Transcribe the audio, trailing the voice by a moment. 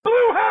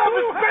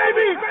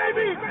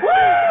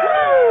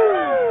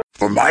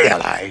For my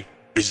ally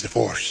is the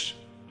Force.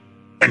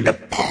 And a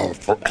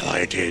powerful ally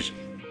it is.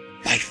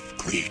 Life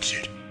creates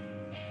it,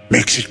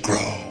 makes it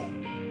grow.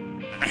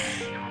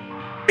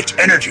 Its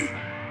energy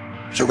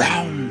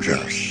surrounds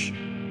us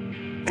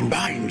and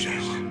binds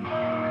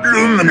us.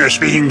 Luminous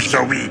beings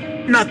so we,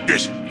 not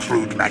this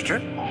crude matter.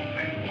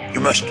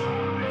 You must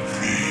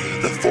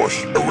feel the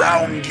Force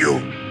around you.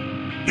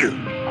 Here,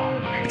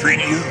 between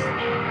you,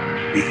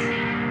 me,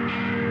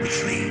 the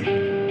tree,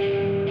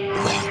 the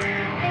rock,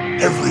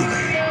 everywhere.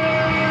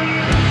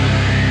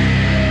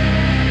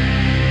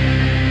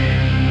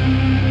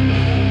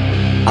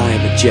 I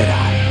am a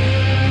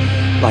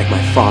Jedi, like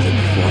my father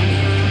before me.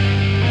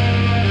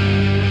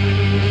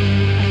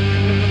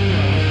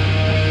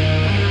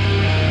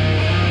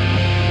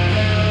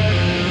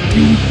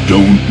 You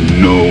don't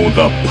know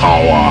the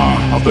power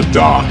of the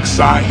dark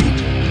side.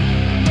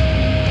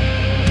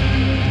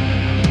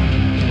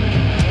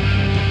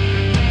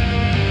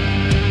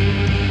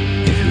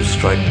 If you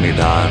strike me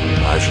down,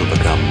 I shall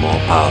become more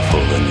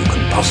powerful than you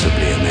can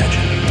possibly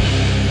imagine.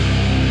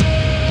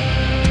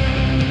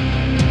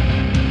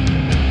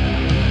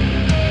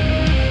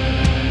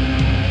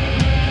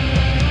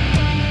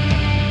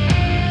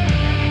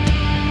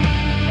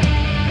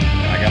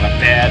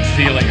 Bad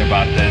feeling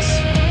about this.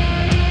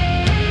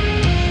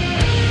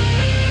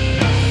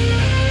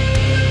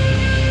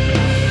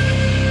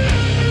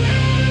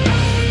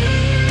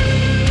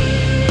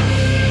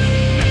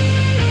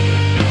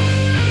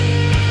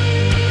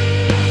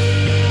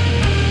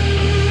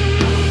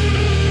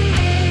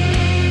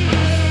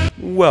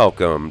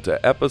 Welcome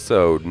to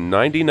episode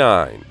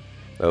 99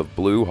 of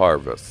Blue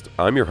Harvest.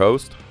 I'm your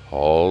host,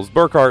 Halls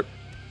Burkhart.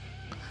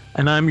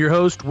 And I'm your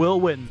host, Will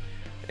Witten.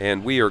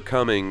 And we are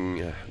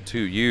coming to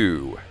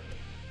you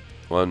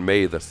on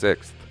May the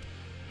 6th.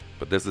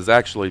 But this is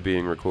actually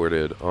being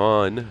recorded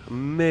on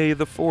May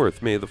the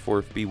 4th. May the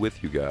 4th be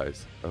with you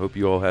guys. I hope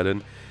you all had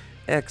an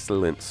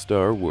excellent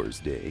Star Wars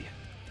day.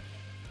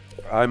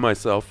 I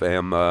myself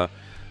am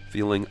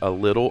feeling a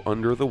little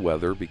under the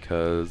weather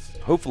because,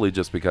 hopefully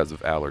just because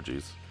of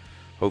allergies.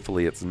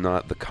 Hopefully it's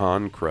not the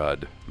con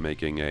crud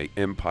making a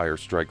Empire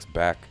Strikes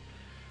Back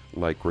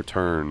like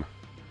return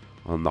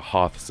on the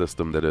Hoth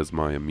system that is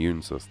my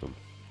immune system.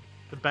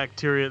 The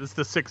bacteria, this is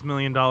the $6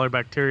 million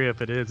bacteria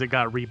if it is. It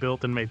got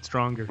rebuilt and made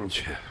stronger.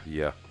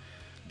 Yeah.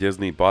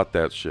 Disney bought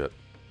that shit.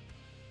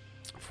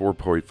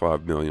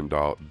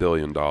 $4.5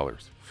 billion.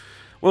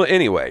 Well,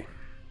 anyway,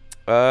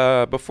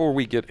 before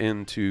we get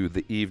into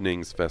the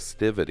evening's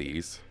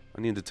festivities,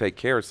 I need to take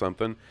care of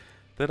something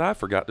that I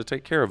forgot to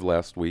take care of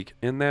last week,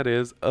 and that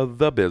is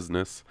the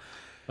business.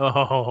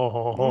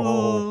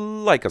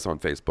 Oh. Like us on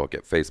Facebook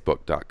at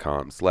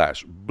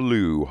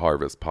facebook.com/Blue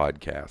Harvest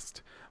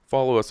Podcast.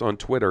 Follow us on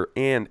Twitter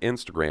and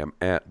Instagram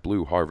at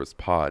Blue Harvest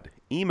Pod.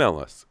 Email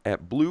us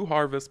at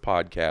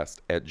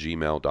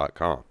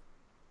blueharvestpodcast@gmail.com.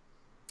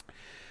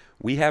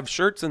 We have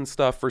shirts and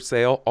stuff for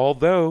sale,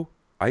 although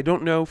I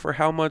don't know for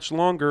how much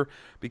longer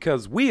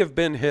because we have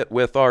been hit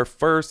with our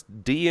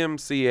first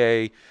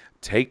DMCA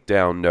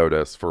takedown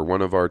notice for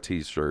one of our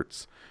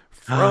t-shirts.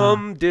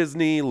 From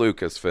Disney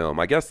Lucasfilm.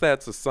 I guess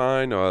that's a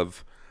sign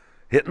of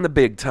hitting the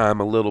big time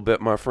a little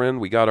bit, my friend.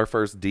 We got our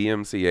first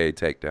DMCA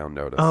takedown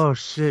notice. Oh,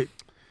 shit.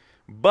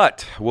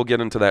 But we'll get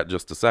into that in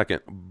just a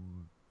second.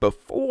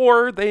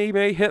 Before they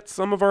may hit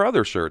some of our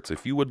other shirts,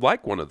 if you would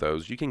like one of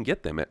those, you can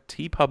get them at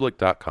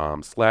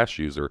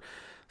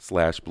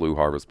tpublic.com/user/Blue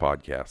Harvest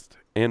Podcast.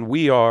 And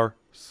we are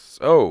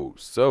so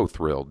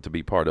thrilled to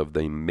be part of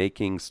the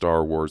Making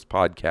Star Wars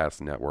podcast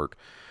network,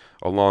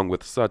 along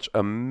with such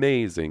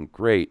amazing,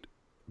 great,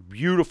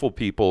 beautiful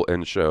people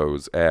and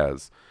shows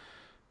as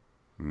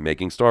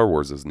Making Star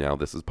Wars is Now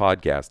This Is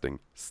Podcasting,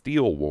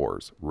 Steel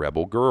Wars,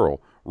 Rebel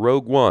Girl,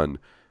 Rogue One,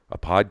 a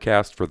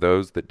podcast for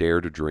those that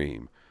dare to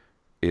dream,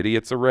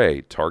 Idiot's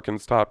Array,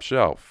 Tarkin's Top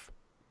Shelf,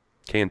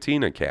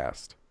 Cantina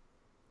Cast,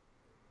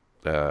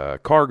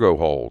 Cargo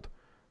Hold,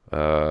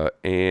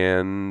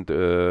 and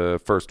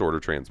First Order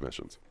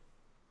Transmissions.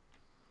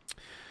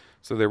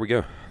 So there we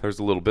go. There's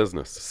a little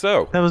business.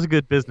 So that was a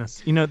good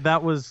business. You know,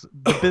 that was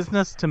the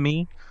business to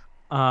me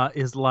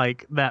is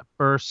like that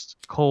first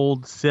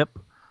cold sip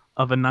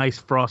of a nice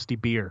frosty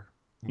beer.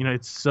 You know,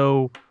 it's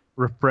so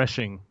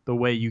refreshing the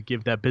way you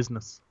give that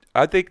business.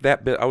 I think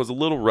that I was a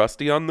little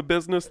rusty on the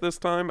business this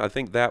time. I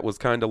think that was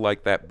kind of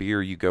like that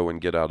beer you go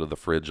and get out of the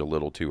fridge a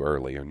little too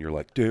early, and you're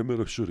like, damn it,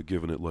 I should have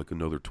given it like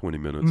another 20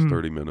 minutes,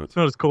 30 minutes. It's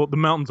not as cold. The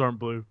mountains aren't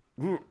blue.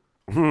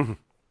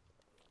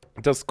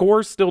 Does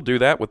Scores still do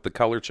that with the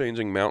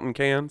color-changing mountain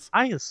cans?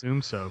 I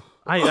assume so.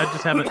 I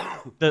just haven't.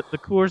 The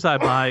Coors I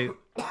buy,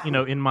 you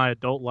know, in my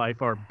adult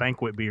life are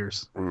banquet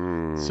beers.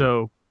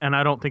 So, and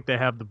I don't think they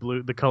have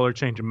the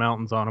color-changing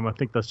mountains on them. I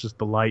think that's just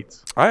the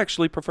lights. I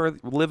actually prefer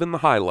living the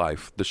high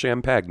life, the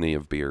champagne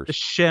of beers. The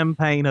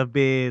champagne of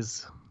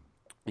beers.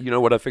 You know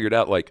what I figured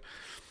out? Like,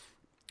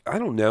 I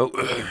don't know.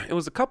 It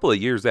was a couple of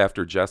years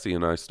after Jesse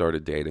and I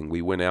started dating.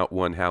 We went out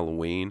one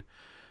Halloween,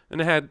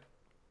 and it had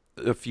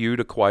a few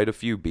to quite a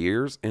few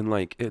beers, and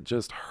like it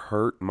just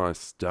hurt my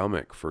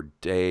stomach for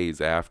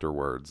days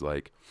afterwards.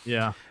 Like,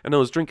 Yeah. and I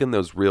was drinking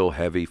those real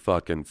heavy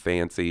fucking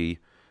fancy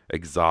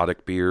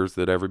exotic beers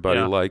that everybody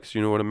Yeah. likes,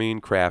 you know what I mean?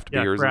 Craft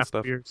Yeah. beers and Craft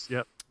stuff. beers.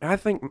 Yep. I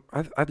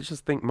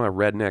just think my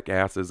redneck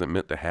ass isn't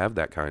meant to have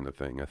that kind of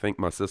thing. I think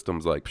my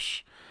system's like,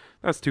 psh,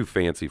 that's too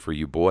fancy for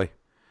you, boy.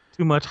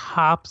 Too much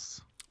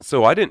hops.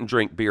 So I didn't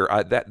drink beer.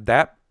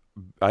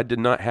 I did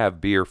not have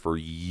beer for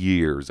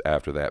years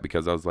after that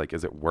because I was like,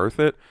 is it worth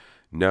it?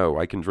 No,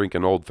 I can drink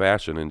an old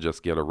fashioned and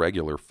just get a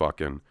regular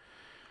fucking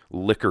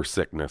liquor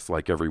sickness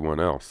like everyone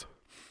else.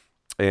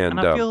 And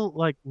I feel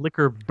like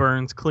liquor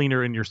burns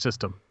cleaner in your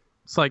system.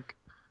 It's like,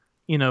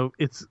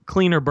 it's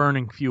cleaner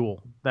burning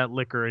fuel, that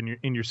liquor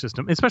in your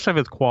system, especially if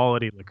it's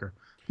quality liquor.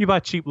 If you buy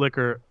cheap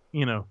liquor,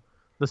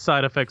 the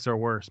side effects are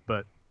worse.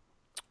 But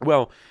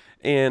well,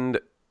 and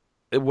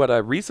what I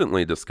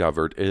recently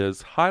discovered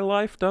is High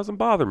Life doesn't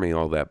bother me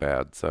all that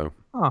bad. So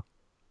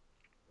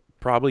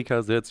probably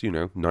because it's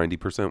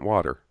 90%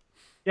 water.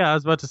 yeah, I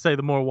was about to say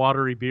the more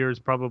watery beers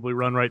probably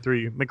run right through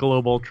you.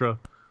 Michelob Ultra,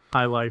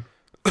 High Life.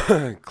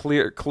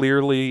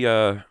 Clearly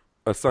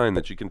a sign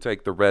that you can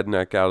take the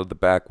redneck out of the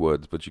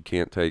backwoods, but you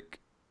can't take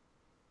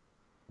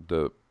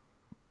the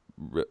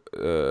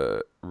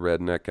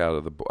redneck out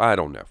of the... I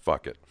don't know.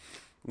 Fuck it.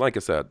 Like I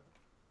said.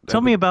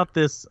 Tell me about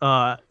this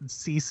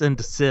cease and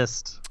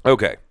desist.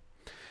 Okay.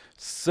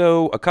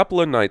 So a couple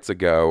of nights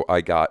ago,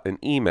 I got an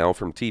email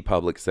from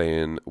TeePublic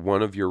saying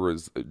one of your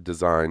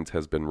designs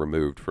has been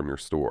removed from your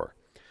store.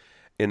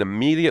 And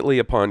immediately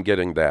upon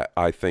getting that,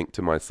 I think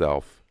to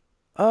myself,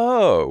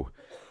 oh,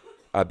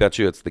 I bet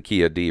you it's the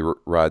Kia D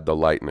Ride the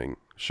Lightning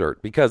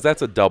shirt, because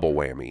that's a double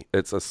whammy.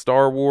 It's a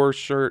Star Wars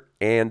shirt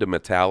and a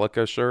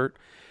Metallica shirt.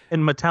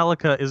 And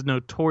Metallica is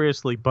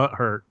notoriously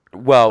butthurt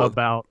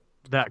about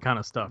that kind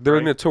of stuff. They're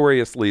right?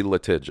 notoriously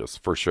litigious,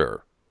 for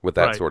sure, with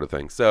that Right. sort of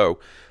thing. So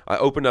I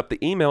opened up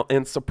the email,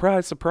 and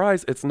surprise,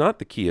 surprise, it's not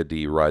the Kia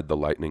D Ride the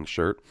Lightning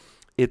shirt.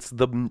 It's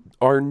the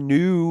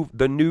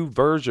new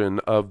version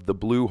of the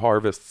Blue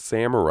Harvest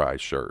Samurai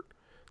shirt,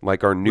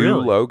 like our new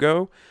Really?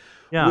 logo.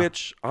 Yeah.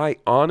 Which I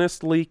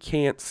honestly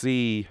can't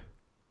see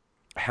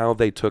how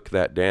they took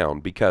that down,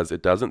 because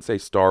it doesn't say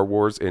Star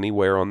Wars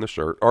anywhere on the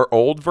shirt. Our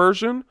old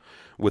version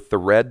with the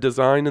red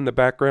design in the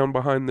background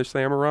behind the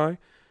samurai,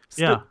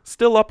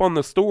 still up on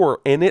the store,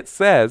 and it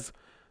says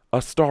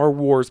a Star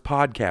Wars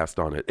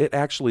podcast on it. It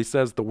actually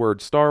says the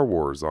word Star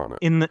Wars on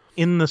it.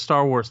 in the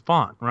Star Wars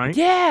font, right?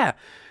 Yeah.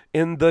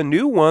 And the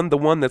new one, the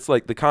one that's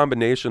like the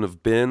combination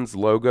of Ben's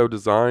logo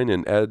design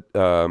and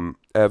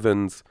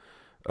Evan's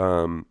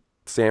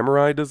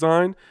samurai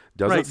design,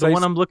 doesn't Right, say the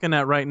one I'm looking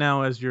at right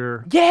now as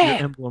your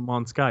emblem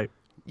on Skype.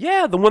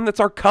 Yeah, the one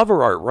that's our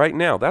cover art right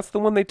now. That's the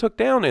one they took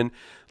down. And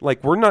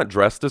like, we're not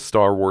dressed as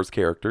Star Wars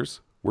characters.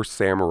 We're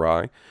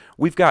samurai.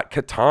 We've got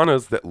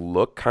katanas that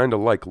look kind of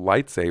like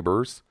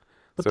lightsabers.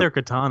 But So- they're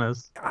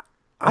katanas. I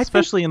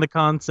Especially in the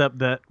concept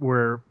that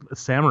we're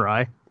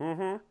samurai.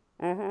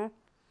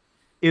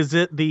 Is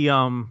it the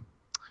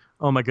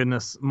oh my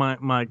goodness,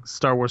 my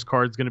Star Wars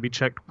card's gonna be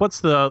checked.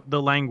 What's the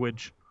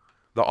language?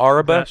 The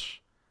Arabesh?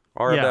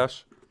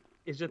 Arabesh?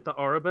 Is it the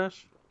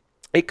Arabesh?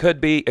 It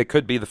could be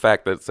the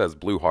fact that it says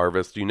Blue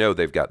Harvest.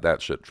 They've got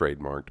that shit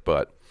trademarked,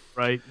 but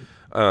Right.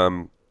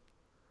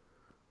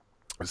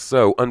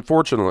 so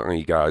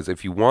unfortunately, guys,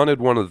 if you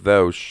wanted one of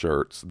those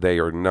shirts, they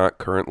are not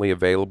currently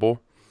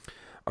available.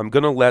 I'm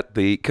going to let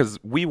because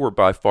we were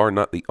by far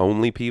not the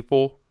only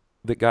people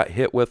that got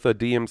hit with a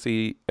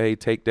DMCA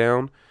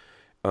takedown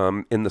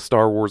in the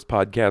Star Wars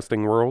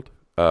podcasting world.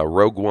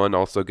 Rogue One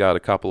also got a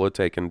couple of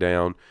taken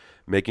down.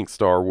 Making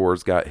Star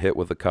Wars got hit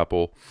with a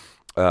couple.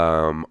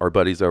 Our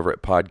buddies over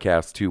at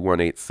Podcast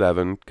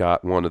 2187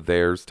 got one of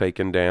theirs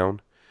taken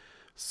down.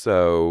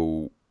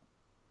 So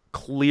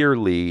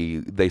clearly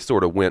they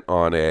sort of went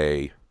on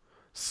a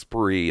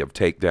spree of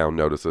takedown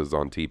notices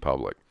on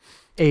TeePublic.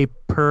 A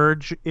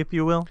purge, if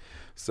you will.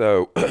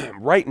 So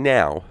right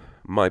now,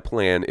 my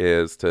plan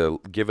is to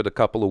give it a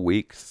couple of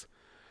weeks,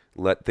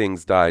 let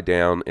things die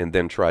down, and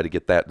then try to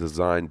get that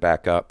design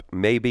back up.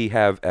 Maybe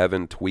have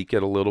Evan tweak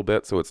it a little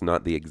bit so it's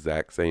not the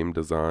exact same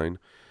design.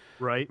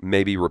 Right.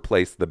 Maybe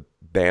replace the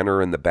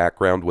banner in the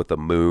background with a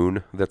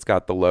moon that's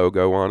got the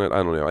logo on it.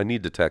 I don't know. I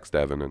need to text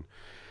Evan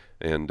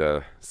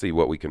and see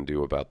what we can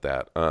do about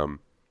that.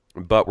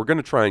 But we're going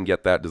to try and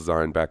get that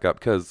design back up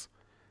because,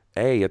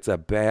 A, it's a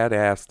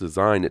badass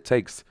design. It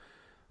takes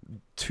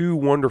two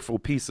wonderful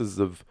pieces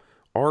of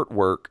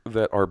artwork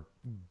that our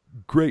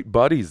great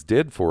buddies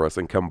did for us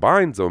and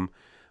combines them,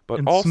 but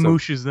And also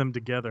smooshes them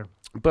together.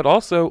 but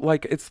also,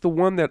 like, it's the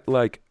one that,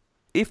 like,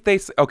 if they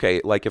okay,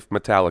 like if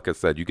Metallica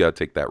said you got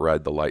to take that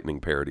Ride the Lightning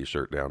parody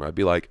shirt down, I'd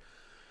be like,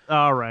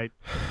 All right.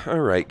 all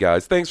right,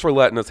 guys, thanks for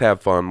letting us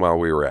have fun while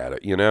we were at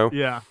it.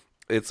 Yeah.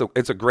 It's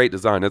a great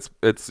design. It's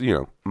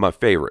my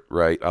favorite,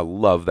 right? I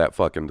love that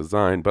fucking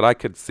design, but I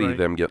could see Right.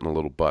 them getting a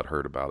little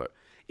butthurt about it.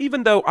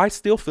 Even though I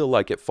still feel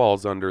like it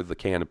falls under the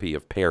canopy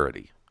of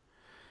parody.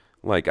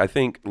 Like, I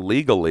think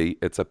legally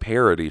it's a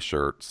parody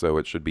shirt, so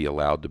it should be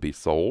allowed to be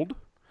sold.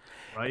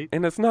 Right.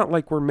 And it's not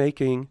like we're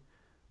making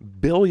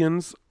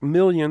billions,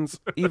 millions,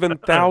 even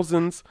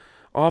thousands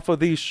off of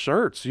these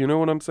shirts. You know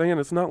what I'm saying?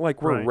 It's not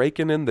like we're Right.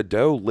 raking in the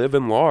dough,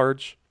 living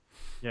large.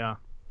 Yeah.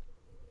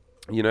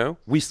 You know,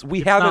 we It's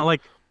haven't. not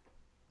like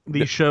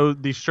these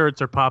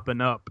shirts are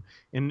popping up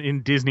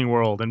in Disney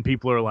World, and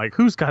people are like,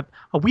 "Who's got?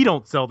 Oh, we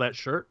don't sell that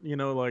shirt." You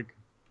know, like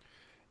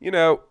You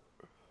know,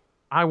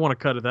 I want a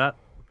cut of that.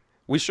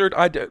 we sure.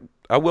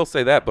 I will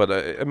say that,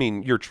 but I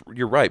mean,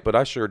 you're right. But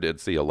I sure did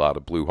see a lot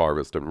of Blue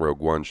Harvest and Rogue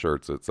One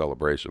shirts at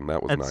Celebration.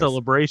 That was At nice.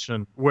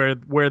 Celebration,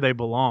 where they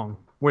belong,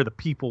 where the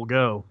people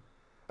go.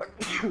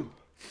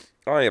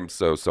 I am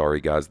so sorry,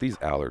 guys. These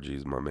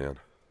allergies, my man.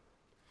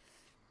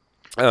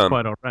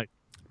 Quite all right.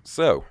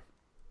 So,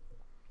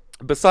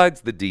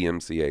 besides the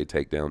DMCA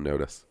takedown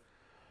notice,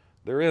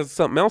 there is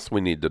something else we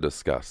need to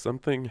discuss.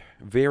 Something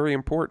very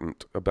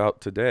important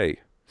about today.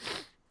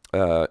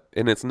 And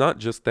it's not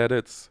just that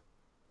it's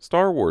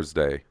Star Wars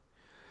Day.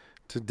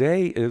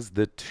 Today is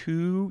the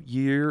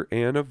 2-year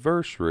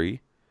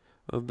anniversary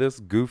of this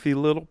goofy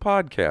little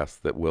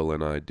podcast that Will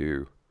and I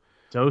do.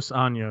 Dos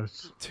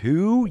Años.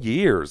 2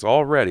 years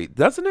already.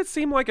 Doesn't it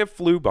seem like it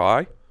flew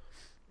by?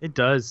 It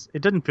does.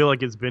 It doesn't feel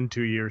like it's been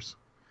 2 years.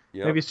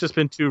 Yep. Maybe it's just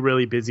been 2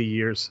 really busy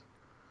years.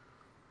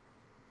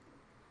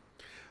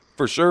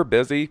 For sure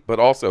busy, but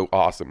also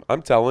awesome.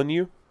 I'm telling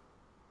you,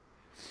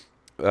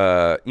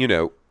 you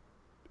know,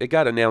 it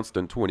got announced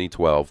in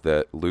 2012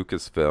 that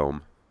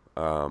Lucasfilm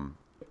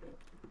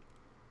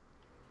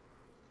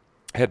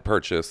had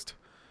purchased,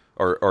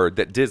 or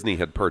that Disney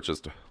had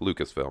purchased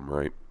Lucasfilm,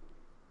 right?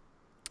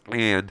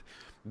 And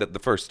that the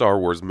first Star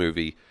Wars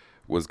movie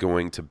was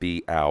going to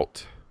be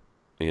out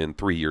in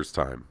 3 years'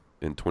 time,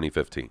 in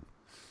 2015.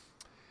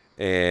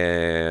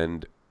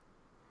 And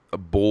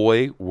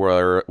boy,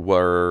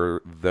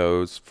 were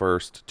those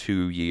first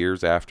 2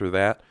 years after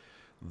that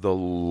the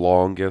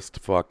longest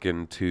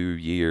fucking 2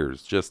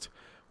 years. Just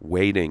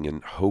waiting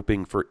and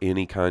hoping for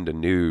any kind of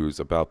news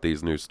about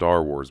these new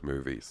Star Wars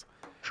movies.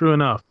 True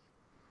enough.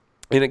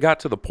 And it got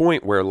to the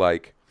point where,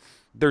 like,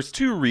 there's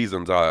 2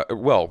 reasons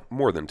well,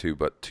 more than 2,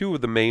 but 2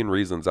 of the main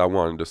reasons I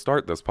wanted to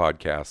start this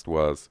podcast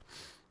was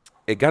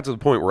it got to the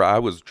point where I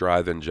was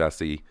driving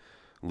Jesse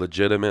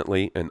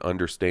legitimately and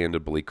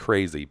understandably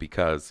crazy,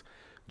 because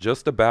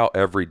just about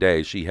every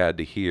day she had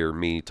to hear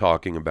me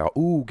talking about,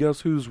 ooh,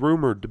 guess who's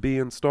rumored to be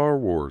in Star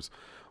Wars?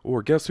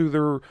 Or guess who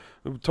they're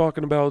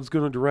talking about is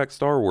going to direct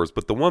Star Wars?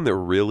 But the one that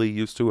really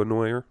used to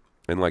annoy her,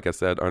 and like I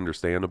said,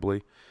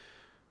 understandably,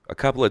 a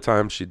couple of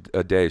times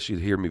a day she'd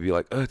hear me be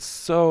like, it's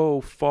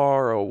so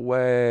far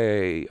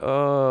away.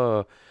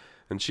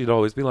 And she'd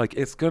always be like,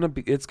 it's gonna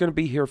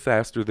be here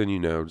faster than you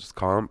know. Just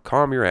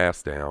calm your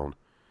ass down.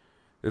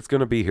 It's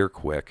gonna be here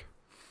quick.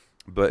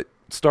 But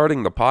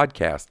starting the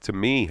podcast to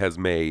me has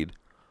made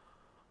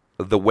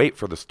the wait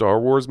for the Star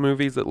Wars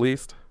movies, at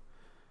least,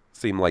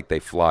 seem like they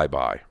fly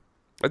by.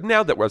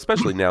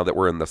 Especially now that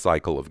we're in the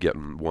cycle of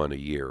getting one a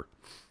year.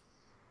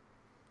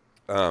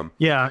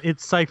 Yeah,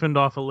 it's siphoned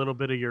off a little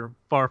bit of your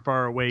far,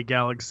 far away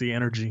galaxy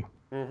energy.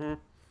 Mm-hmm.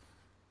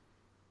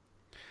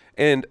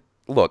 And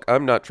look,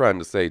 I'm not trying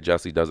to say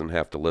Jesse doesn't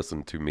have to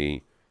listen to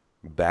me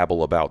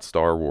babble about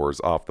Star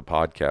Wars off the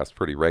podcast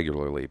pretty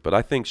regularly, but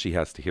I think she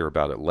has to hear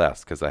about it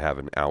less because I have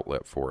an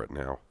outlet for it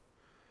now.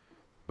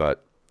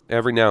 But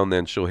every now and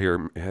then she'll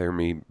hear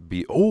me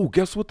be, oh,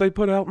 guess what they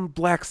put out in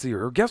Black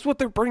Series, or guess what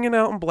they're bringing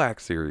out in Black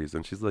Series,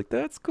 and she's like,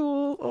 that's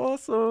cool,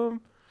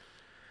 awesome.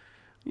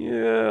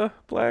 Yeah,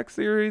 Black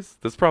Series.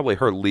 That's probably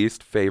her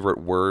least favorite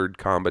word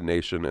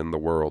combination in the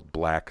world,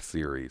 Black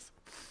Series.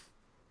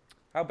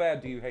 How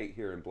bad do you hate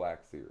hearing Black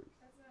Series?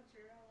 That's not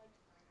true. I like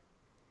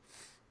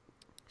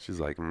to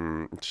She's like,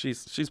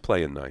 she's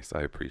playing nice.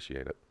 I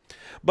appreciate it.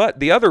 But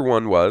the other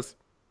one was,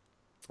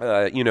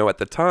 at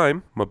the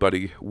time, my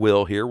buddy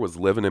Will here was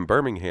living in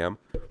Birmingham.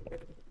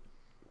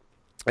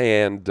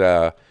 And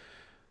the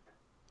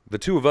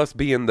 2 of us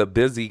being the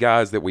busy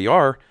guys that we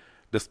are,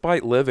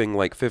 despite living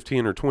like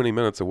 15 or 20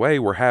 minutes away,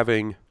 we're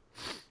having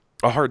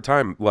a hard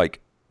time, like,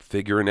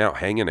 figuring out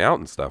hanging out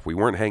and stuff. We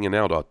weren't hanging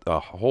out a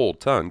whole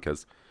ton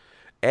because,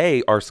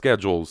 our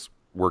schedules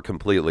were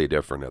completely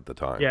different at the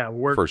time. Yeah,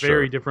 for very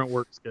sure. different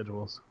work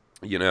schedules.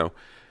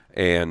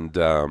 And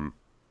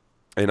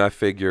I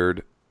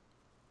figured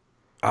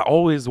I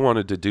always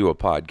wanted to do a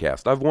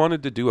podcast. I've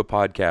wanted to do a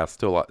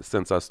podcast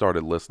since I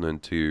started listening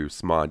to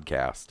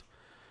Smodcast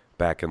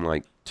back in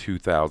like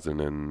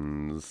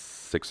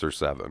 2006 or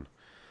 7.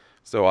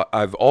 So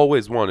I've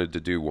always wanted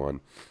to do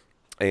one.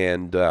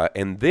 And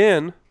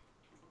then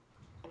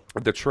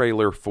the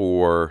trailer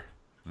for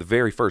the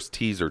very first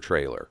teaser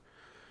trailer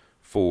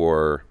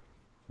for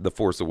The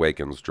Force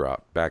Awakens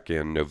dropped back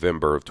in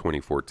November of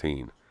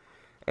 2014.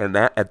 And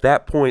at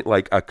that point,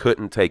 like, I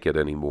couldn't take it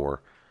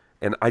anymore.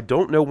 And I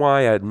don't know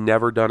why I had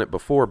never done it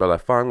before, but I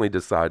finally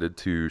decided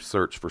to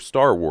search for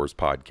Star Wars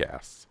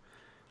podcasts.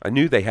 I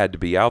knew they had to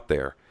be out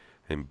there,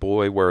 and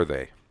boy, were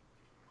they.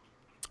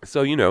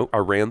 So, I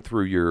ran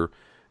through your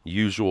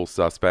usual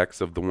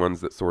suspects of the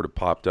ones that sort of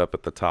popped up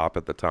at the top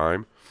at the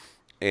time.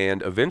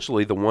 And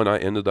eventually the one I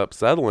ended up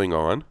settling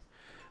on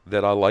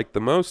that I liked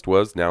the most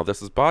was Now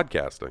This Is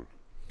Podcasting.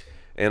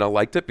 And I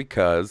liked it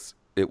because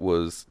it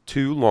was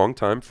two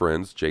longtime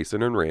friends,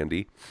 Jason and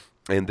Randy,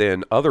 and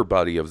then other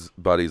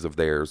buddies of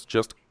theirs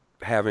just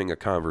having a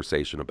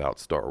conversation about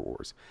Star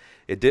Wars.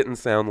 It didn't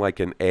sound like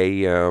an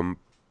AM,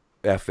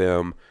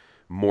 FM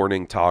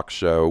morning talk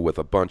show with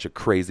a bunch of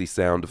crazy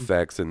sound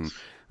effects and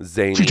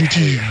zany,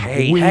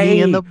 hey,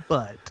 in the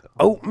butt.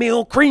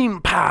 oatmeal cream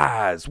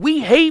pies. We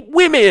hate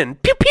women.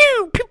 Pew,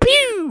 pew, pew,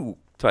 pew.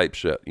 Type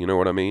shit. You know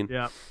what I mean?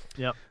 Yeah.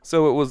 Yep.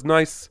 So it was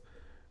nice.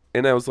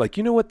 And I was like,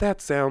 you know what?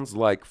 That sounds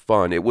like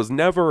fun. It was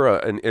never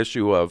an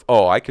issue of,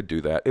 oh, I could do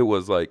that. It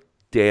was like,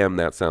 damn,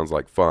 that sounds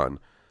like fun.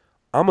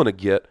 I'm going to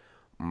get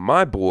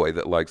my boy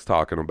that likes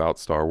talking about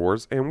Star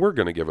Wars, and we're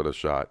going to give it a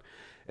shot.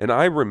 And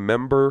I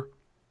remember,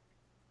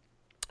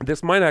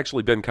 this might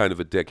actually been kind of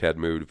a dickhead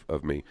move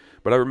of me,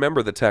 but I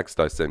remember the text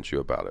I sent you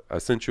about it. I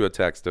sent you a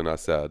text and I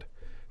said,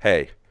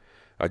 hey,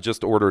 I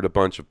just ordered a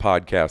bunch of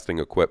podcasting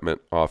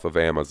equipment off of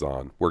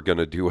Amazon. We're going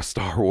to do a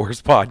Star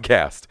Wars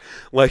podcast.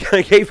 Like,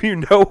 I gave you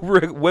no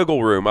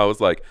wiggle room. I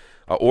was like,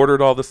 I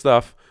ordered all the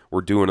stuff.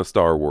 We're doing a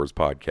Star Wars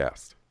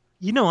podcast.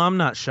 You know I'm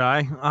not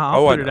shy.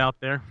 I'll put it out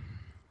there.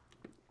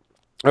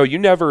 Oh, you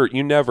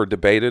never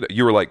debated.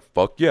 You were like,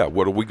 fuck yeah,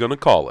 what are we going to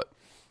call it?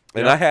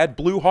 And I had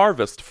Blue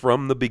Harvest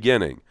from the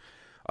beginning.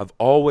 I've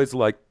always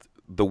liked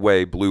the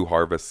way Blue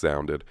Harvest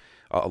sounded.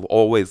 I've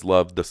always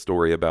loved the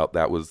story about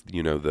that was,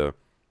 you know, the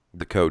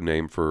code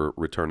name for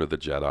Return of the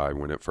Jedi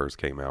when it first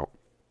came out.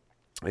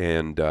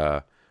 And,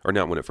 or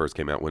not when it first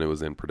came out, when it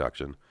was in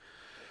production.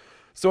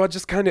 So I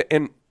just kind of,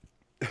 and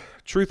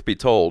truth be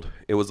told,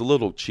 it was a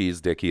little cheese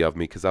dicky of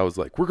me because I was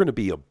like, we're going to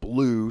be a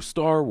blue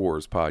Star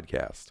Wars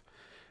podcast.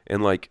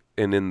 And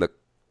in the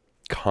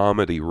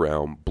comedy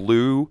realm,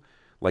 blue,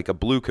 like a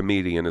blue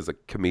comedian is a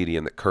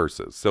comedian that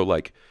curses. So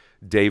like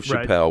Dave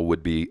Chappelle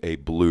would be a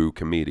blue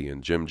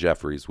comedian. Jim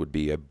Jeffries would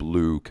be a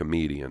blue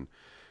comedian,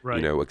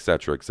 you know, et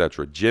cetera, et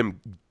cetera. Jim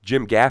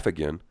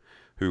Gaffigan,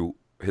 who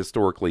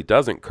historically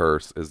doesn't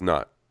curse, is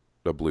not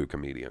a blue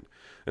comedian.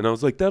 And I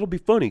was like, that'll be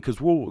funny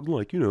because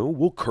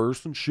we'll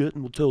curse and shit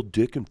and we'll tell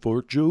dick and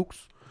fart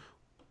jokes.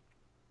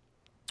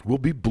 We'll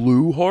be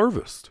Blue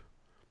Harvest.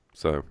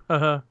 So.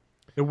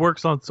 It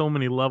works on so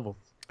many levels.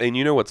 And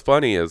you know what's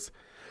funny is,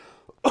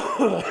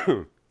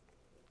 for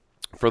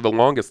the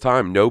longest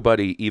time,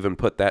 nobody even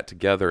put that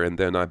together. And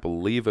then I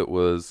believe it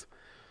was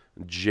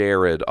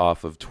Jared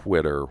off of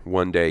Twitter.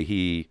 One day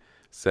he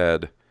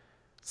said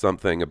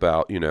something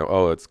about,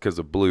 it's because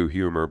of blue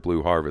humor,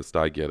 Blue Harvest.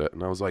 I get it.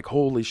 And I was like,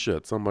 holy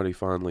shit, somebody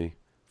finally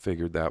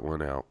figured that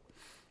one out.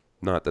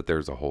 Not that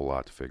there's a whole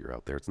lot to figure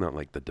out there. It's not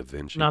like the Da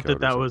Vinci Code.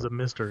 Not that was a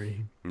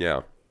mystery.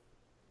 Yeah.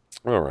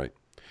 All right.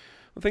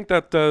 I think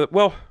that, do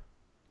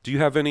you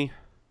have any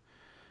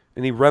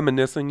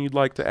reminiscing you'd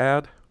like to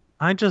add?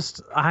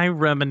 I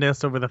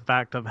reminisce over the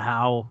fact of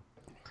how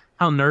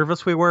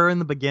nervous we were in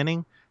the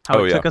beginning,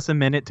 how it took us a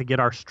minute to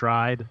get our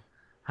stride,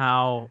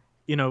 how,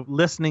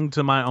 listening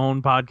to my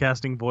own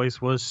podcasting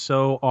voice was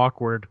so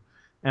awkward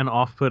and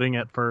off-putting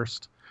at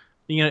first.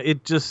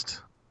 It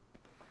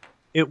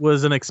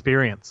was an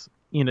experience,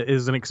 it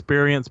was an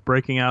experience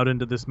breaking out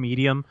into this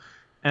medium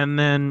and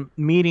then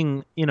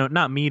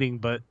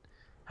but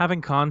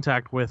having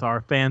contact with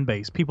our fan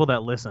base, people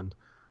that listened,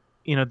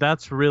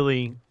 that's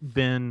really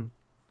been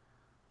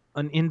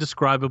an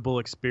indescribable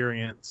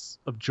experience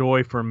of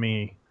joy for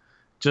me.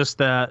 Just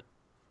that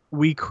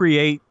we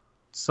create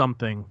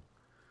something,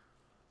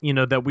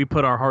 that we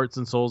put our hearts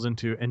and souls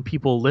into, and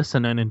people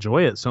listen and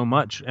enjoy it so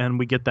much, and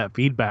we get that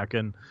feedback,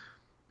 and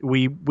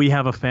we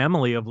have a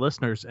family of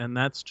listeners, and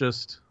that's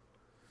just,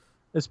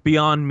 it's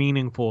beyond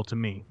meaningful to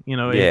me.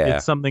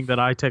 It's something that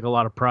I take a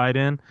lot of pride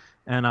in.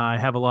 And I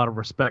have a lot of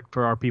respect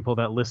for our people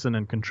that listen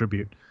and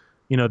contribute,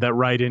 that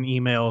write in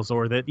emails,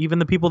 or that even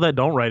the people that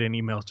don't write in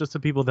emails, just the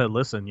people that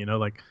listen,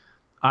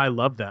 I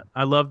love that.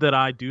 I love that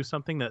I do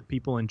something that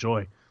people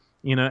enjoy,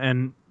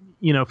 and,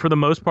 for the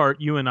most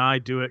part, you and I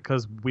do it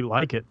because we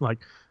like it. Like,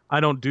 I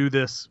don't do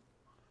this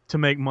to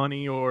make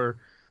money or,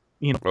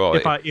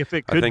 if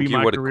it could be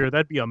my career,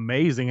 that'd be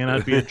amazing. And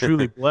I'd be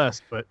truly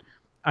blessed. But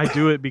I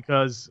do it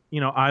because,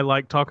 I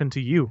like talking to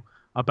you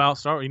about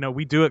Star Wars.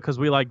 We do it because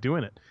we like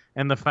doing it.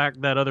 And the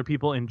fact that other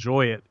people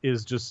enjoy it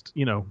is just,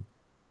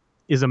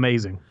 is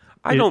amazing.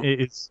 I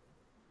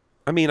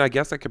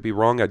guess I could be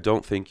wrong. I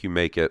don't think you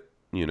make it,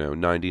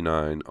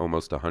 99,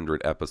 almost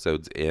 100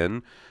 episodes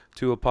in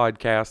to a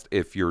podcast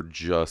if you're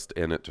just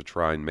in it to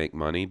try and make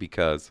money.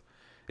 Because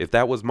if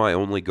that was my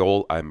only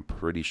goal, I'm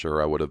pretty sure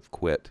I would have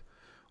quit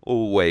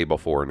way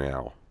before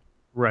now.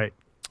 Right.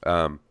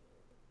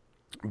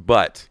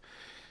 But,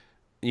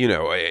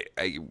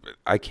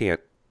 I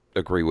can't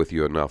agree with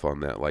you enough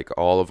on that. Like,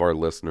 all of our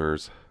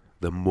listeners,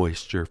 the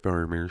moisture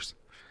farmers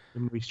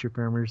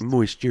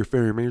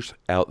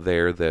out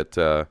there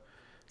that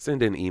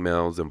send in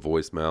emails and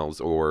voicemails,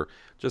 or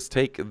just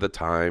take the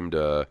time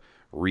to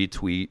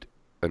retweet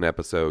an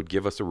episode,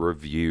 give us a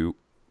review,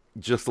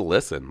 just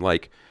listen.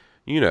 Like,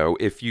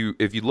 if you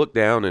look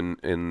down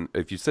and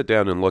if you sit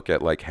down and look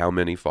at like how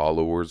many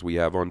followers we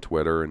have on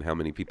Twitter and how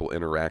many people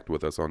interact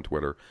with us on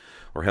Twitter,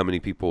 or how many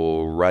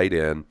people write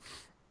in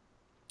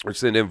or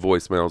send in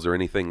voicemails or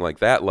anything like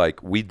that,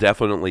 like we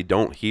definitely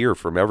don't hear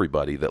from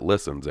everybody that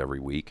listens every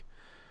week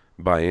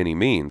by any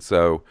means.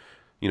 So,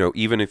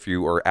 even if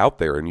you are out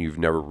there and you've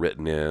never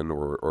written in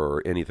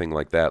or anything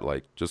like that,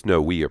 like just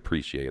know we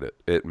appreciate it.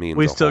 It means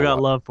We a still whole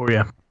got lot. love for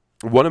you.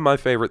 One of my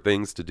favorite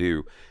things to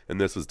do, and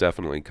this is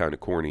definitely kind of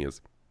corny,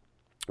 is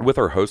with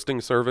our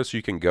hosting service,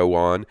 you can go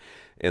on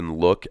and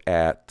look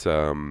at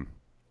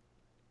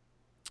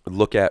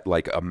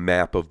like a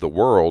map of the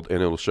world,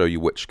 and it'll show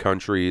you which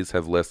countries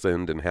have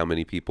listened and how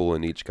many people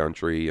in each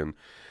country and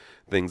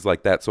things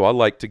like that. So I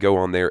like to go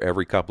on there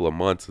every couple of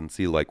months and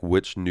see like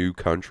which new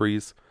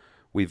countries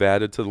we've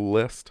added to the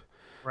list.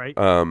 Right.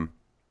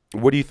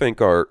 What do you think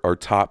our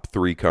top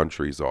 3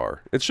 countries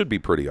are? It should be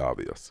pretty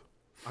obvious.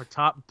 Our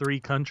top 3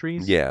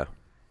 countries? Yeah.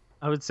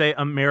 I would say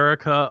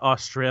America,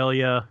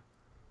 Australia,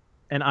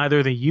 and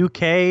either the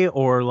UK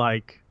or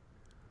like,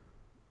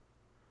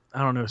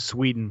 I don't know,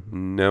 Sweden.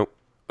 Nope.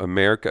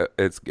 America,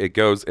 it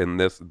goes in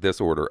this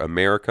order: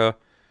 America,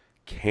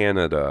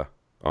 Canada,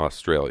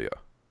 Australia.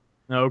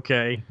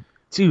 Okay.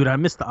 Dude, I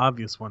missed the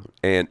obvious one.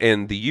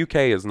 And the UK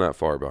is not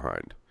far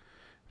behind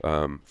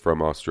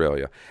from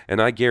Australia.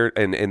 And I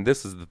guarantee, and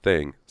this is the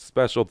thing,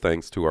 special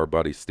thanks to our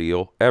buddy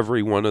Steele.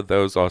 Every one of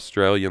those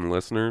Australian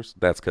listeners,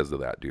 that's because of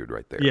that dude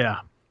right there.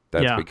 Yeah.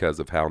 That's because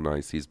of how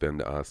nice he's been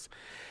to us.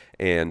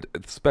 And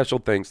special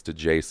thanks to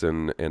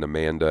Jason and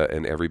Amanda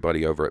and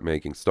everybody over at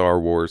Making Star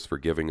Wars for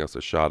giving us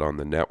a shot on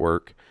the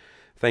network.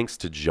 Thanks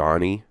to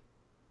Johnny.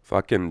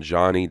 Fucking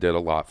Johnny did a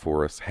lot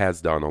for us,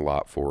 has done a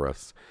lot for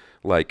us.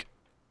 Like,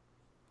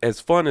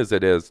 as fun as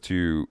it is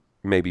to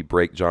maybe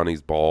break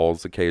Johnny's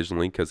balls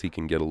occasionally, because he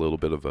can get a little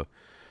bit of a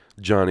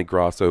Johnny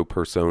Grosso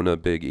persona,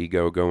 big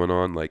ego going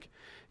on. Like,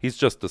 he's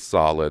just a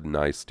solid,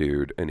 nice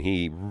dude, and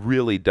he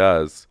really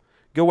does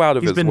go out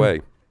of his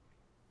way.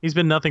 He's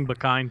been nothing but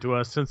kind to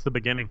us since the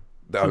beginning.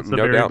 Since the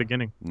No very doubt.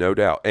 beginning. No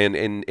doubt.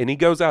 And he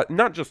goes out,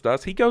 not just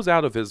us, he goes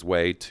out of his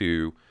way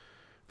to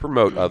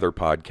promote other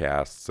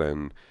podcasts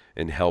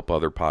and help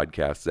other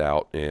podcasts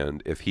out.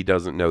 And if he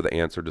doesn't know the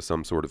answer to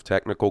some sort of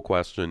technical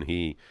question,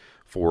 he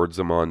forwards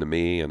them on to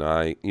me. And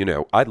I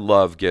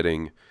love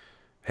getting,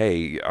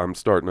 hey, I'm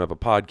starting up a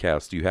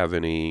podcast. Do you have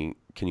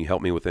can you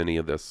help me with any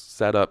of this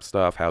setup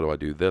stuff? How do I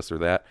do this or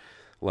that?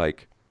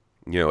 Like,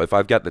 if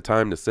I've got the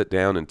time to sit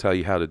down and tell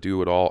you how to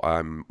do it all,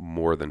 I'm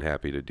more than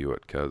happy to do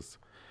it, because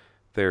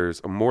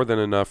there's more than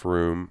enough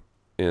room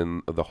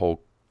in the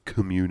whole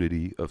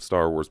community of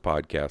Star Wars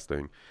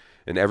podcasting,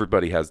 and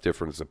everybody has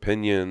different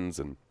opinions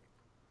and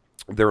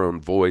their own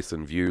voice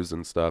and views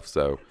and stuff.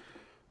 So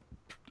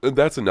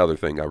that's another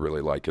thing I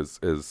really like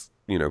is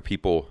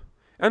people,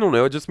 I don't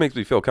know, it just makes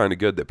me feel kind of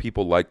good that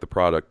people like the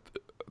product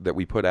that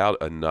we put out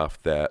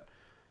enough that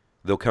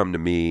they'll come to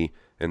me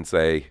and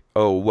say,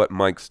 oh, what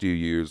mics do you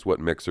use? What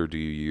mixer do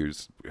you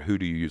use? Who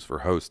do you use for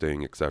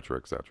hosting, et cetera,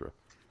 et cetera.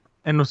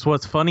 And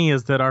what's funny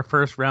is that our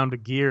first round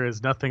of gear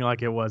is nothing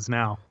like it was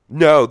now.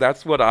 No,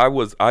 that's what I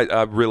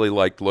really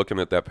liked looking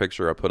at that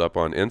picture I put up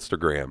on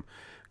Instagram,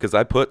 because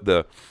I put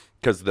the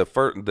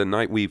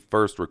night we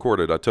first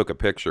recorded, I took a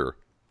picture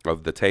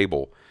of the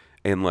table,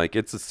 and like,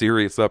 it's a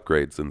serious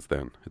upgrade since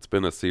then. It's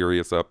been a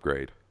serious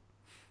upgrade.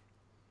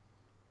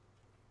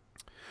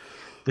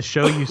 The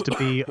show used to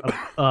be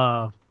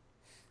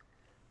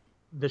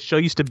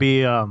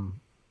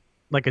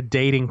like a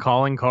dating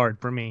calling card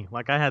for me.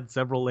 Like, I had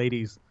several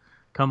ladies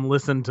come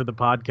listen to the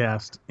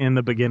podcast in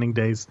the beginning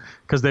days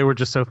because they were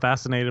just so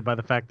fascinated by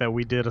the fact that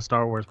we did a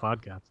Star Wars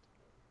podcast.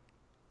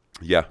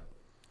 Yeah.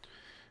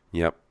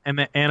 Yep. And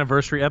the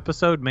anniversary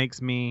episode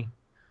makes me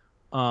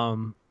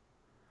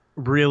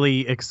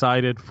really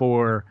excited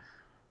for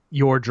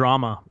your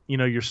drama,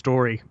 your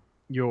story,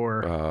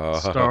 your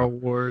Star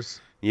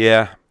Wars.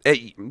 Yeah.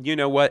 Hey, you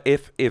know what?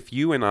 If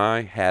you and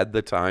I had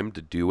the time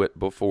to do it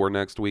before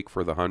next week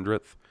for the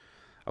 100th,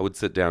 I would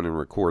sit down and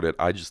record it.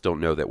 I just don't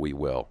know that we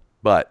will.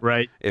 But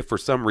right. If for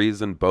some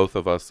reason both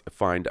of us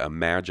find a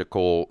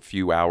magical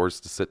few hours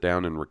to sit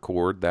down and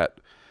record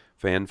that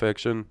fan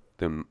fiction,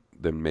 then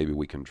maybe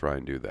we can try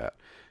and do that.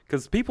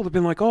 Because people have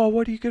been like, oh,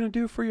 what are you going to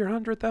do for your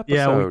 100th episode?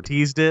 Yeah, we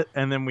teased it,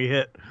 and then we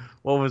hit,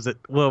 what was it?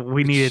 Well,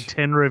 we needed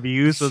 10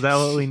 reviews. Was that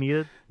what we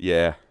needed?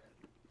 Yeah.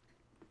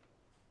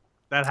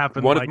 That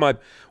happened. One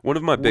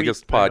of my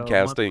biggest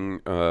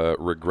podcasting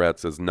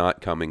regrets is not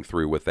coming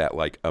through with that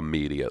like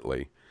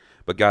immediately.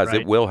 But guys,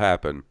 right. It will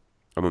happen.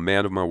 I'm a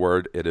man of my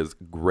word. It is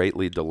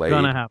greatly delayed.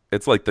 Gonna happen.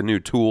 It's like the new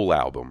Tool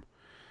album.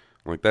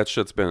 Like, that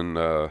shit's been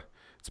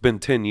it's been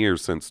 10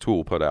 years since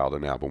Tool put out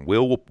an album.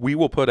 We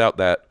will put out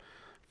that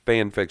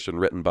fan fiction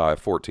written by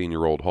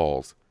 14-year-old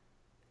Halls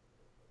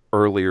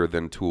earlier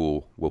than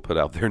Tool will put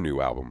out their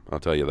new album. I'll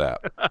tell you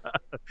that.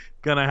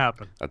 Gonna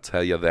happen. I'll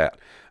tell you that.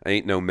 I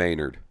ain't no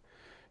Maynard.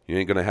 You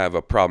ain't going to have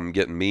a problem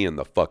getting me in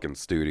the fucking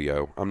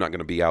studio. I'm not going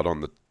to be out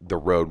on the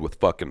road with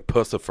fucking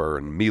Pussifer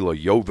and Mila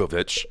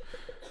Jovovich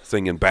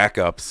singing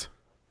backups.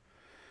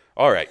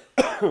 All right.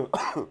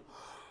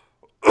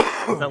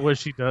 Is that what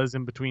she does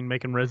in between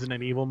making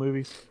Resident Evil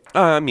movies?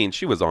 I mean,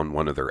 she was on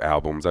one of their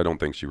albums. I don't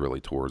think she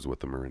really tours with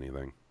them or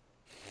anything.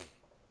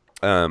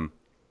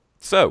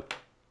 So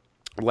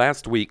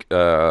last week,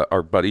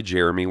 our buddy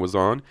Jeremy was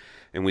on,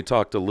 and we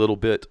talked a little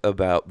bit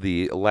about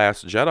the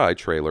Last Jedi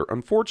trailer.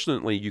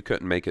 Unfortunately, you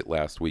couldn't make it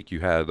last week. You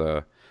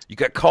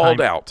got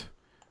called out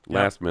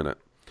last minute.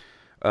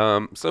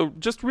 So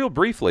just real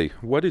briefly,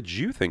 what did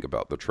you think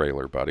about the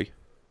trailer, buddy?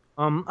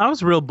 I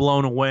was real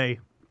blown away.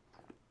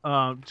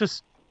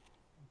 Just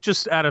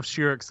out of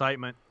sheer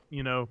excitement,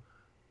 you know.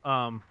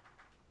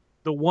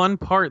 The one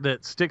part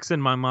that sticks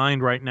in my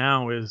mind right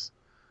now is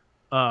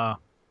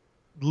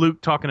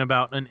Luke talking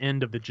about an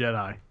end of the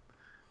Jedi,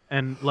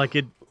 and like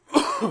it,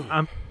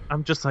 I'm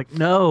just like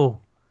no,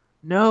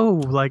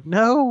 like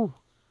no,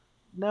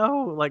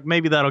 like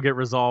maybe that'll get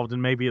resolved,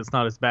 and maybe it's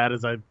not as bad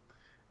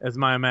as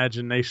my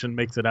imagination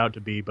makes it out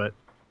to be, but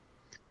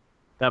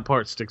that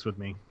part sticks with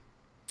me.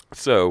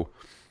 So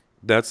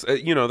that's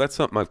that's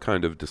something I've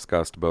kind of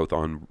discussed both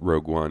on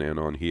Rogue One and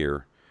on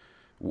here.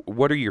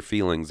 What are your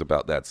feelings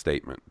about that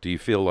statement? Do you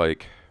feel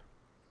like,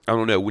 I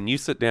don't know, when you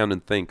sit down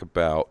and think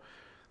about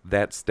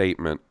that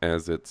statement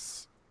as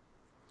it's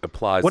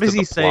applies what to does the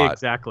he say plot,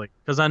 exactly?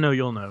 Because I know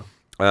you'll know.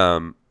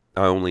 I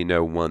only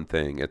know one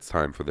thing. It's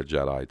time for the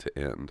Jedi to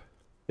end.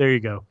 There you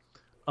go.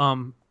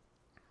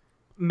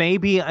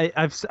 Maybe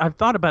I've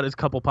thought about a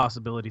couple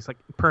possibilities. Like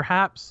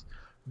perhaps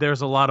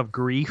there's a lot of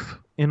grief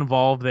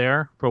involved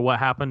there for what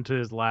happened to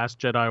his last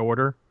Jedi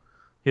Order,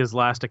 his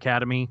last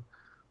Academy.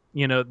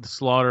 You know, the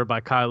slaughter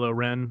by Kylo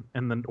Ren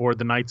or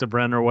the Knights of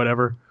Ren or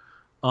whatever.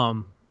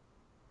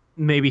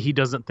 Maybe he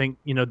doesn't think,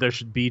 there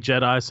should be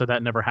Jedi, so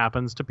that never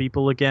happens to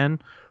people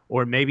again.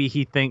 Or maybe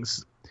he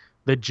thinks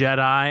the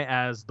Jedi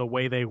as the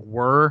way they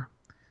were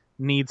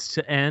needs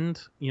to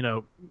end.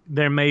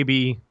 There may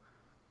be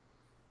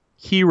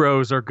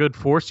heroes or good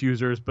Force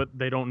users, but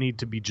they don't need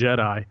to be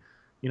Jedi.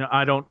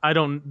 I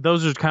don't,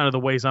 those are kind of the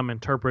ways I'm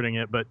interpreting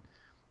it, but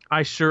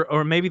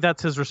or maybe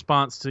that's his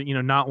response to,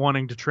 not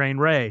wanting to train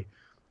Rey,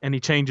 and he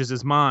changes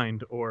his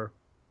mind, or.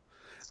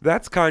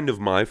 That's kind of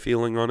my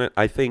feeling on it.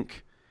 I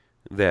think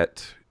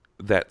that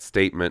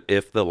statement,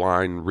 if the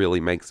line really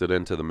makes it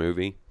into the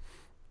movie,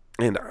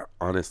 and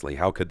honestly,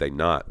 how could they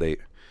not?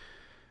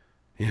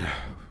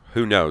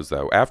 Who knows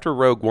though? After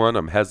Rogue One,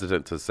 I'm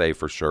hesitant to say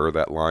for sure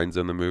that line's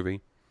in the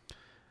movie.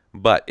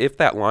 But if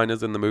that line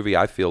is in the movie,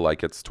 I feel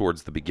like it's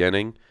towards the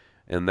beginning,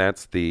 and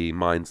that's the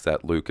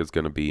mindset Luke is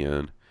going to be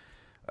in,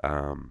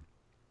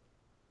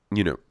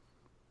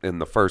 in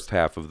the first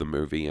half of the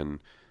movie, and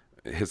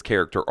his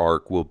character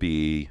arc will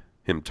be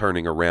him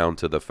turning around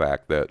to the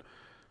fact that,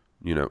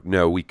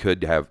 no, we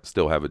could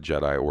still have a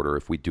Jedi Order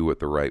if we do it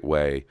the right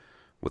way,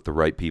 with the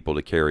right people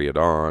to carry it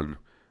on.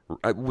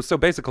 So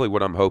basically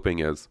what I'm hoping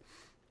is,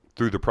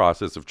 through the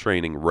process of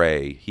training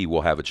Rey, he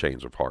will have a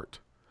change of heart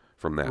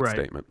from that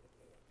statement.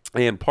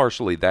 And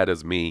partially that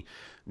is me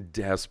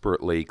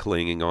desperately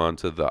clinging on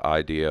to the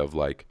idea of,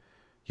 like,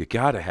 you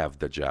gotta have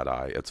the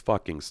Jedi. It's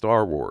fucking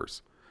Star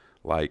Wars.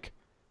 Like,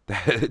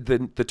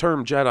 the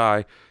term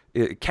Jedi,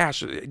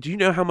 do you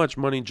know how much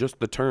money just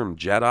the term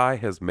Jedi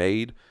has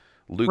made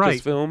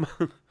Lucasfilm?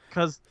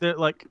 Because they're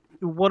like,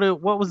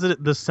 what was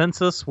it? The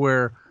census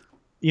where,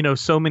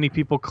 so many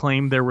people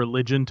claim their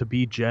religion to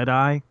be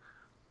Jedi.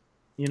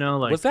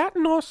 Was that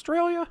in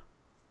Australia?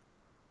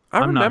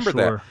 I'm remember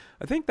not sure. that.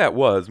 I think that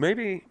was.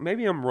 Maybe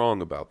I'm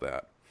wrong about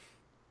that.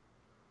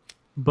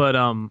 But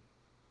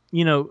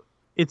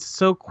it's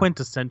so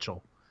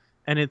quintessential,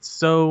 and it's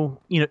so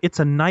it's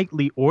a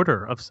knightly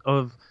order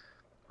of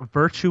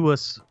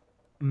virtuous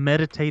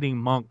meditating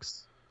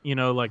monks.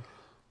 Like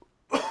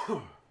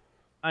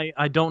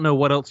I don't know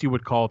what else you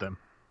would call them.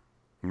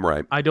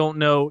 Right. I don't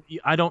know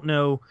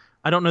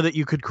that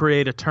you could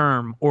create a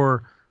term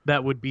or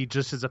that would be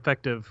just as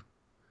effective.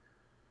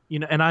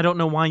 And I don't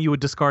know why you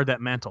would discard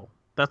that mantle.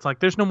 That's like,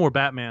 there's no more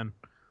Batman.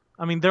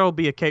 I mean, there will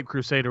be a Cape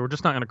Crusader. We're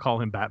just not going to call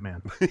him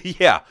Batman.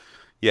 Yeah.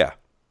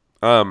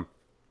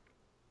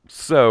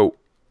 So,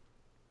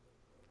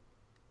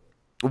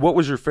 what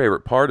was your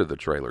favorite part of the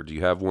trailer? Do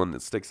you have one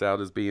that sticks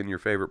out as being your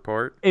favorite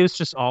part? It was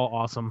just all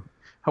awesome.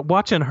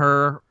 Watching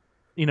her,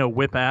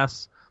 whip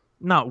ass,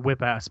 not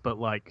whip ass, but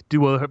like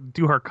do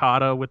her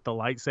kata with the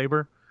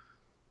lightsaber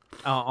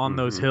on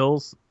those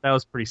hills. That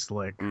was pretty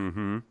slick.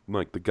 Mm-hmm.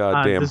 Like the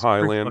goddamn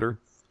Highlander.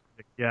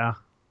 Yeah.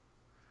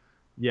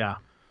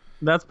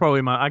 That's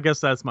probably I guess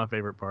that's my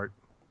favorite part.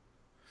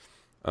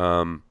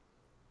 Knowing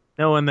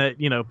that,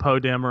 Poe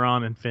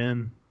Dameron and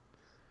Finn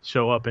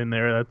show up in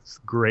there, that's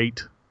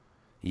great.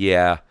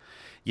 Yeah.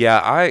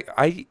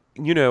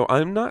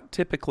 I'm not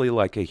typically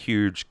like a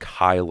huge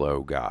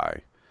Kylo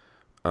guy.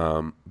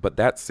 But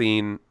that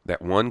scene,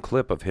 that one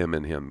clip of him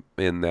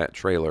in that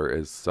trailer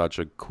is such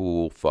a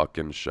cool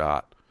fucking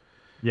shot.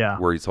 Yeah.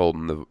 Where he's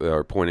holding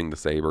pointing the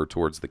saber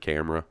towards the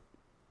camera.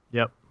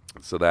 Yep.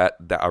 So that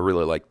I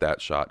really like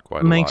that shot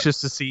quite a lot. I'm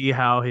anxious to see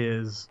how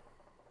his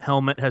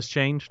helmet has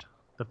changed,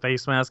 the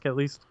face mask at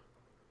least.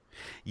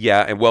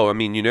 Yeah, and well, I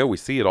mean, we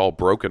see it all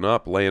broken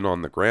up, laying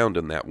on the ground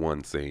in that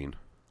one scene.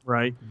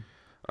 Right.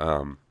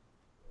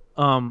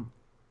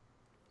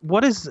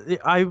 What is?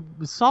 I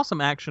saw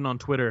some action on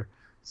Twitter.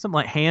 Some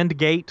like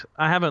Handgate.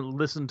 I haven't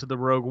listened to the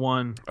Rogue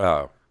One.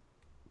 Oh.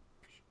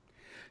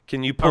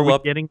 Can you Are pull we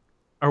up? getting?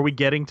 Are we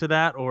getting to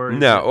that or?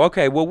 No.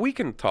 Okay. Well, we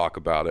can talk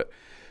about it.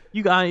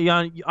 You got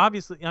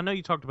obviously. I know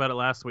you talked about it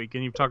last week,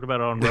 and you've talked about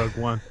it on Rogue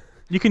One.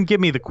 You can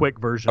give me the quick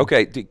version.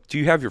 Okay. Do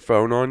you have your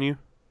phone on you?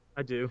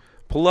 I do.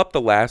 Pull up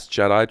the Last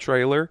Jedi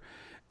trailer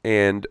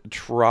and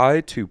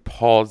try to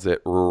pause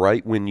it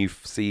right when you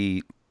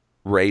see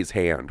Rey's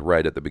hand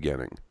right at the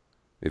beginning,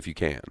 if you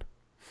can.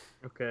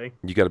 Okay.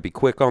 You got to be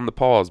quick on the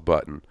pause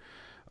button.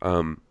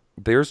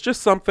 There's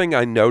just something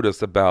I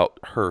noticed about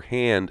her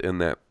hand in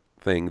that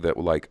thing that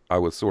like I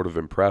was sort of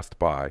impressed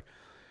by.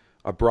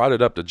 I brought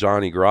it up to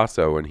Johnny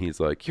Grasso, and he's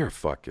like, "You're a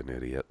fucking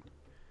idiot.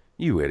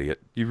 You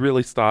idiot. You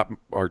really stopped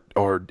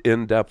our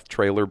in-depth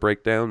trailer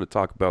breakdown to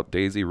talk about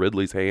Daisy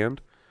Ridley's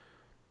hand?"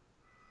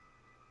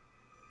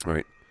 All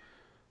right.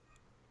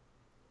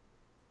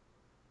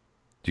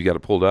 Do you got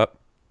it pulled up?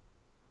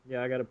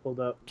 Yeah, I got it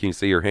pulled up. Can you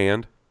see your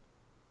hand?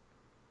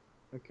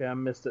 Okay, I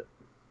missed it.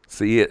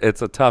 See,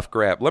 it's a tough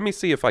grab. Let me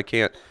see if I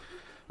can't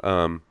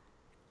pull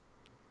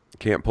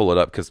it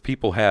up, because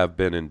people have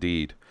been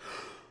indeed.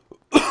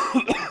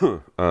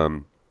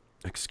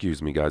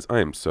 Excuse me, guys. I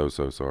am so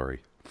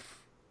sorry.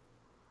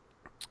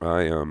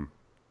 I'm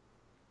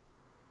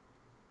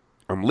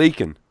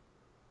leaking.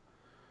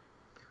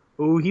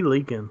 Ooh, he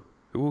leaking.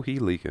 Ooh, he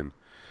leaking.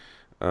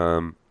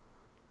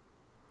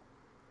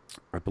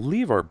 I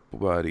believe our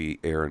buddy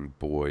Aaron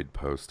Boyd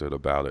posted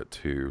about it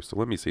too. So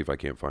let me see if I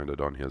can't find it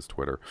on his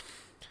Twitter.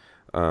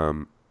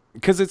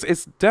 Because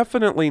it's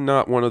definitely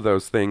not one of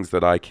those things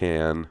that I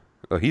can.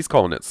 He's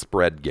calling it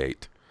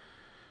Spreadgate.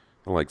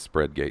 I like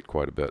Spreadgate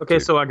quite a bit. Okay,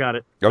 too. so I got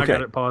it. Okay. I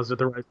got it paused at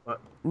the right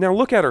spot. Now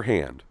look at her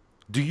hand.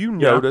 Do you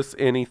notice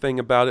anything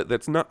about it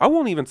that's not? I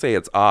won't even say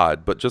it's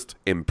odd, but just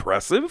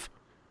impressive.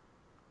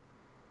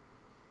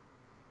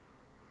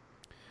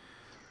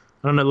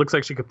 I don't know. It looks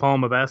like she could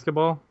palm a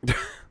basketball.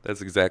 That's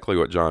exactly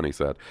what Johnny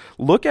said.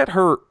 Look at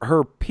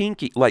her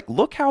pinky. Like,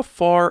 look how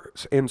far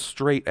and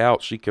straight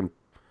out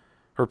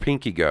her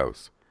pinky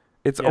goes.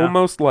 It's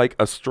almost like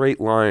a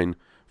straight line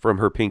from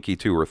her pinky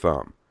to her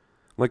thumb.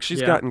 Like,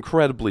 she's got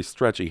incredibly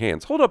stretchy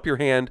hands. Hold up your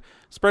hand.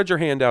 Spread your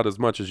hand out as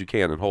much as you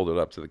can and hold it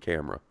up to the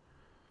camera.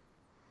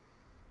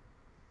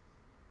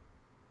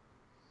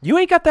 You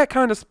ain't got that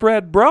kind of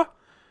spread, bruh.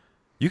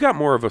 You got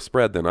more of a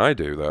spread than I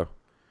do, though.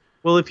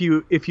 Well, if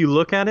you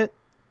look at it,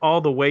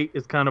 all the weight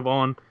is kind of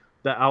on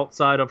the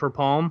outside of her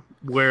palm,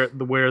 where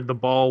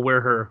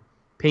her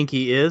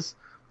pinky is,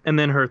 and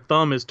then her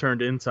thumb is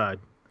turned inside.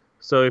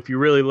 So if you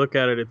really look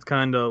at it, it's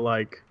kind of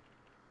like,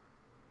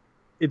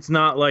 it's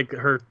not like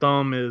her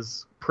thumb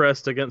is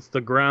pressed against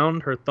the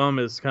ground. Her thumb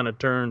is kind of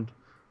turned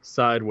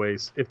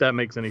sideways, if that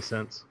makes any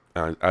sense.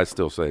 I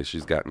still say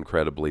she's got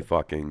incredibly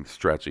fucking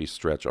stretch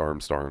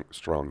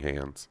strong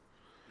hands.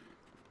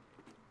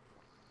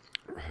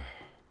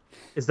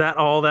 Is that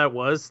all that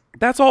was?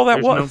 That's all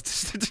that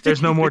was.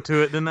 There's no more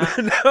to it than that?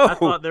 No. I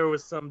thought there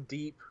was some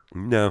deep...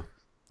 No.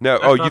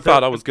 Oh, you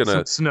thought I was going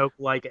to...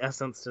 Snoke-like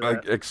essence to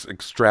that.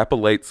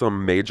 Extrapolate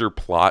some major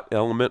plot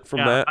element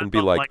from that and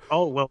be like...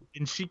 oh, well,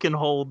 and she can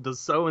hold the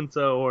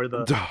so-and-so or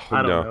the... Oh,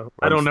 I don't know.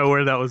 I don't know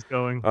where that was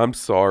going. I'm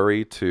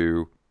sorry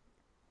to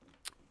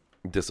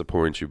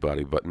disappoint you,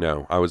 buddy, but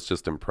no. I was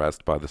just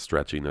impressed by the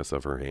stretchiness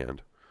of her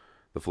hand.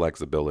 The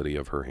flexibility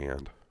of her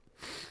hand.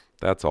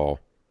 That's all.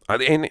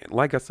 And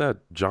like I said,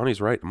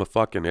 Johnny's right. I'm a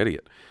fucking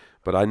idiot.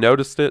 But I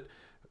noticed it.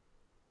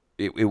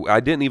 I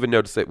didn't even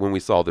notice it when we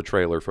saw the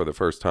trailer for the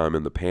first time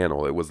in the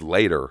panel. It was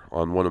later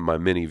on one of my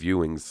many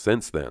viewings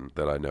since then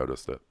that I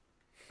noticed it.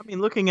 I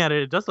mean, looking at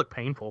it, it does look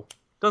painful.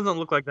 Doesn't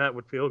look like that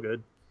would feel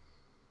good.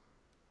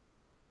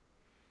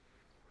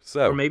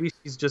 So, or maybe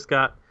she's just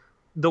got...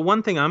 The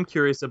one thing I'm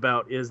curious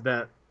about is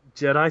that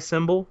Jedi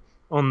symbol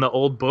on the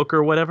old book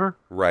or whatever.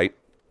 Right.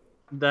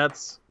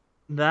 That's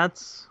cool.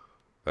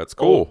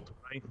 Old,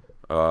 right?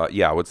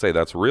 Yeah, I would say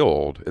that's real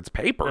old. It's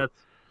paper.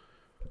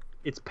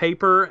 It's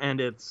paper,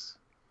 and it's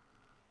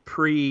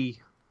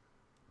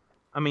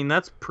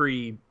that's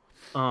pre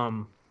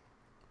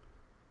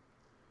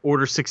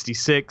Order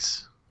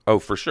 66. Oh,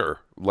 for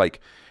sure. Like,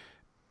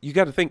 you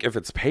got to think, if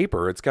it's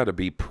paper, it's got to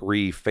be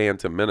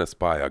pre-Phantom Menace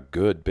by a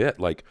good bit.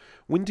 Like,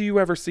 when do you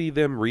ever see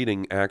them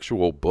reading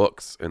actual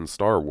books in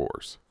Star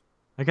Wars?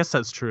 I guess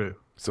that's true.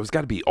 So it's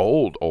got to be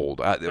old.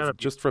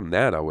 Just from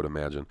that, I would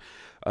imagine.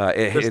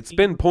 It's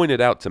been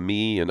pointed out to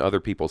me and other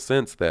people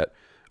since that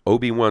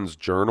Obi-Wan's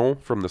journal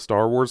from the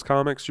Star Wars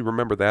comics, you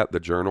remember that? The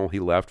journal he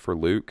left for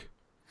Luke?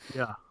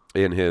 Yeah.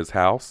 In his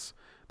house?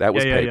 That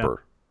was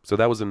paper. Yeah. So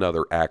that was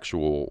another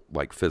actual,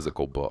 like,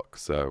 physical book.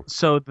 So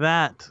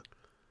that's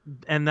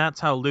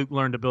how Luke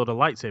learned to build a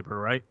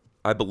lightsaber, right?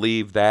 I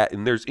believe that.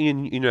 And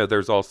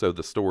there's also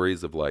the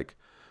stories of, like,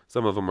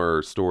 some of them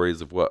are stories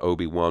of what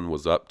Obi-Wan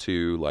was up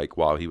to, like,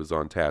 while he was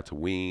on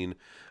Tatooine.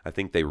 I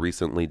think they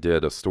recently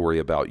did a story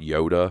about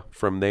Yoda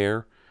from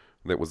there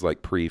that was,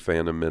 like,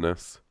 pre-Phantom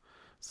Menace.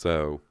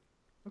 So,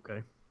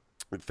 okay,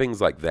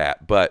 things like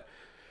that. But,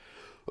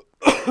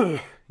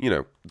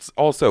 it's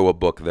also a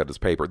book that is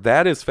paper.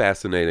 That is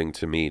fascinating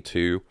to me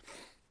too.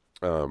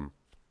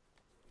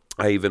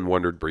 I even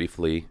wondered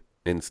briefly,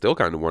 and still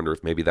kind of wonder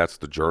if maybe that's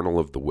the Journal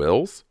of the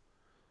Wills.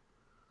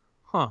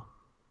 Huh.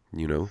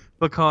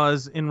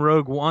 Because in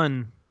Rogue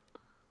One,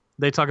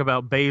 they talk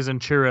about Baze and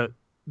Chirrut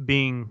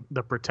being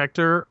the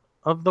protector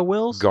of the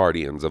Wills.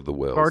 Guardians of the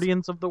Wills.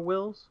 Guardians of the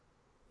Wills.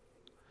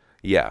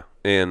 Yeah,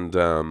 and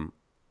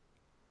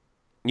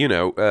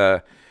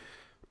there's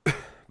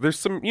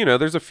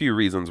there's a few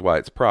reasons why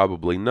it's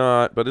probably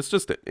not, but it's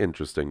just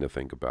interesting to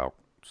think about.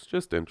 It's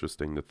just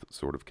interesting to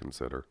sort of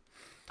consider.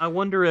 I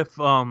wonder if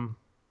Poe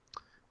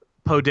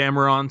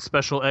Dameron's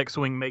special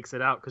X-wing makes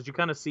it out, because you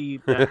kind of see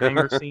that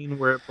hangar scene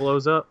where it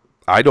blows up.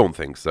 I don't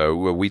think so.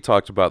 We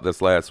talked about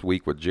this last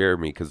week with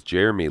Jeremy, because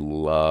Jeremy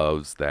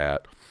loves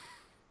that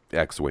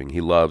X-wing.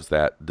 He loves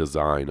that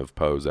design of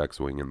Poe's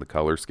X-wing and the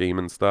color scheme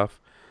and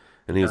stuff.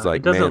 And he's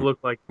like, it doesn't man, look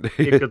like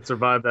it could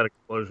survive that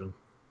explosion.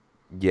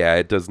 Yeah,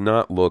 it does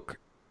not look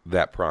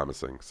that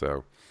promising.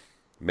 So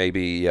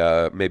maybe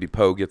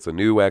Poe gets a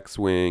new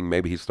X-wing.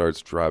 Maybe he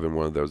starts driving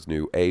one of those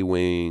new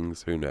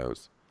A-wings. Who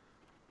knows?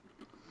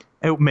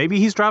 Maybe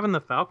he's driving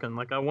the Falcon.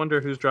 Like, I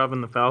wonder who's driving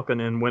the Falcon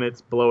and when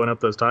it's blowing up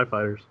those TIE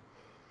fighters.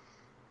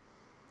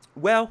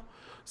 Well,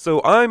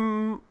 so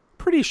I'm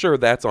pretty sure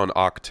that's on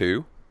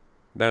Octu.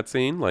 That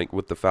scene, like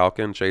with the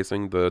Falcon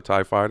chasing the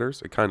TIE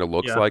fighters. It kind of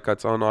looks like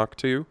it's on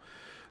Octu.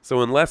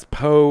 So unless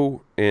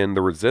Poe and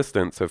the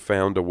Resistance have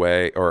found a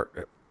way, or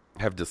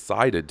have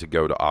decided to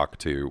go to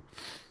Octu,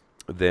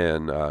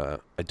 then I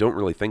don't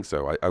really think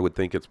so. I would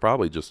think it's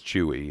probably just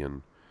Chewie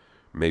and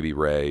maybe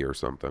Rey or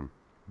something.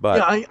 But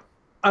yeah,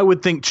 I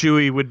would think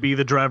Chewie would be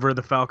the driver of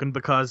the Falcon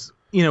because,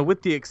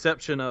 with the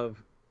exception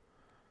of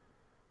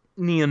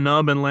Nien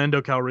Nunb and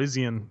Lando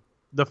Calrissian,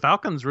 the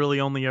Falcon's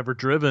really only ever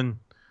driven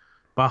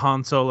by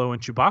Han Solo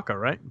and Chewbacca,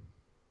 right?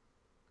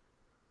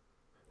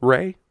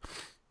 Rey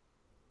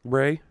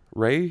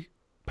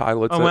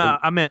pilots. Oh, well,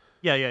 I meant,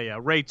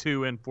 Rey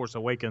 2 in Force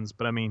Awakens,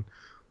 but I mean,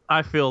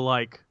 I feel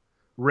like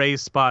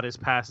Rey's spot is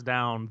passed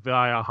down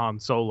via Han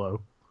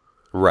Solo.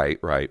 Right.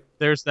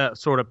 There's that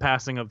sort of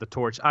passing of the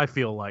torch, I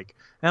feel like,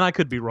 and I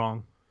could be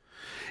wrong.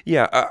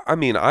 Yeah, I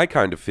mean, I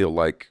kind of feel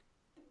like,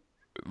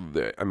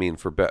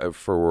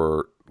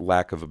 for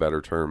lack of a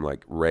better term,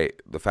 like Rey,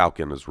 the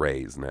Falcon is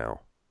Rey's now.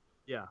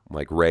 Yeah.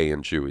 Like Rey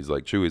and Chewie's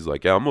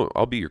like, yeah,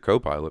 I'll be your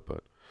co-pilot,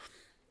 but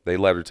they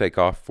let her take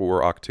off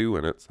for Octu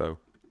in it, so.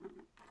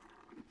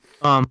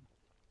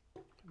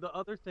 The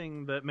other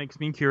thing that makes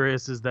me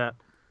curious is that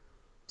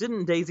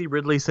didn't Daisy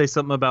Ridley say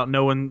something about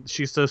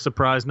she's so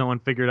surprised no one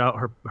figured out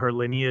her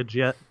lineage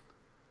yet?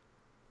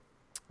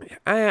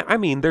 I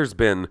mean, there's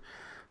been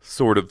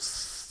sort of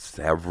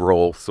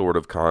several sort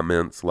of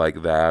comments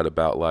like that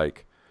about,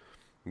 like,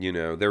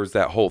 there was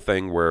that whole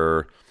thing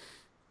where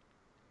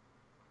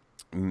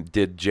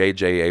did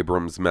J.J.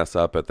 Abrams mess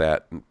up at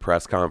that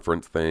press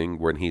conference thing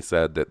when he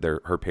said that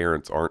her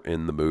parents aren't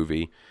in the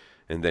movie?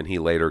 And then he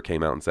later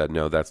came out and said,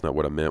 no, that's not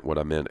what I meant. What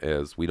I meant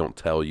is we don't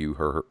tell you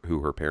who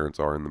her parents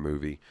are in the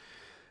movie.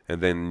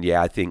 And then,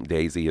 I think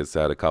Daisy has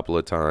said a couple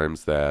of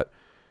times that,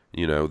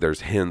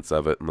 there's hints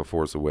of it in The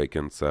Force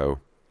Awakens. So,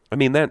 I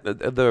mean, that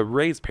the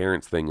Rey's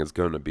parents thing is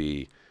going to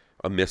be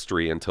a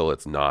mystery until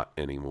it's not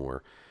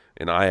anymore.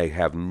 And I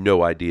have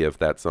no idea if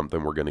that's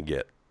something we're going to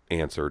get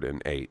answered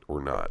in 8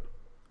 or not.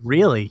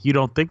 Really? You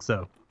don't think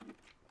so?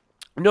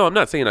 No, I'm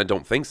not saying I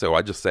don't think so.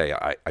 I just say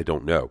I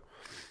don't know.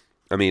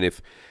 I mean,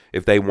 if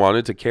they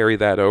wanted to carry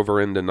that over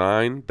into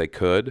 9, they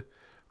could.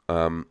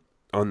 On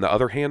the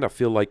other hand, I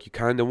feel like you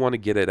kind of want to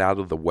get it out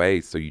of the way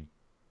so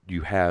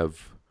you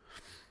have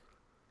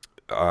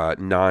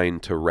 9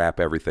 to wrap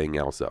everything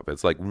else up.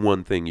 It's like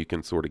one thing you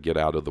can sort of get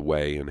out of the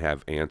way and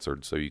have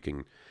answered so you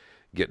can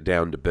get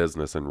down to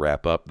business and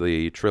wrap up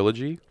the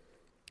trilogy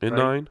in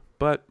 9.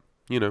 But,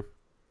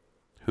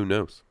 who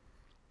knows?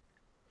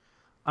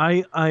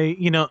 And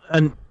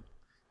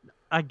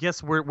I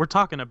guess we're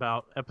talking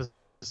about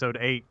episode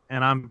 8,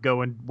 and I'm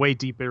going way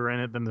deeper in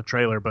it than the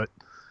trailer, but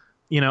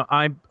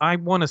I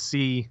want to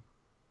see,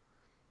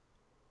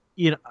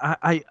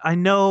 I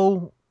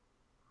know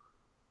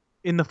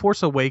in The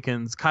Force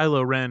Awakens,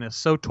 Kylo Ren is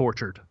so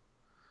tortured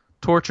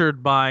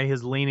by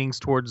his leanings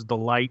towards the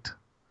light,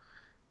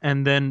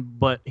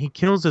 but he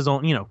kills his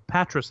own,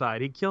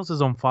 patricide, he kills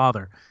his own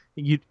father.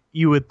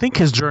 You would think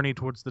his journey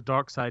towards the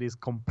dark side is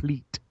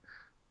complete,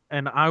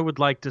 and I would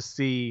like to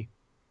see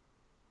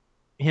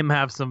him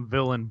have some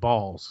villain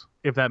balls,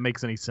 if that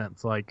makes any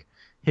sense. Like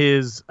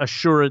his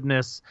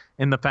assuredness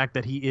in the fact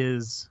that he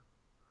is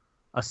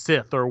a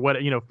Sith or what,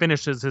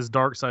 finishes his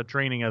dark side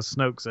training, as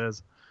Snoke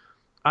says.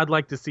 I'd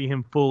like to see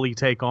him fully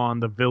take on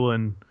the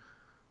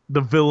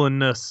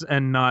villainous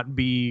and not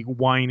be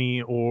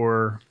whiny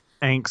or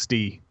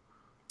angsty,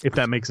 if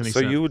that makes any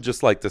sense. So you would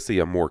just like to see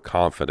a more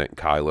confident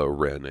Kylo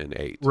Ren in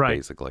 8,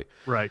 basically.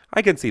 Right.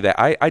 I can see that.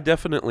 I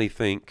definitely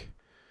think,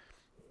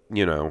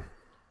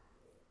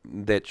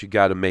 that you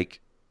got to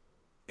make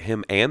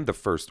him and the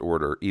First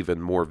Order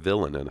even more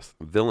villainous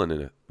in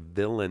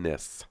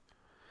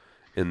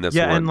this one.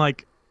 Yeah,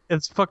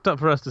 it's fucked up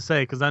for us to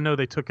say because I know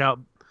they took out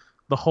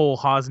the whole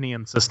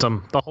Hosnian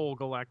system, the whole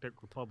Galactic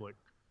Republic.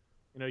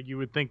 You know, you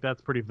would think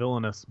that's pretty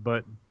villainous,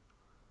 but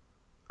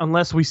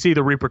unless we see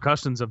the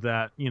repercussions of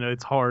that, you know,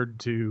 it's hard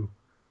to.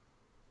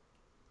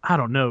 I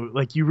don't know.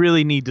 Like, you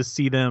really need to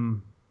see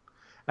them.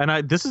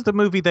 And this is the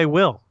movie they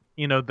will.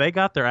 You know, they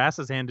got their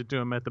asses handed to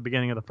them at the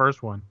beginning of the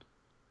first one.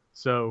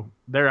 So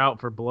they're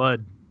out for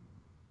blood.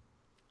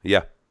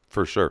 Yeah,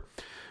 for sure.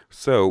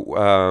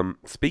 So,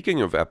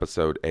 speaking of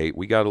Episode 8,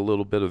 we got a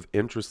little bit of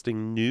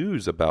interesting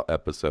news about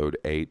Episode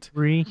 8.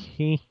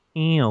 Really?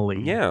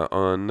 Yeah,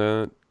 on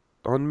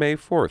May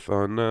 4th,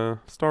 on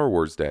Star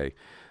Wars Day.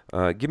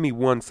 Give me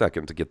 1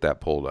 second to get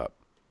that pulled up.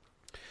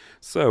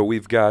 So,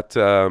 we've got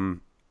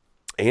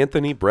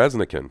Anthony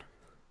Breznican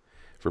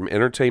from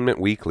Entertainment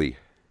Weekly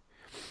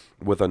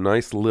with a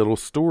nice little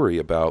story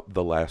about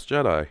The Last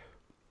Jedi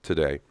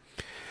today.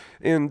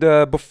 And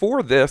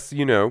before this,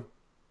 you know,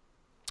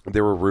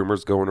 there were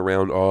rumors going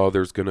around,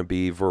 there's going to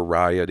be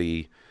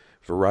Variety.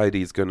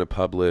 Variety's going to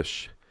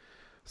publish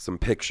some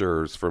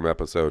pictures from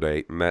Episode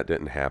 8, and that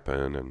didn't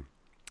happen, and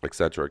et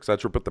cetera, et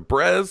cetera. But the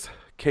Brez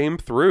came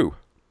through.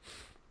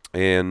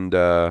 And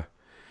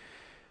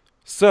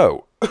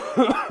so,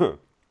 I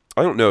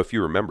don't know if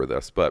you remember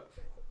this, but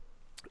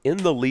in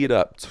the lead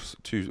up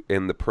to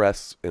in the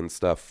press and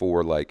stuff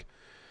for, like,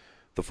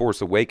 The Force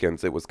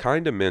Awakens, it was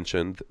kind of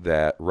mentioned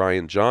that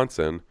Rian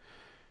Johnson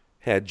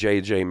had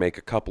JJ make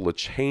a couple of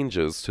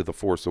changes to The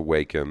Force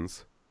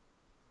Awakens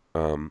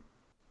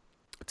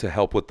to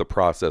help with the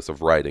process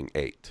of writing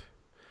 8.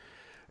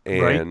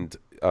 And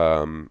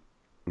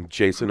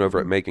Jason over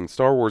at Making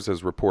Star Wars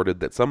has reported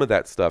that some of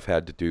that stuff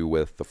had to do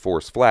with the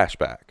Force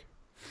flashback.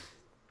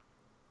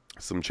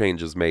 Some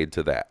changes made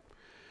to that.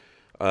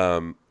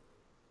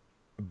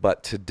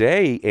 But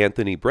today,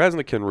 Anthony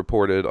Breznican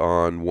reported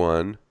on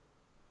one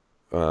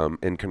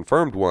and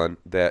confirmed one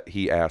that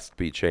he asked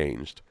be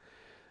changed.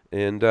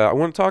 And I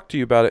want to talk to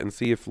you about it and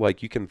see if,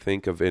 like, you can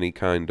think of any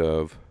kind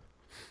of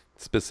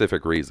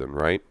specific reason,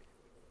 right?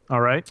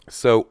 All right.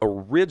 So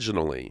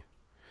originally,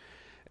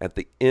 at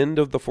the end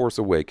of The Force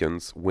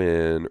Awakens,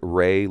 when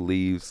Rey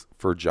leaves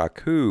for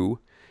Jakku,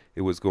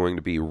 it was going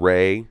to be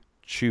Rey,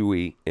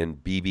 Chewie,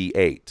 and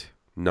BB-8,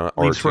 not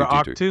R2-D2. Leaves for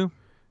Ahch-To?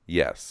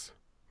 Yes.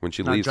 When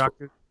she Not leaves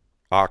Jakku? for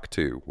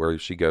Ahch-To, where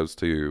she goes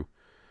to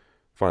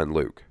find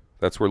Luke.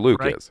 That's where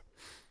Luke is.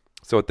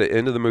 So at the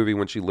end of the movie,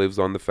 when she lives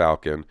on the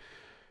Falcon,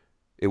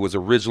 it was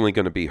originally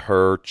going to be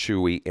her,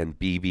 Chewie, and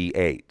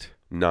BB-8,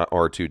 not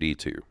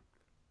R2-D2,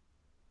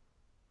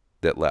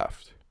 that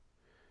left.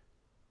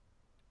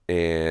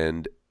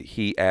 And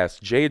he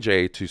asked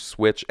JJ to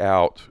switch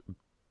out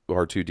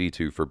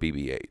R2-D2 for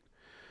BB-8.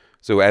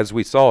 So as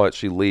we saw it,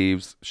 she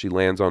leaves, she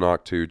lands on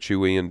Ahch-To,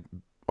 Chewie and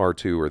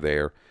R2 are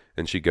there,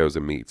 and she goes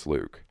and meets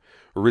Luke.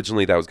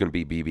 Originally, that was going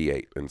to be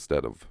BB-8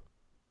 instead of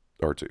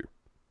R2.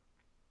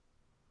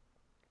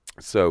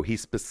 So he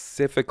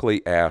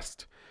specifically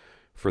asked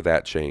for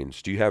that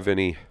change. Do you have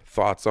any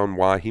thoughts on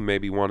why he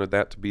maybe wanted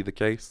that to be the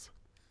case?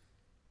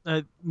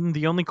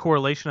 The only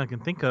correlation I can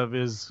think of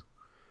is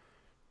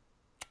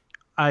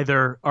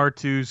either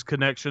R2's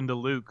connection to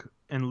Luke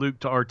and Luke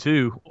to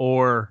R2,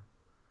 or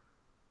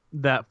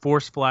that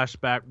Force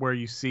flashback where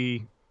you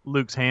see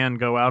Luke's hand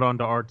go out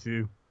onto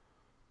R2.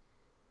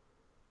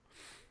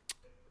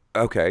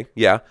 Okay,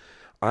 yeah.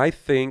 I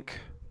think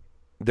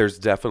there's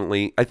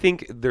definitely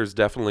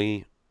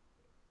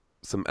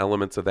some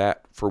elements of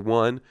that. For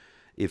one,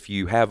 if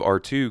you have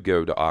R2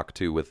 go to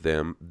Ahch-To with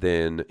them,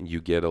 then you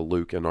get a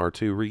Luke and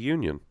R2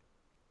 reunion.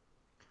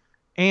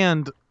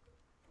 And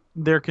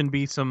there can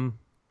be some,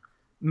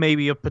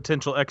 maybe a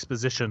potential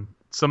exposition,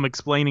 some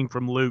explaining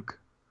from Luke.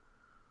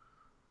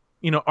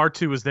 You know,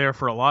 R2 was there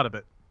for a lot of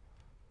it.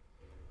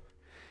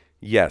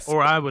 Yes.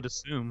 Or I would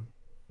assume.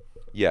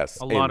 Yes.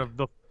 A lot of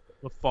the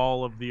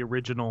fall of the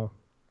original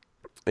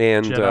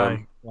and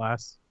Jedi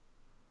class.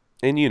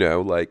 And, you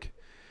know, like,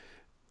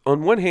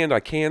 on one hand, I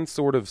can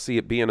sort of see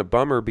it being a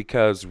bummer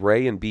because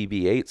Rey and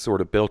BB-8 sort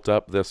of built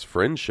up this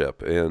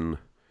friendship in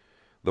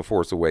The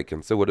Force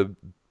Awakens. So it would have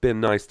been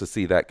nice to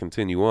see that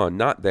continue on.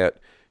 Not that,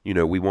 you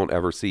know, we won't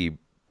ever see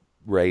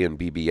Rey and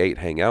BB-8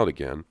 hang out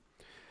again.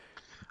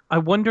 I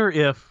wonder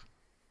if,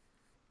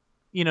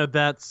 you know,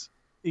 that's,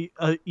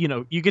 you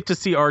know, you get to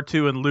see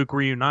R2 and Luke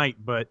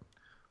reunite, but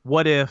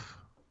what if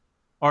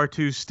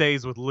R2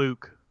 stays with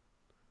Luke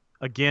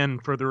again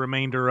for the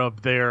remainder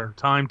of their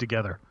time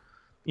together?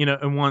 You know,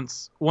 and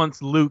once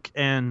Luke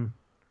and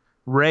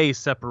Rey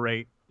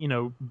separate, you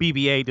know,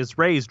 BB-8 is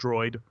Rey's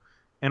droid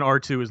and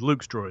R2 is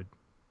Luke's droid.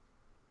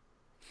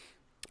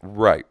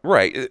 Right.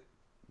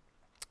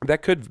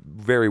 That could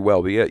very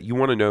well be it. You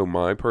want to know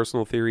my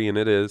personal theory, and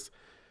it is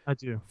I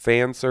do.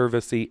 Fan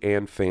servicey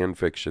and fan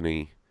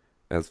fiction-y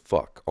as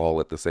fuck all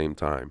at the same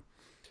time.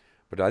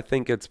 But I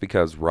think it's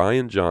because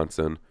Rian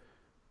Johnson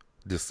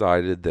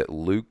decided that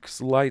Luke's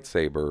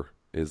lightsaber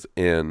is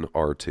in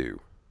R2.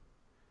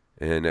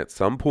 And at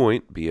some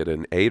point, be it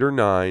an 8 or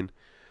 9,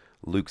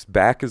 Luke's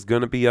back is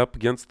going to be up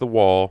against the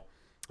wall.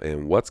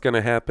 And what's going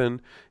to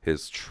happen?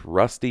 His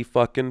trusty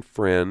fucking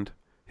friend,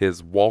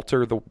 his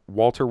Walter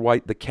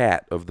White the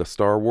cat of the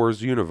Star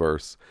Wars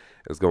universe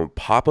is going to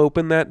pop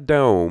open that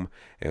dome,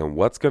 and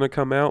what's going to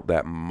come out?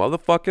 That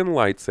motherfucking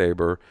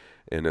lightsaber,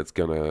 and it's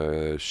going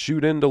to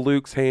shoot into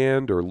Luke's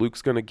hand, or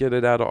Luke's going to get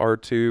it out of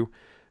R2,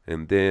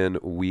 and then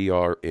we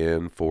are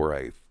in for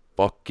a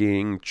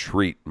fucking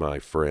treat, my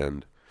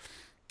friend.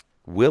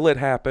 Will it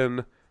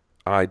happen?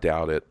 I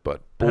doubt it,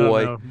 but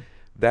boy,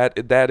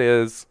 that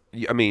is,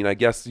 I mean, I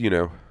guess, you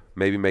know,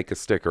 maybe make a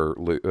sticker,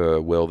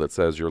 Will, that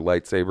says your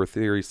lightsaber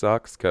theory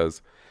sucks,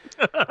 because,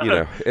 you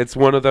know, it's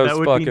one of those That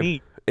would fucking... be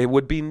neat. It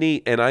would be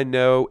neat, and I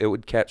know it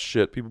would catch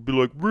shit. People would be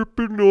like,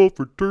 ripping off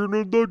Return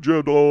of the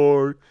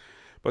Jedi.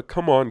 But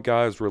come on,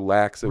 guys,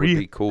 relax. It would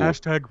be cool.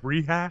 Hashtag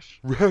rehash.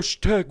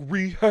 Hashtag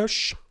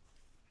rehash.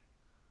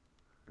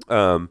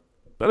 But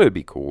it'd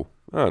be cool.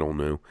 I don't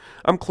know.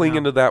 I'm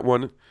clinging to that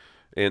one.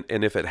 And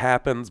if it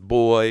happens,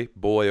 boy,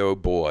 oh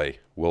boy,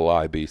 will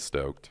I be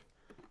stoked.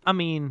 I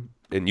mean...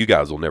 And you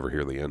guys will never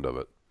hear the end of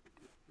it.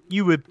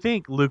 You would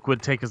think Luke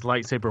would take his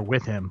lightsaber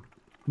with him.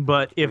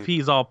 But if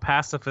he's all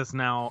pacifist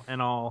now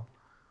and all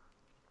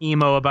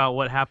emo about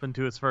what happened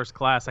to his first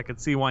class, I could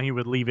see why he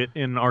would leave it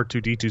in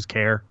R2-D2's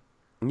care.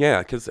 Yeah,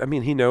 because, I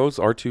mean, he knows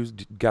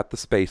R2's got the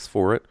space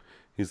for it.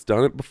 He's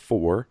done it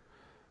before.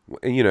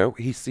 You know,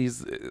 he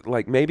sees,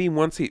 like, maybe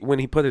when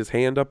he put his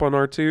hand up on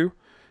R2,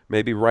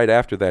 maybe right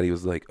after that he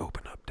was like,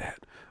 open up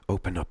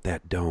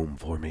that dome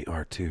for me,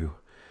 R2.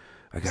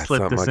 I got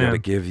something I gotta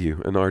give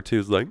you. And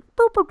R2's like,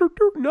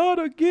 not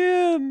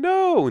again,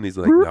 no. And he's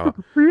like, no,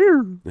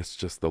 it's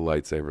just the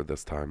lightsaber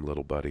this time,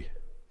 little buddy.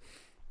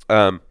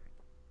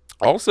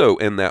 Also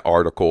in that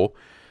article,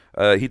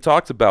 he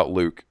talks about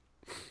Luke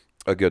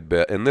a good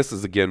bit. And this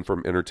is again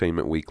from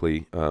Entertainment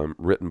Weekly,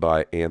 written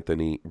by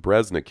Anthony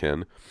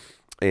Bresnikan.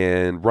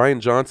 And Rian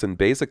Johnson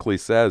basically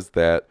says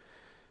that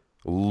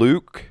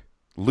Luke's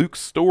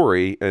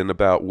story and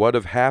about what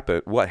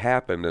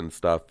happened and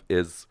stuff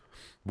is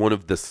one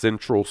of the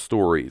central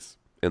stories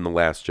in The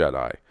Last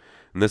Jedi.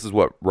 And this is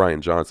what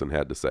Rian Johnson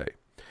had to say.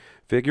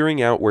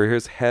 Figuring out where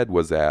his head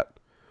was at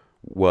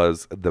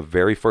was the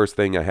very first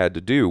thing I had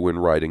to do when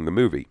writing the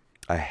movie.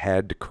 I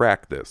had to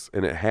crack this,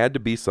 and it had to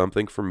be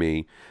something for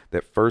me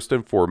that first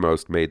and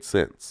foremost made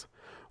sense.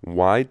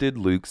 Why did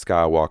Luke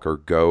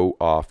Skywalker go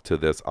off to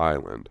this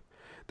island?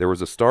 There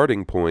was a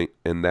starting point,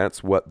 and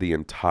that's what the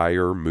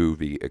entire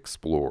movie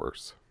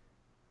explores.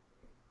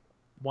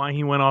 Why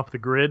he went off the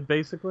grid,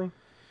 basically?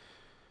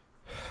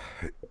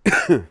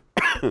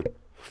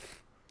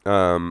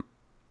 Well,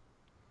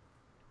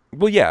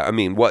 yeah, I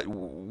mean,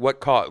 what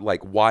caught,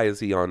 like, why is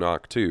he on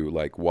Ahch-To?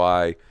 Like,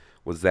 why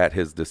was that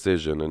his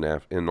decision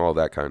and all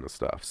that kind of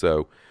stuff?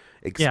 So,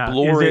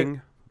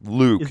 exploring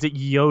Luke. Is it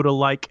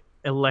Yoda-like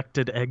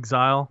elected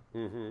exile?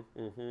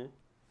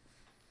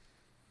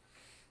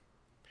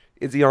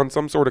 Is he on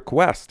some sort of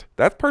quest?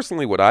 That's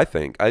personally what I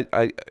think.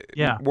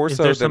 More is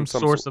so there than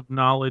some source of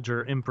knowledge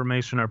or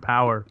information or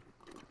power?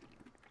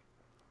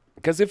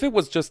 Because if it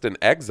was just an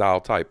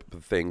exile type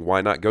of thing, why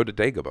not go to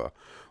Dagobah?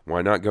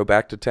 Why not go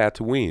back to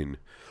Tatooine?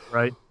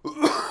 Right.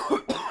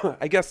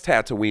 I guess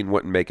Tatooine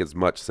wouldn't make as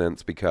much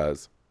sense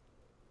because,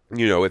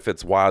 you know, if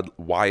it's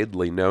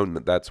widely known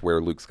that that's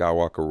where Luke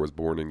Skywalker was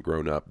born and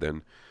grown up,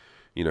 then,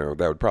 you know,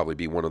 that would probably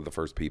be one of the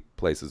first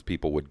places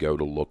people would go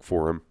to look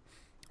for him.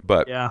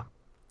 But yeah,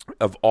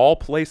 of all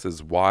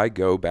places, why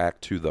go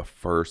back to the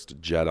first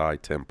Jedi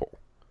temple?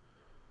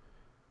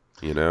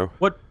 You know?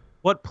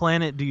 What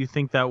planet do you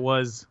think that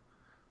was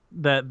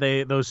that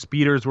those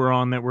speeders were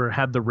on that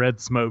had the red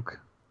smoke?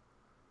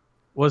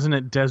 Wasn't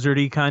it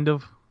deserty kind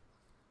of?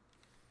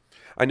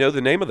 I know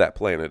the name of that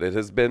planet. It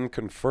has been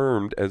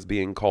confirmed as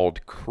being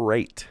called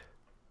Crait.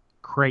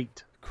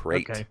 Crait.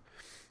 Okay.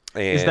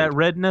 And is that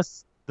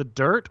redness the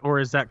dirt, or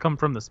is that come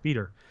from the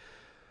speeder?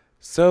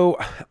 So,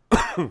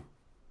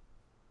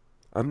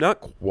 I'm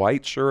not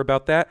quite sure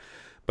about that,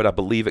 but I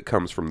believe it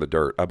comes from the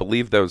dirt. I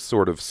believe those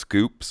sort of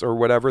scoops or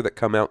whatever that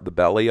come out the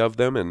belly of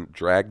them and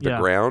drag the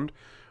ground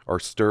are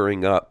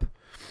stirring up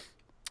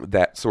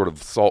that sort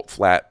of salt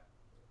flat.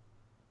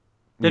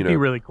 That'd be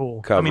really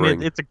cool. Covering. I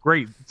mean, it's a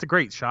great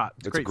shot.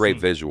 It's a great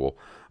visual.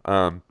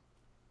 And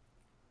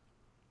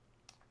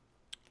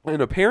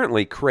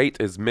apparently, Crait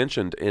is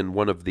mentioned in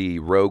one of the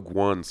Rogue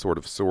One sort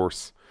of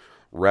source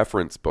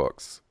reference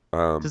books.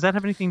 Does that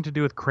have anything to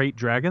do with Crait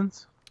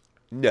dragons?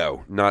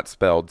 No, not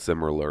spelled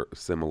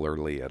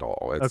similarly at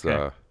all. It's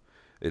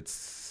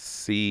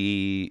it's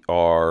Craete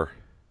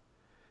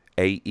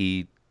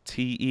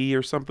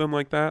or something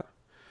like that.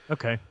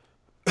 Okay.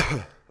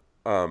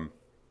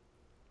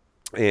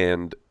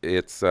 And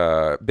it's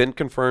been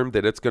confirmed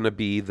that it's going to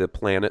be the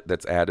planet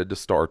that's added to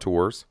Star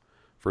Tours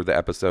for the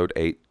Episode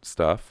 8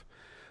 stuff.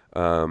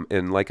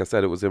 And like I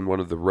said, it was in one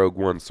of the Rogue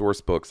One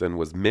source books and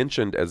was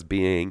mentioned as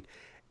being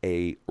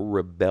a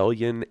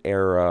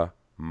Rebellion-era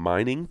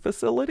mining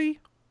facility.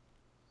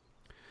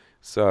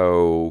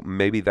 So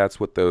maybe that's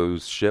what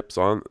those ships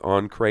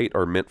on Crait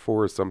are meant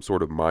for, is some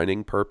sort of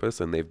mining purpose,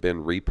 and they've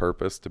been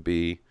repurposed to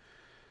be,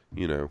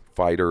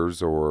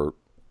 fighters or,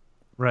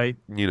 right,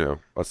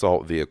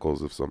 assault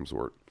vehicles of some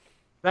sort.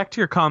 Back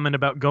to your comment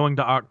about going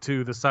to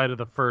Ahch-To, the site of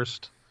the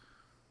first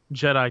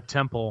Jedi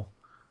temple.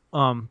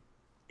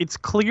 It's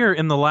clear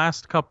in the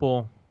last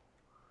couple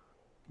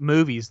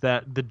movies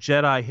that the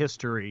Jedi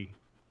history,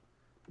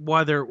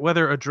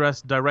 whether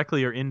addressed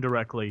directly or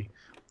indirectly,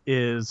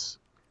 is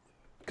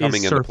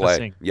Coming into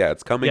surfacing. play. Yeah,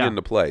 it's coming Yeah.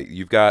 into play.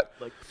 You've got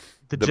Like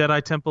the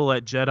Jedi temple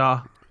at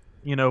Jeddah,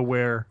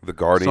 where the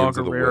Guardians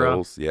Saw of the Gerrera,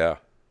 Wills. Yeah.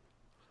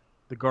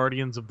 the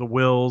Guardians of the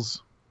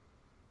Wills,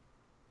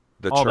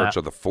 The all Church that.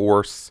 of the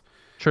Force.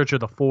 Church of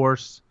the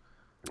Force,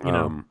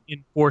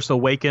 in Force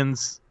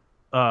Awakens.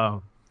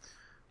 Oh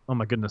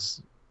my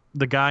goodness,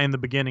 the guy in the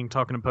beginning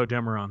talking to Poe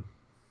Dameron.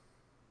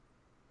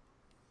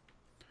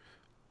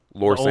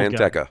 Lor the old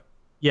guy. Santeca.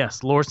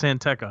 Yes, Lor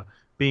Santeca,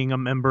 being a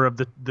member of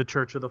the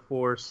Church of the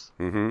Force.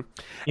 Mm-hmm.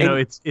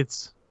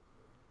 It's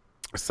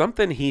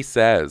Something he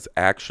says,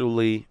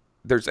 actually,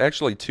 there's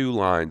actually 2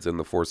 lines in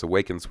The Force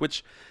Awakens,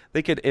 which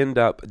they could end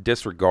up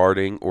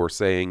disregarding or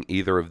saying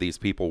either of these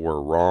people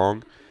were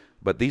wrong.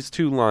 But these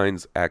 2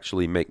 lines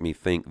actually make me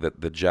think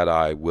that the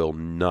Jedi will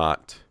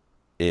not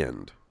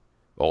end,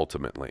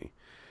 ultimately.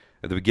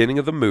 At the beginning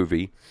of the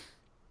movie,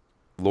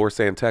 Lor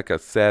Santeca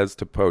says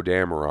to Poe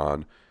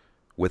Dameron,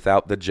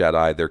 without the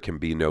Jedi, there can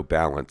be no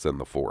balance in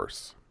the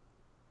Force.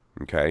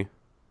 Okay?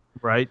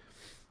 right.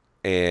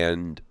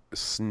 And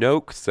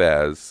Snoke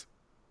says,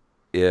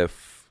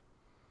 if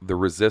the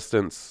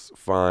Resistance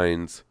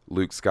finds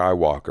Luke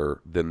Skywalker,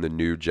 then the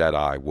new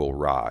Jedi will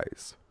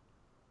rise.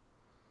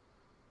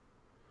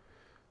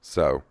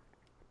 So,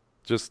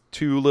 just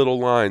 2 little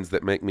lines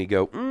that make me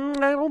go,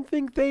 I don't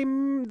think they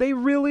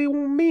really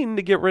mean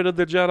to get rid of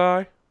the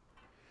Jedi.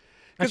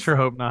 I sure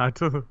hope not.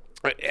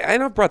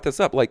 And I've brought this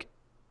up, like,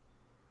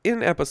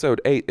 in Episode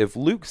 8, if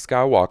we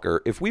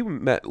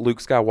met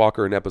Luke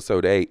Skywalker in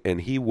Episode 8,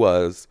 and he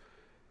was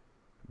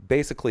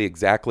basically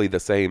exactly the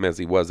same as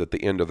he was at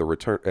the end of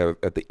Return of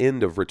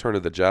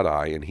the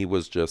Jedi, and he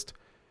was just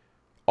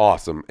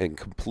awesome and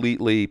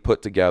completely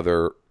put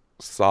together,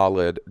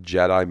 solid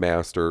Jedi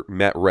Master,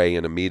 met Rey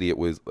and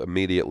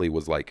immediately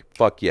was like,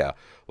 fuck yeah,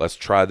 let's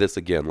try this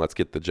again, let's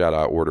get the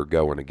Jedi Order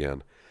going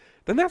again,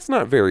 then that's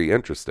not very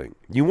interesting.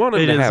 You want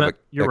him to have a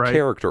right.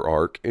 character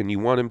arc, and you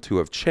want him to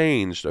have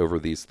changed over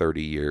these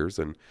 30 years,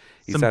 and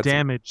he's Some had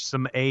damage,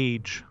 some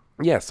age,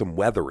 some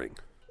weathering,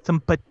 some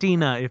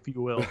patina, if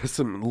you will.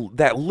 some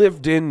that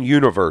lived-in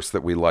universe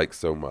that we like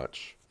so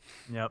much.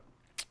 Yep.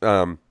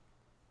 So,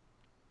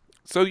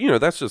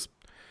 that's just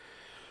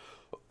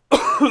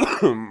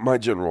my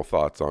general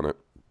thoughts on it.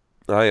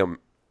 I am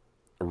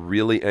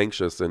really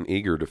anxious and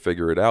eager to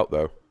figure it out,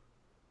 though.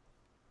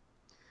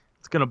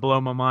 It's gonna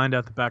blow my mind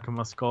out the back of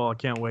my skull. I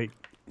can't wait.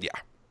 Yeah.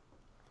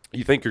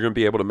 You think you're going to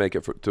be able to make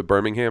it to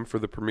Birmingham for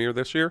the premiere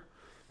this year?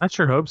 I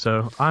sure hope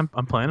so. I'm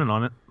planning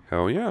on it.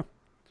 Hell yeah.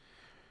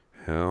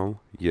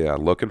 Hell yeah.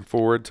 Looking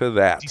forward to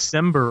that.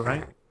 December,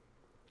 right?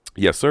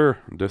 Yes, sir.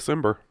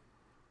 December.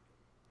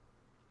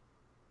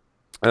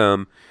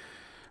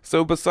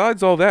 So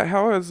besides all that,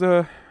 how has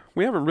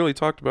we haven't really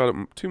talked about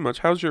it too much.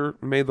 How's your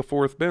May the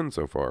 4th been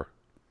so far?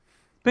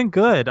 Been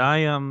good.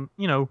 I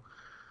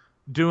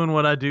doing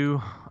what I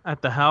do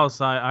at the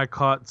house. I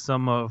caught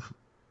some of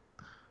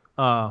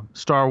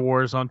Star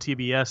Wars on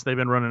TBS. They've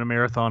been running a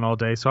marathon all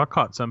day, so I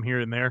caught some here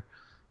and there.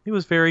 It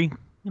was very,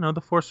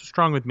 the Force was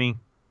strong with me.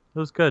 It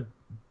was good.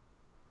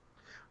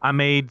 I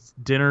made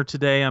dinner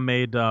today. I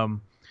made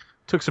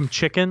took some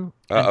chicken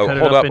and cut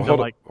it up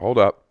into hold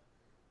up.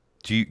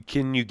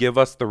 Can you give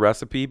us the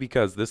recipe,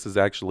 because this has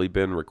actually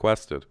been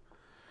requested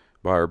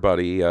by our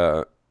buddy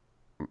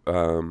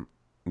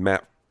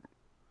Matt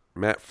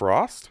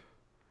Frost?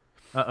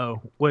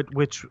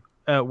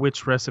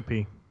 Which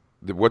recipe?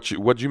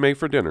 What'd you make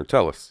for dinner?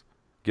 Tell us.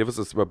 Give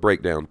us a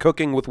breakdown.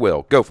 Cooking with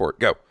Will. Go for it.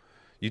 Go.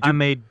 I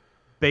made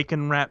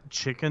bacon wrapped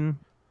chicken,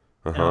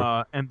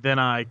 and then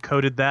I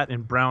coated that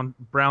in brown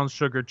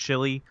sugar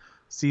chili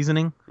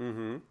seasoning,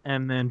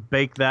 and then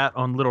baked that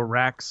on little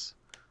racks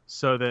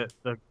so that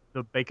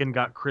the bacon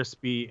got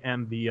crispy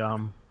and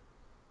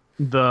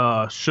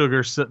the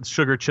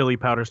sugar chili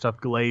powder stuff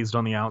glazed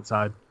on the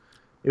outside.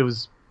 It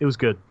was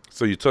good.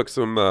 So you took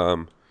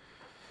some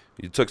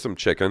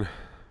chicken.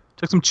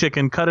 Took some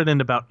chicken, cut it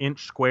into about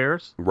inch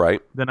squares.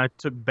 Right. Then I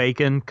took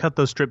bacon, cut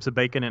those strips of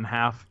bacon in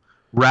half,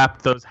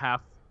 wrapped those half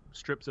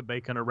strips of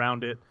bacon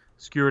around it,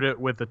 skewered it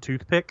with a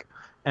toothpick,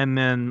 and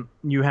then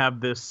you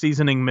have this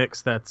seasoning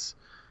mix that's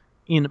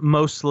in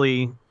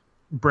mostly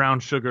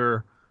brown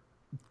sugar,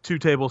 2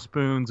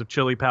 tablespoons of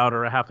chili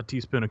powder, a half a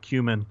teaspoon of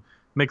cumin.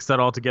 Mix that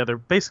all together.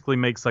 Basically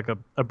makes like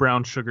a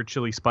brown sugar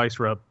chili spice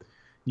rub.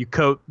 You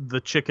coat the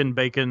chicken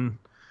bacon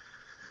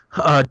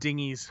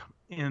dingies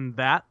in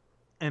that,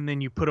 and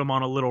then you put them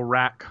on a little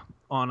rack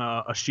on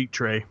a sheet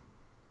tray.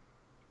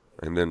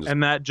 And then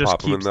that just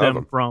keeps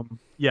them from,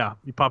 you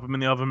pop them in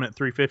the oven at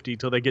 350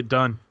 till they get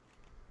done.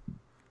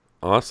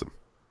 Awesome.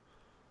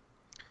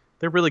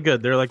 They're really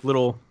good. They're like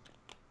little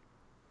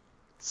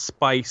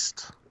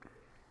spiced.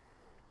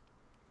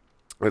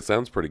 That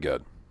sounds pretty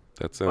good.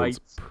 That sounds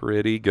bites.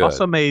 Pretty good.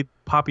 Also made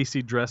poppy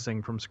seed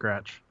dressing from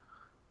scratch.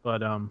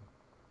 But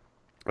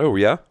oh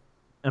yeah?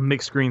 A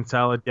mixed green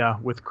salad, yeah,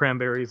 with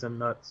cranberries and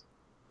nuts.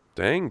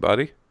 Dang,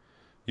 buddy.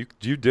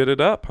 You did it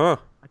up, huh?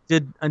 I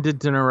did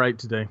dinner right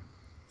today.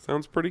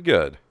 Sounds pretty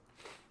good.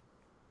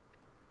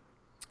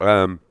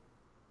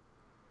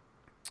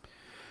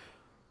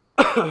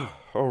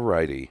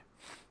 Alrighty.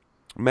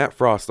 Matt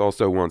Frost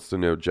also wants to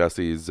know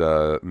Jesse's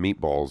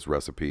meatballs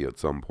recipe at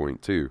some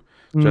point too.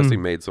 Jesse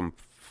made some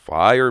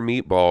fire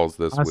meatballs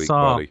this week,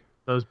 saw buddy.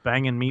 Those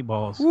banging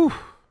meatballs. Woo.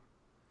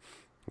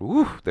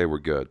 Woo, they were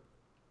good.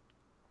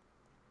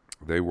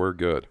 They were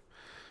good.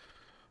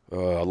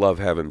 I love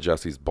having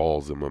Jesse's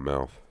balls in my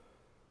mouth.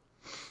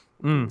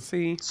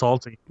 See,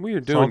 Salty. we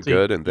are doing Salty.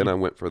 good, and then I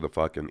went for the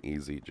fucking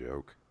easy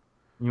joke.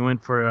 You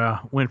went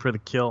for the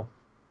kill.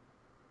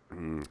 I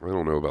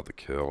don't know about the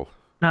kill.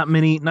 Not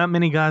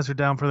many guys are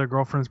down for their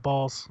girlfriend's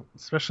balls,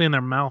 especially in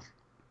their mouth.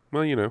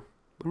 Well, you know,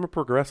 I'm a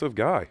progressive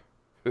guy.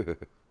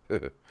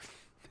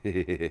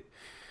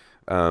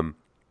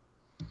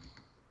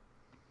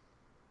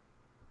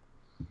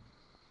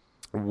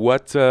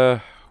 What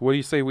do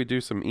you say we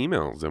do some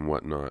emails and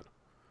whatnot?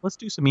 Let's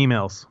do some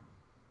emails.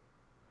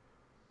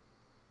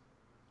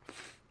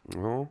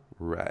 All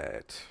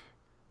right.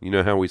 You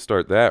know how we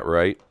start that,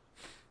 right?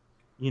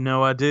 You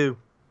know I do.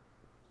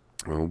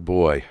 Oh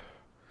boy.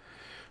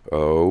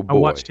 Oh boy. I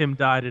watched him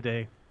die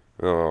today.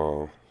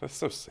 Oh, that's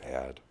so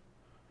sad.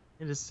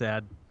 It is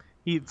sad.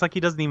 It's like he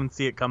doesn't even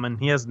see it coming.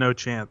 He has no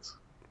chance.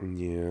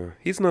 Yeah,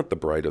 he's not the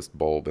brightest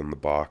bulb in the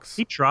box.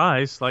 He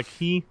tries. Like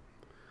he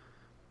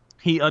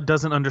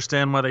doesn't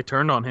understand why they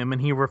turned on him,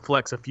 and he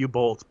reflects a few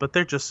bolts, but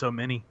they're just so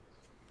many,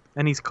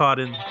 and he's caught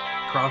in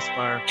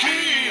crossfire.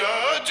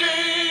 Kia D!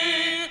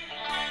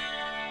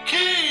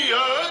 Kia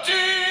D!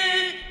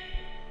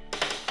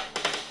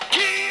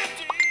 Kia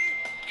D!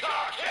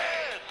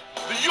 Cockhead!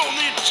 The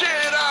only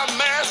Jedi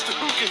Master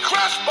who can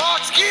crush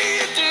box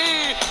Kia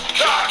D!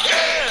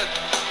 Cockhead!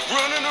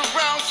 Running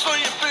around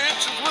slaying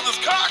bitches with his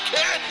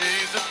cockhead.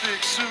 He's a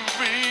big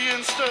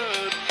Syrian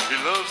stud. He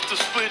loves to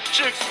split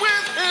chicks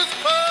with his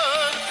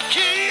bud.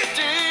 Kia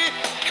D!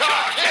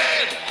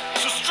 Cockhead!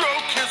 So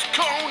stroke his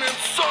cone and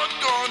suck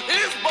on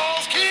his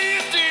balls.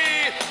 Kia D!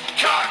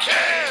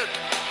 Cockhead!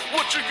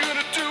 What you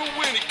gonna do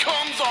when he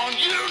comes on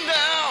you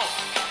now?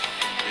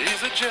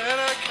 He's a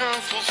Jedi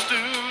Council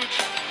stooge,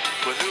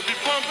 but he'll be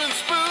pumping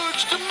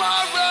spooge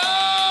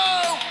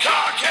tomorrow.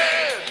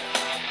 Cockhead!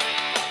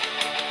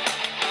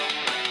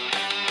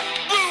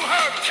 Blue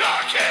Herbert!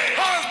 Cockhead!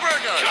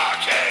 Harsberger!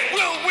 Cockhead!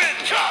 Will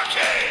Witten!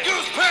 Cockhead!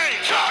 Goose Payne!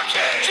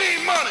 Cockhead!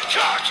 G-Money!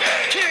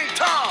 Cockhead! King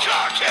Tom!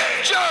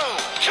 Cockhead! Joe!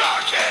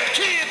 Cockhead!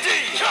 Kia D!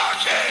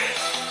 Cockhead!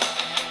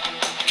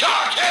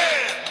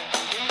 Cockhead!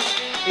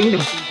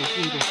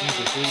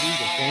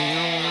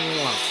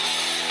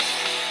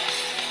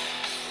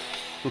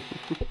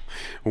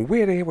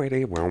 Witty,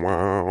 witty, wow,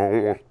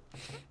 wow.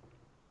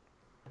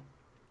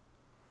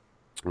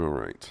 All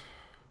right.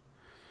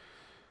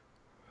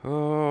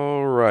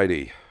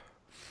 Alrighty.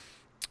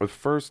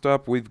 First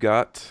up, we've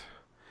got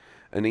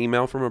an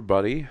email from a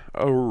buddy,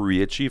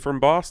 Richie from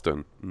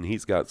Boston, and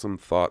he's got some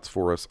thoughts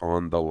for us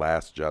on The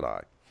Last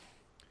Jedi.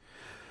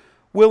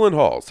 Will and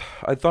Halls,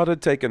 I thought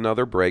I'd take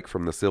another break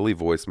from the silly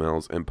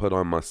voicemails and put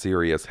on my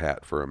serious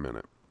hat for a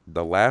minute.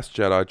 The Last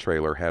Jedi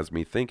trailer has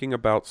me thinking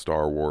about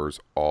Star Wars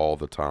all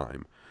the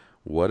time.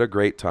 What a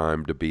great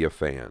time to be a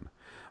fan.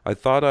 I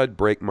thought I'd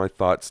break my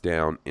thoughts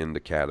down into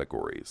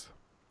categories.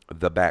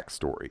 The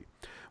backstory.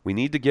 We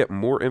need to get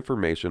more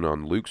information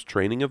on Luke's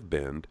training of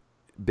Ben,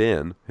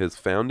 his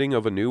founding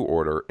of a new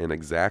order, and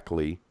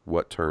exactly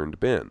what turned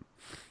Ben.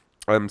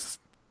 I'm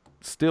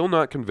still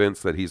not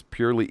convinced that he's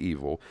purely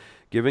evil,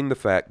 given the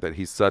fact that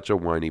he's such a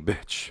whiny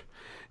bitch.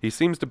 He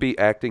seems to be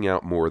acting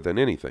out more than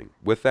anything.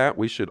 With that,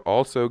 we should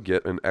also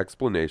get an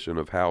explanation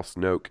of how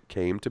Snoke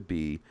came to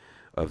be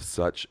of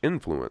such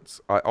influence.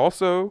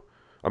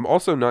 I'm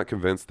also not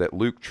convinced that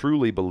Luke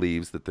truly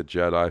believes that the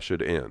Jedi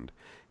should end.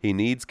 He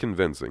needs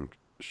convincing.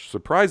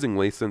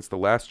 Surprisingly, since The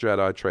Last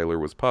Jedi trailer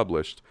was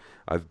published,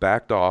 I've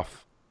backed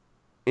off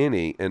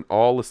any and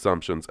all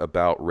assumptions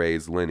about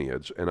Rey's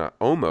lineage, and I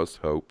almost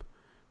hope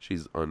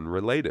she's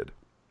unrelated.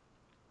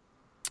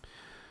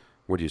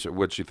 What do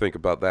you think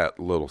about that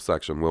little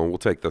section? Well, we'll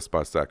take this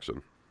by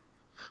section.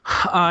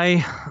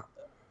 I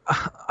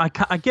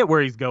get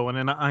where he's going,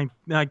 and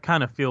I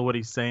kind of feel what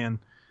he's saying.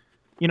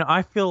 You know,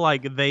 I feel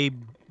like they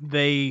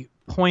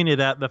pointed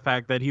at the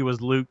fact that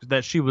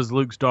she was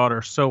Luke's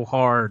daughter so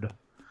hard.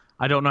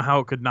 I don't know how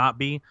it could not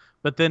be,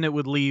 but then it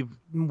would leave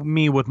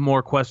me with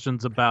more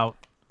questions about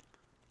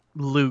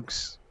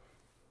Luke's,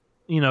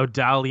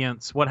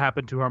 dalliance. What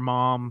happened to her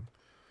mom?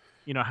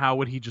 How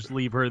would he just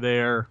leave her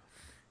there?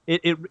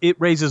 It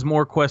raises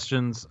more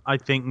questions, I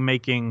think,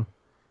 making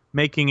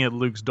it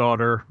Luke's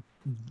daughter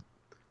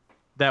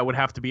that would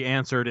have to be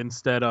answered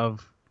instead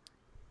of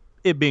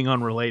it being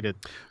unrelated.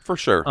 For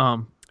sure.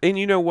 And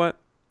you know what?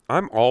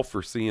 I'm all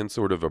for seeing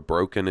sort of a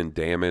broken and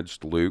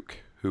damaged Luke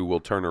who will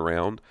turn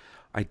around.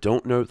 I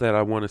don't know that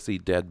I want to see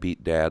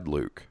deadbeat dad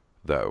Luke,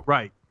 though.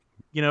 Right.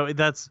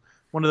 That's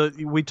one of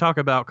we talk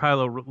about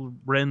Kylo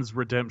Ren's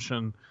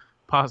redemption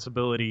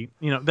possibility.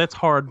 That's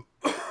hard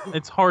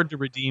It's hard to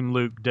redeem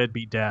Luke,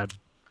 deadbeat dad.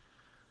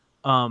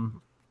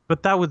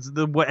 But that was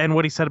and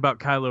what he said about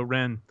Kylo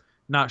Ren.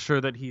 Not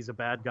sure that he's a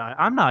bad guy.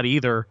 I'm not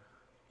either.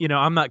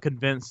 I'm not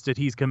convinced that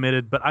he's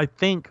committed, but I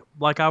think,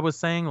 like I was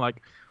saying,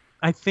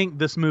 I think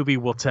this movie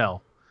will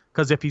tell.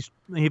 Because if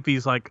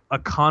he's like a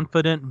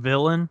confident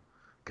villain,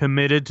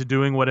 committed to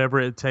doing whatever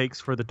it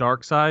takes for the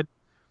dark side,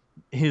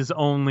 his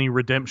only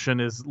redemption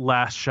is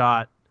last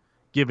shot,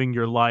 giving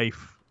your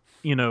life,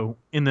 in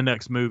the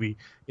next movie.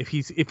 If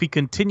he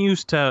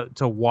continues to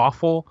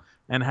waffle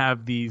and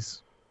have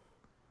these,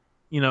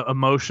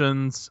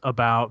 emotions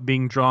about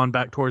being drawn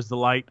back towards the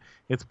light,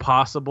 it's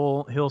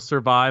possible he'll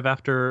survive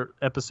after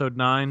episode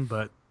 9,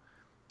 but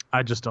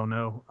I just don't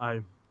know. I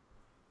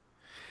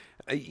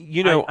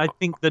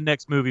think the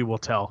next movie will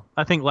tell.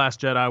 I think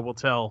Last Jedi will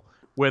tell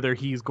whether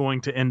he's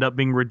going to end up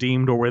being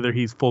redeemed or whether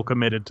he's full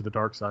committed to the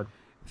dark side.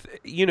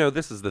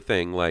 This is the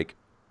thing. Like,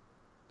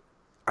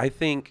 I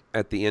think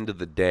at the end of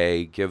the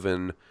day,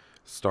 given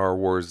Star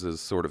Wars'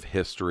 sort of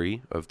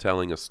history of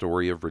telling a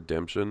story of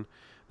redemption,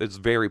 it's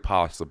very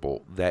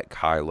possible that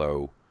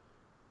Kylo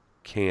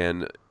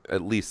can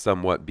at least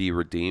somewhat be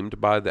redeemed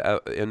by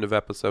the end of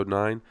episode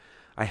 9.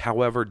 I,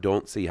 however,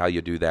 don't see how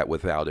you do that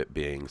without it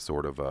being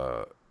sort of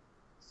a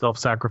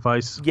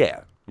self-sacrifice.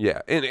 Yeah.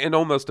 In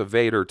almost a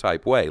Vader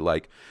type way.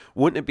 Like,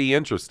 wouldn't it be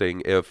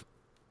interesting if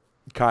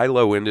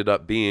Kylo ended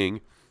up being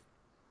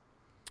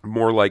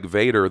more like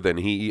Vader than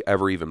he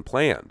ever even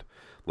planned?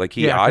 Like,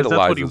 he idolizes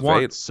that's what he Vader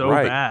wants so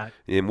bad.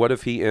 And what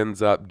if he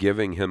ends up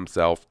giving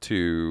himself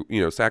to,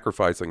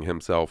 sacrificing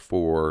himself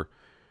for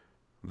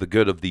the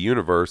good of the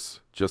universe,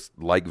 just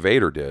like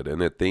Vader did?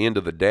 And at the end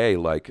of the day,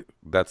 like,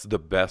 that's the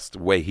best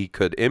way he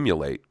could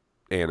emulate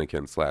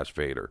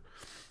Anakin/Vader.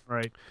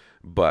 Right.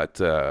 But,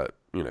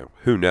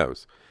 who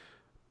knows?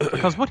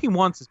 Because what he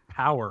wants is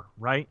power,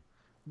 right?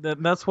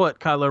 That's what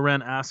Kylo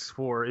Ren asks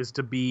for, is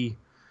to be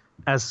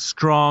as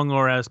strong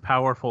or as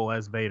powerful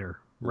as Vader,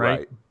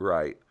 right?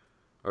 Right.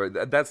 Or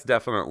that's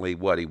definitely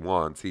what he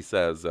wants. He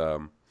says,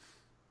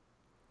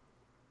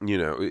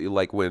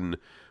 like when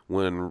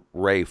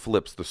Rey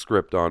flips the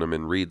script on him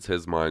and reads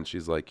his mind,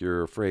 she's like,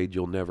 "You're afraid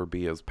you'll never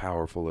be as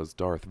powerful as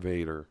Darth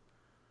Vader."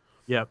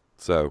 Yep.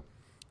 So,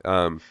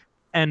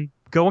 and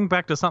going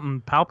back to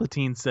something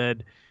Palpatine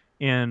said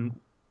in,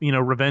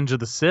 Revenge of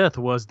the Sith,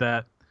 was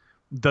that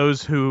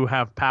those who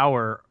have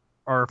power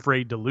are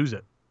afraid to lose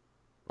it.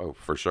 Oh,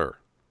 for sure.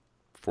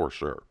 For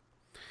sure.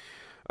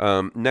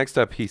 Next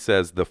up, he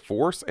says, the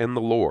Force and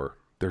the lore.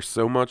 There's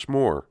so much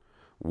more.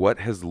 What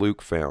has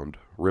Luke found?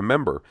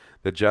 Remember,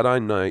 the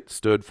Jedi Knight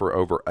stood for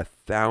over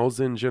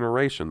 1,000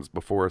 generations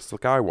before a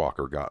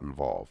Skywalker got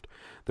involved.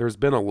 There's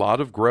been a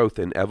lot of growth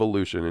and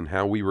evolution in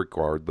how we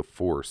regard the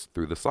Force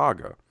through the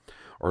saga.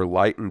 Are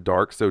light and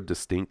dark so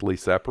distinctly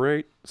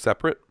separate?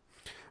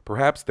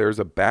 Perhaps there's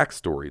a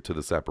backstory to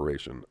the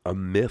separation, a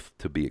myth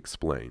to be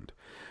explained.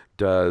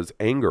 Does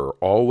anger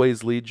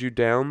always lead you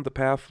down the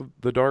path of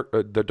the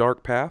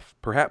dark path?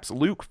 Perhaps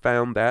Luke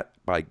found that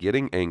by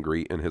getting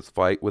angry in his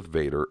fight with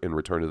Vader in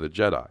Return of the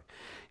Jedi.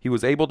 He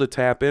was able to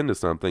tap into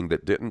something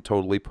that didn't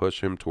totally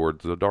push him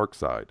towards the dark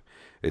side.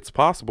 It's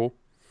possible.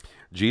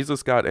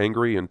 Jesus got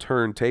angry and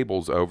turned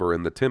tables over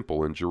in the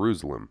temple in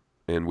Jerusalem,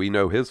 and we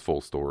know his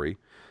full story.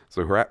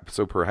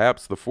 So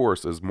perhaps the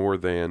Force is more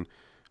than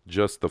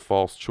just the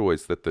false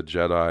choice that the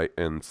Jedi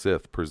and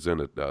Sith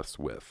presented us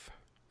with.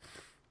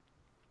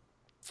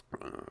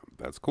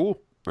 That's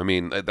cool. I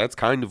mean, that's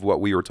kind of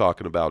what we were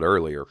talking about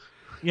earlier.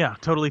 Yeah,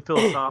 totally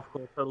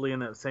philosophical, totally in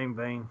that same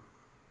vein.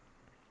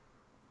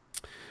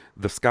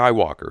 The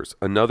Skywalkers,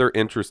 another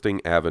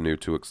interesting avenue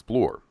to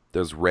explore.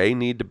 Does Rey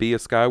need to be a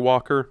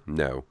Skywalker?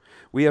 No.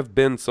 We have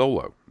Ben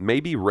Solo.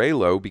 Maybe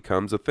Reylo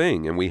becomes a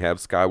thing, and we have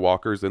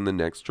Skywalkers in the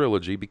next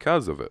trilogy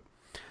because of it.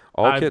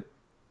 I'm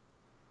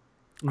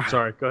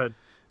sorry, go ahead.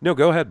 No,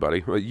 go ahead,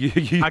 buddy.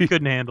 I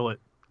couldn't handle it.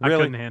 Really? I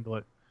couldn't handle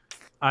it.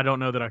 I don't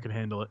know that I could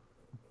handle it.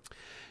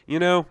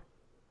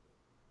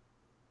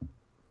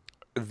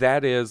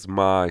 That is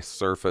my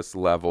surface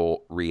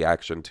level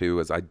reaction to,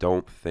 is I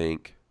don't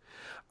think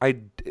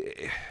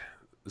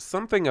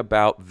something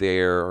about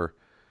their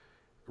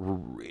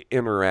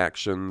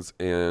interactions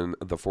in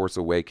The Force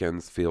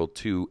Awakens feel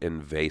too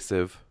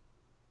invasive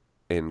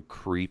and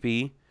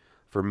creepy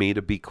for me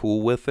to be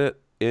cool with it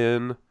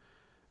in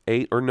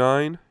 8 or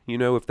 9,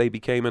 if they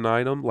became an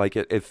item. Like,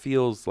 it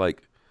feels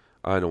like,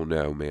 I don't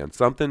know, man,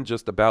 something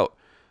just about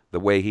the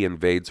way he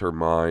invades her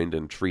mind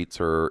and treats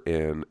her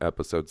in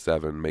episode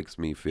 7 makes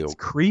me feel... It's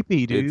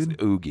creepy, dude.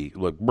 It's oogie.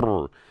 Like,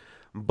 brr.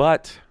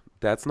 But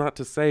that's not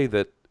to say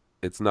that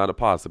it's not a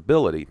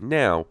possibility.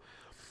 Now,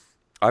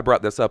 I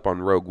brought this up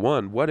on Rogue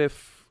One. What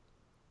if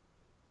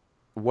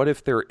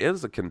there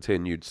is a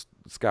continued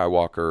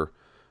Skywalker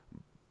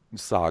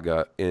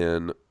saga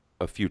in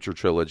a future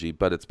trilogy,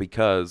 but it's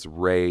because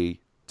Rey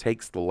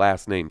takes the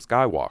last name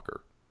Skywalker?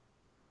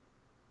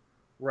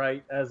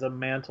 Right, as a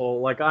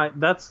mantle.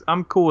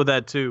 I'm cool with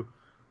that too.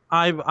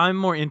 I'm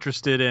more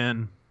interested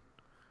in,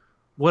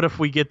 what if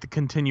we get the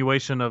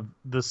continuation of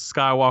the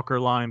Skywalker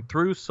line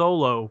through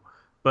Solo,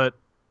 but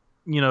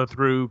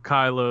through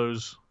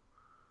Kylo's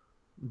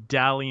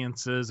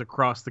dalliances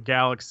across the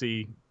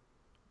galaxy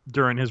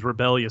during his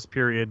rebellious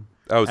period.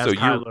 Oh, as so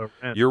Kylo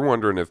Ren. you're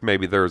wondering if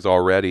maybe there's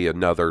already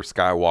another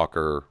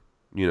Skywalker,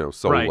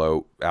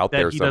 solo out that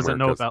there he somewhere. doesn't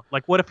know 'cause- about.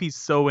 Like, what if he's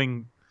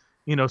sowing,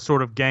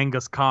 sort of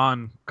Genghis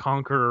Khan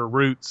conqueror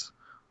roots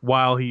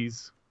while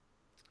he's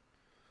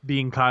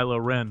being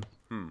Kylo Ren?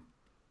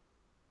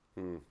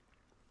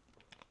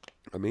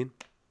 I mean,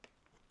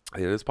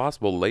 it is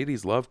possible.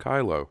 Ladies love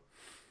Kylo.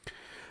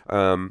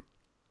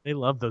 They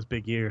love those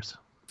big ears.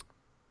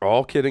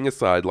 All kidding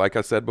aside, like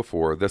I said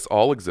before, this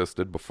all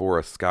existed before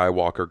a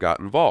Skywalker got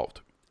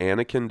involved.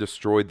 Anakin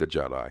destroyed the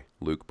Jedi.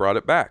 Luke brought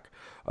it back.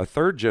 A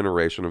third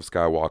generation of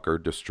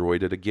Skywalker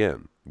destroyed it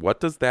again. What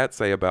does that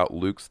say about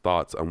Luke's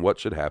thoughts on what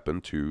should happen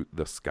to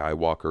the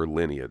Skywalker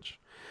lineage?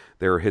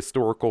 There are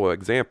historical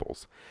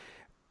examples.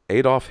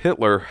 Adolf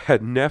Hitler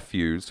had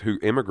nephews who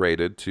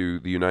immigrated to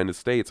the United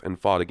States and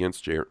fought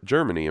against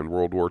Germany in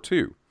World War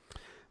II.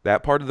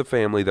 That part of the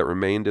family that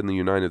remained in the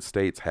United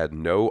States had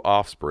no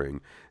offspring,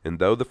 and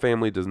though the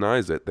family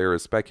denies it, there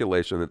is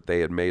speculation that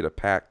they had made a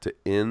pact to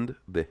end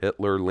the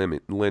Hitler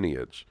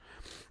lineage.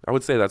 I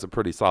would say that's a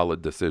pretty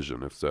solid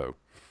decision, if so.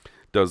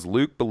 Does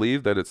Luke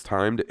believe that it's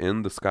time to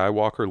end the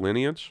Skywalker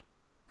lineage?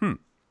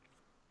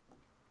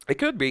 It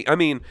could be. I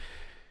mean,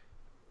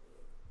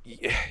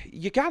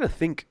 you got to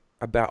think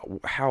about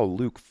how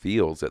Luke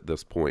feels at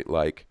this point.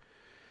 Like,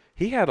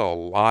 he had a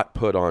lot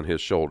put on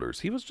his shoulders.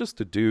 He was just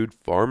a dude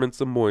farming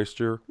some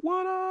moisture.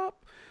 What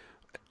up?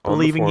 On the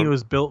Believing he farm.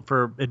 was built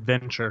for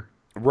adventure.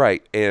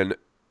 Right, and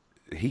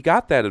he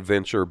got that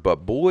adventure,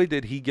 but boy,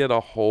 did he get a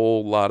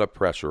whole lot of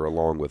pressure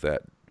along with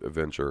that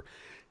adventure.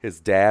 His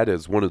dad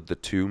is one of the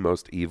two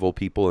most evil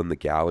people in the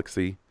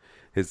galaxy.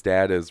 His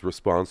dad is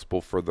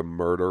responsible for the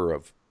murder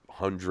of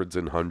hundreds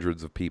and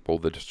hundreds of people,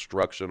 the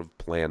destruction of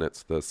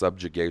planets, the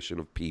subjugation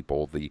of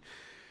people, the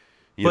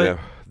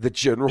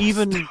general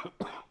Even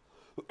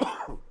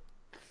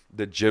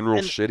the general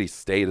And- shitty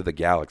state of the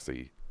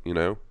galaxy,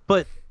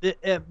 But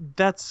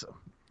that's,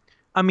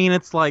 I mean,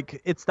 it's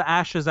like it's the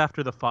ashes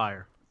after the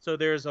fire. So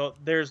there's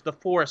the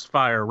forest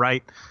fire,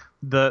 right?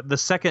 The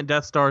second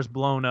Death Star is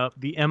blown up.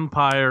 The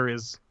Empire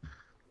is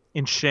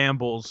in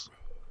shambles,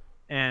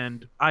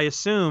 and I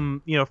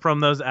assume from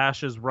those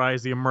ashes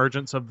rise the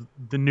emergence of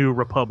the New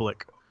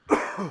Republic,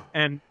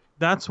 and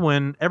that's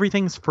when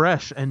everything's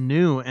fresh and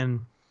new,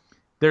 and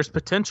there's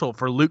potential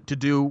for Luke to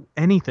do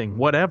anything,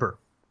 whatever.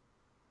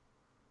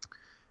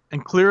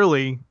 And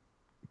clearly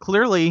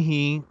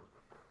he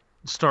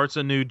starts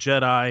a new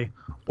Jedi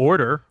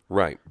Order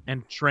Right.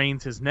 and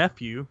trains his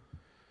nephew.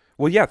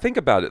 Well, yeah, think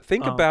about it.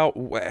 Think about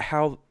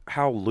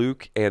how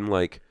Luke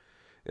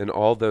and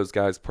all those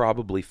guys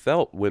probably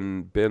felt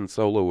when Ben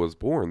Solo was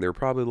born. They're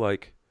probably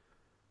like,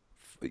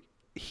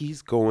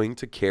 he's going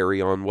to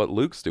carry on what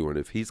Luke's doing.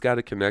 If he's got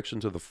a connection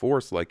to the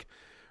Force, like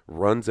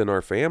runs in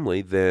our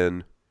family,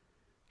 then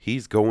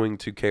he's going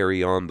to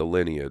carry on the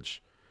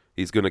lineage.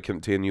 He's going to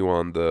continue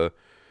on the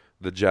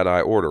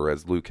Jedi Order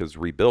as Luke has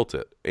rebuilt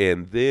it.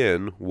 And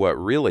then what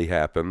really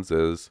happens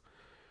is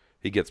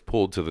he gets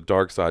pulled to the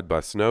dark side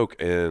by Snoke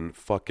and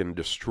fucking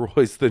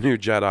destroys the new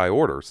Jedi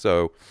Order.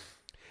 So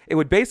it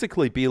would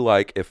basically be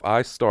like if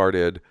I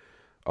started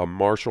a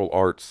martial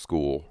arts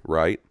school,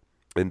 right?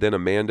 And then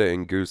Amanda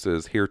and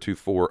Goose's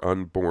heretofore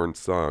unborn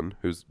son,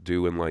 who's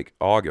due in like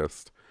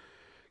August,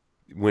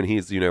 when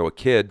he's, a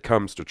kid,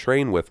 comes to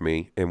train with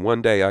me. And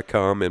one day I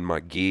come in my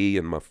gi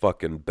and my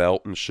fucking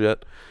belt and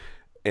shit,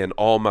 and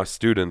all my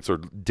students are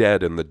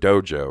dead in the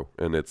dojo.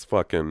 And it's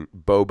fucking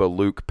Boba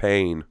Luke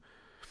Payne.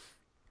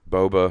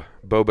 Boba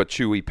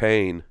Chewie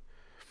Payne.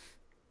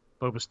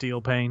 Boba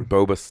Steel Payne.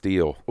 Boba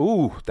Steel.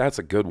 Ooh, that's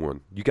a good one.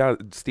 You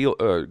got Steel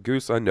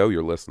Goose, I know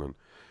you're listening.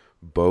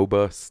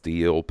 Boba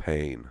Steel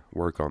Payne.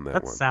 Work on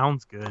that one.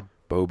 Sounds good.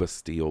 Boba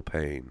Steel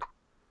Payne.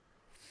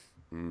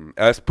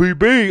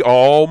 SPB.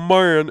 Oh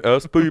man,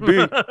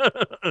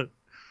 SPB.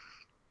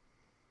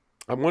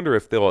 I wonder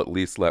if they'll at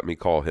least let me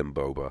call him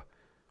Boba.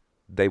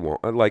 They won't.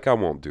 I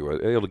won't do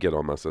it. It'll get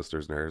on my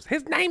sister's nerves.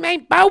 His name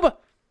ain't Boba.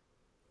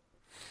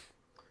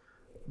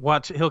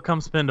 Watch, he'll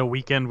come spend a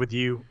weekend with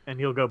you, and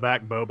he'll go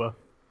back Boba.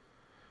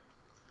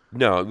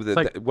 No,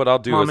 what I'll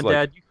do Mom is and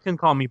Dad, you can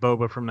call me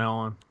Boba from now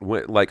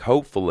on.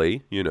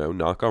 Hopefully,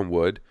 knock on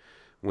wood,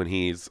 when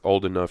he's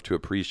old enough to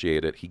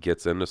appreciate it, he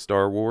gets into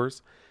Star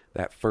Wars.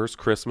 That first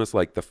Christmas,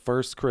 like the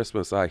first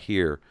Christmas I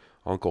hear,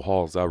 Uncle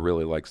Halls, I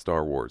really like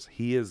Star Wars.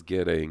 He is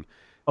getting...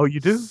 Oh, you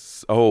do?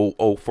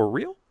 Oh, for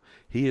real?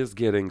 He is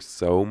getting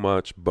so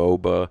much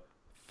Boba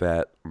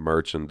Fett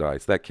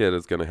merchandise. That kid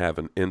is going to have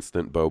an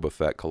instant Boba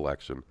Fett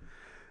collection.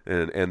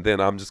 And then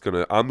I'm going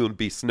to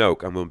be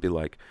Snoke. I'm going to be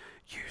like,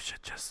 you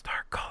should just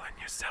start calling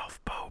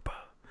yourself Boba.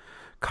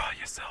 Call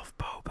yourself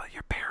Boba.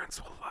 Your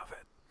parents will love it.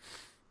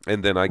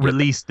 And then I get...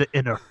 Release the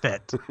inner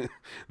Fett.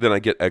 Then I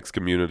get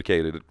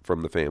excommunicated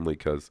from the family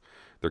because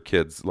their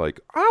kid's like,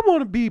 I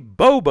want to be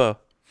Boba.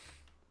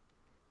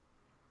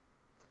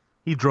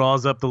 He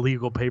draws up the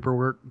legal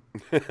paperwork.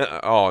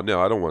 Oh,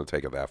 no, I don't want to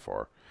take it that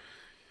far.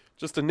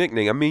 Just a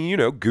nickname. I mean,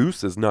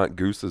 Goose is not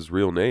Goose's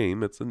real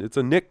name. It's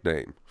a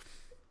nickname.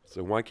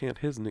 So why can't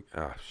his nick?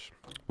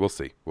 We'll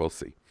see. We'll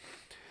see.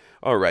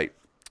 All right.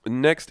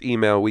 Next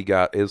email we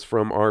got is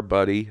from our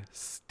buddy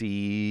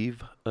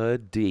Steve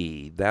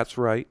D. That's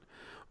right.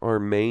 Our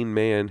main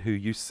man who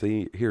you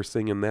see here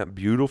singing that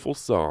beautiful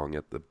song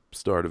at the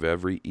start of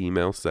every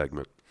email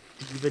segment.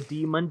 Steve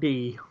D.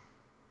 Monday.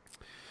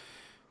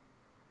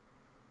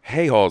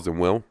 Hey, Halls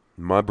and Will,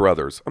 my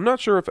brothers. I'm not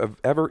sure if I've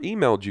ever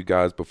emailed you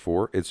guys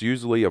before. It's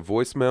usually a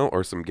voicemail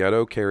or some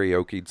ghetto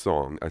karaoke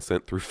song I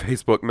sent through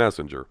Facebook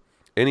Messenger.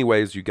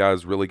 Anyways, you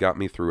guys really got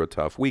me through a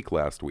tough week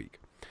last week.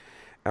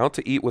 Out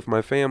to eat with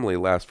my family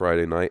last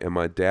Friday night, and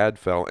my dad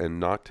fell and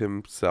knocked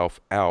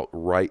himself out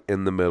right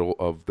in the middle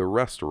of the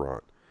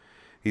restaurant.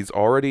 He's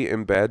already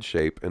in bad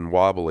shape and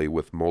wobbly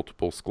with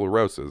multiple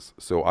sclerosis,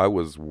 so I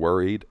was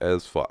worried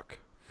as fuck.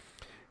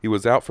 He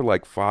was out for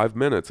like 5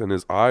 minutes, and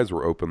his eyes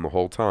were open the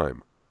whole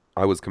time.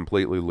 I was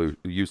completely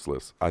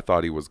useless. I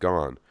thought he was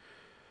gone.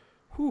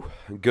 Whew.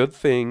 Good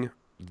thing,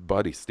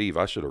 buddy Steve,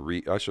 I should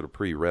have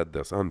pre-read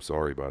this. I'm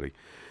sorry, buddy.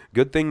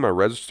 Good thing my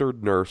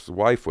registered nurse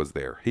wife was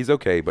there. He's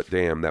okay, but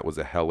damn, that was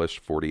a hellish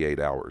 48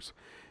 hours.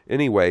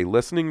 Anyway,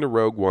 listening to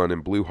Rogue One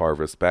and Blue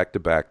Harvest back to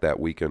back that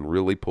weekend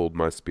really pulled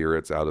my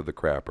spirits out of the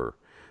crapper.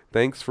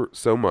 Thanks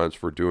so much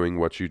for doing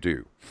what you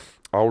do.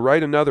 I'll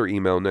write another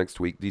email next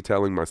week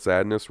detailing my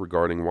sadness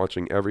regarding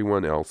watching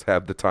everyone else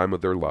have the time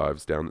of their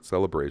lives down at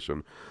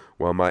Celebration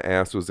while my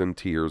ass was in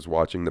tears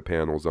watching the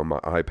panels on my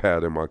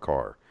iPad in my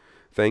car.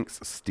 Thanks,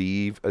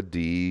 Steve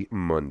D.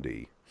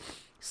 Mundy.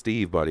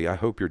 Steve, buddy, I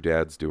hope your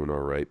dad's doing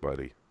all right,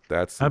 buddy.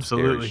 That's some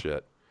scary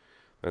shit.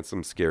 That's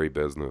some scary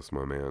business,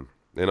 my man.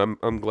 And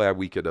I'm glad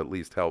we could at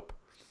least help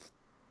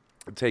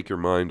take your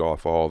mind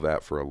off all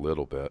that for a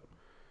little bit.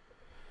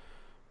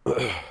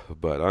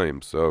 But I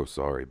am so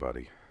sorry,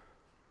 buddy.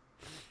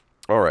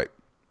 All right.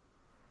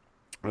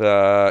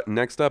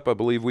 Next up, I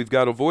believe we've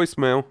got a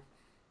voicemail.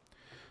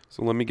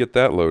 So let me get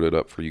that loaded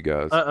up for you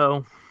guys.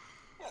 Uh-oh.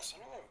 Yes,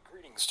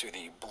 greetings to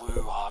the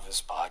Blue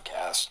Harvest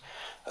podcast,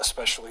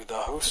 especially the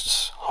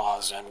hosts,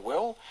 Hawes and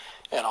Will,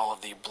 and all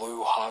of the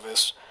Blue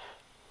Harvest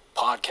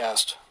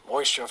podcast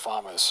moisture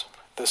farmers.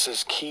 This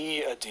is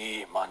Key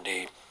D.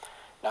 Mundy.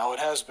 Now, it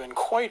has been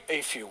quite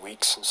a few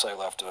weeks since I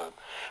left a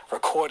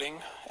recording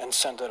and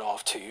sent it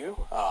off to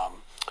you.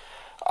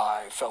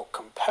 I felt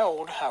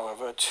compelled,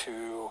 however,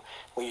 to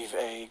leave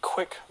a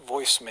quick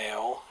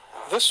voicemail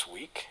this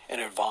week in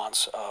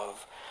advance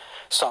of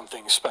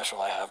something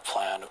special I have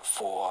planned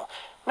for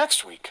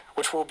next week,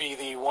 which will be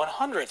the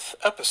 100th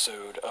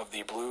episode of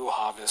the Blue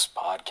Harvest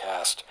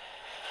podcast.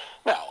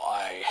 Now,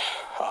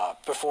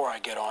 before I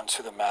get on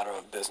to the matter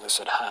of business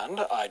at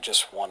hand, I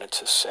just wanted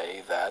to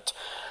say that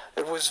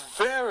it was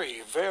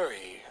very,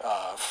 very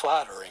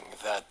flattering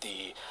that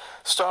the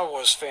Star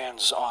Wars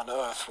fans on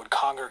Earth would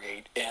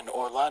congregate in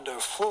Orlando,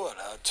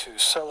 Florida to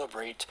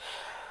celebrate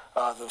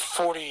the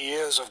 40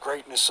 years of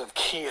greatness of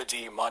Key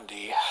D.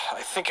 Mundy.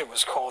 I think it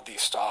was called the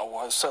Star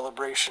Wars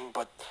Celebration,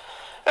 but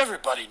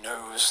everybody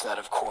knows that,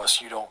 of course,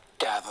 you don't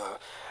gather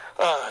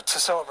to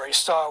celebrate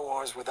Star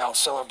Wars without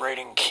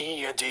celebrating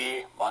Key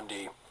D.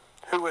 Mundy,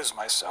 who is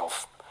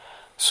myself.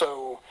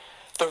 So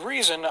the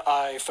reason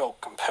I felt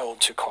compelled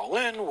to call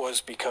in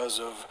was because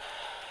of,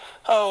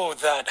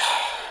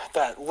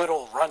 that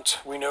little runt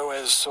we know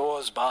as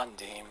Soaz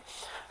Bondim,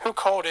 who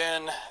called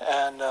in,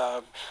 and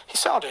he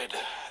sounded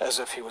as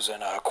if he was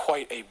in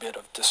quite a bit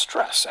of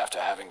distress after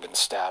having been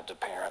stabbed,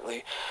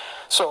 apparently.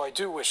 So I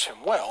do wish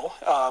him well,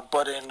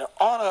 but in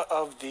honor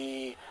of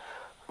the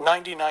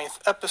 99th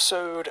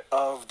episode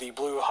of the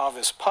Blue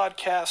Harvest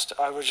podcast,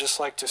 I would just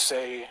like to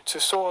say to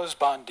Soaz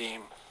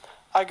Bondim,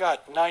 I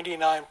got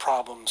 99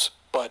 problems,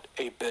 but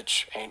a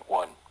bitch ain't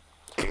one.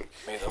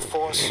 May the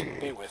Force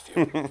be with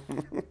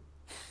you.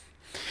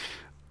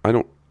 I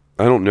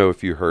don't know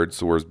if you heard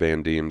Soaz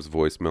Bandim's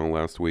voicemail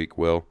last week,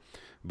 Will,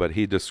 but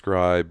he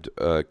described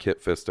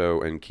Kit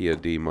Fisto and Key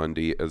D.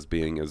 Mundy as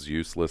being as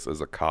useless as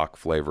a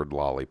cock-flavored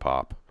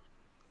lollipop.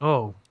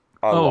 Oh.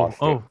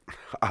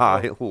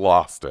 I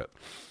lost it.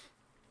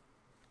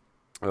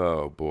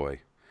 Oh,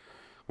 boy.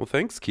 Well,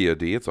 thanks, Key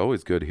D. It's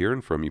always good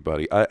hearing from you,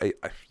 buddy.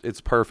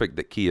 It's perfect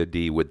that Key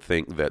D would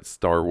think that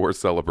Star Wars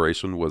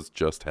Celebration was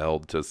just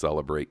held to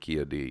celebrate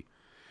Key D.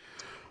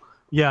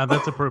 Yeah,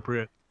 that's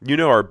appropriate. You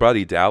know, our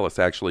buddy Dallas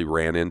actually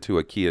ran into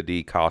a Key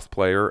D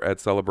cosplayer at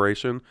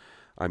Celebration.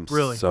 I'm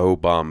really so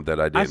bummed that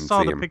I didn't see him.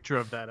 I saw the picture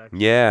of that, actually.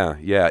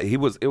 Yeah. It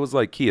was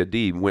like Key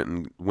D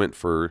went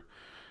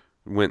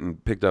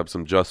and picked up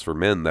some Just for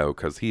Men, though,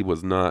 because he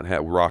was not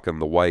rocking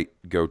the white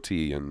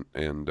goatee and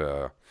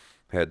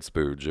head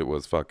spooge. It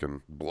was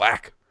fucking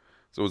black.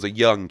 So it was a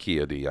young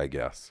Key D, I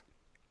guess,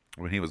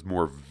 when he was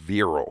more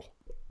virile.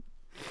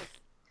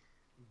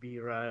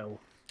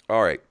 Virile.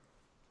 All right.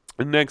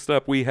 Next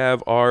up, we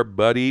have our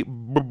buddy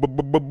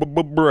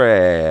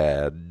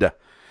Brad.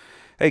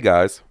 Hey,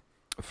 guys.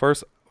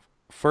 First,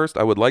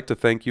 I would like to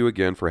thank you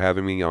again for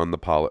having me on the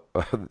podcast.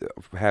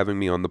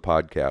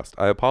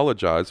 I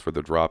apologize for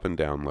the drop in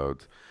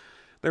downloads.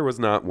 There was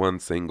not one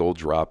single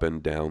drop in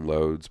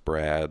downloads,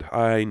 Brad.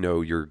 I know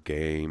your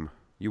game.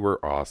 You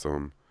were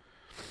awesome.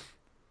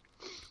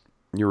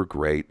 You were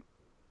great.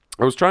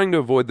 I was trying to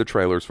avoid the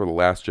trailers for The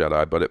Last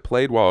Jedi, but it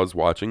played while I was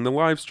watching the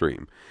live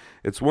stream.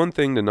 It's one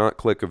thing to not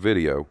click a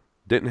video.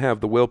 Didn't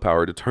have the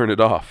willpower to turn it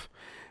off.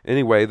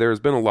 Anyway, there has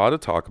been a lot of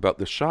talk about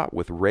the shot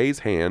with Rey's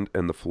hand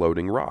and the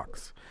floating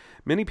rocks.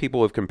 Many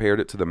people have compared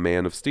it to the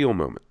Man of Steel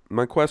moment.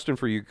 My question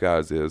for you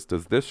guys is,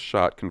 does this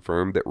shot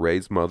confirm that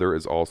Rey's mother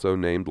is also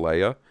named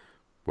Leia?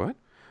 What?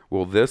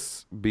 Will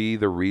this be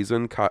the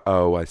reason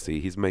oh, I see.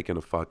 He's making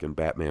a fucking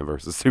Batman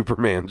versus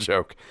Superman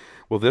joke.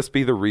 Will this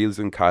be the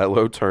reason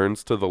Kylo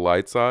turns to the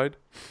light side?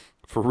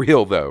 For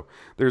real, though,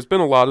 there's been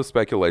a lot of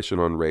speculation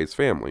on Rey's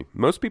family.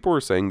 Most people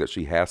are saying that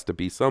she has to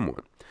be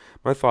someone.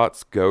 My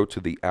thoughts go to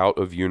the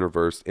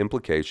out-of-universe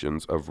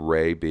implications of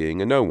Rey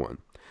being a no one.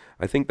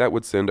 I think that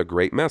would send a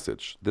great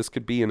message. This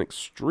could be an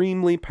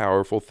extremely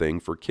powerful thing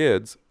for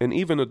kids and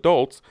even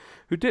adults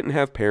who didn't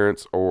have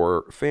parents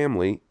or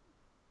family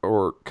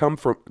or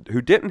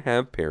who didn't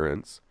have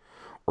parents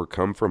or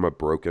come from a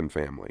broken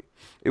family.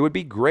 It would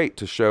be great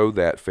to show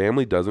that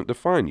family doesn't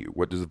define you.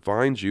 What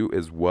defines you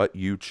is what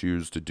you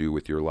choose to do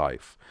with your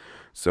life.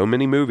 So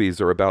many movies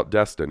are about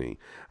destiny.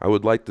 I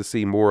would like to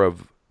see more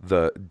of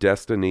the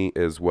destiny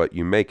is what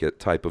you make it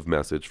type of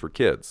message for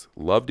kids.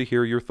 Love to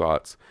hear your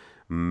thoughts.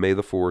 May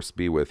the Force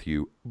be with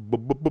you.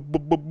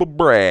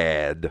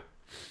 Brad.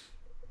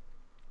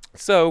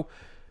 So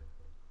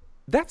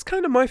that's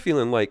kind of my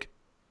feeling, like,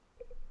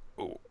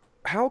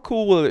 how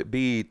cool will it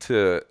be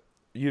to,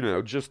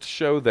 just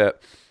show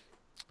that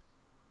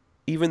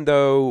even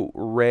though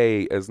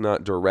Rey is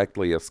not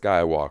directly a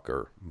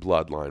Skywalker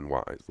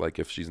bloodline-wise, like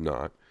if she's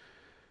not,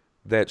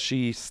 that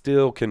she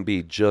still can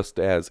be just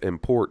as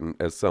important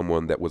as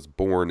someone that was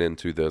born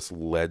into this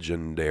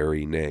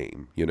legendary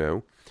name,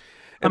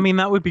 I mean,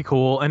 that would be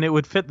cool, and it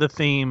would fit the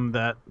theme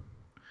that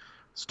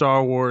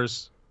Star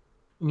Wars,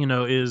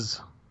 is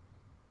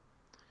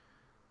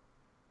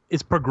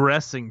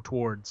progressing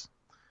towards.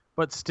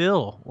 But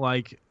still,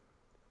 like,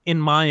 in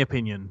my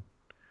opinion,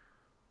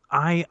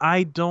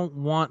 I don't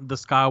want the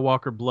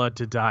Skywalker blood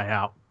to die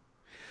out.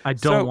 I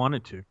don't want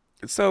it to.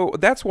 So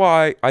that's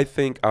why I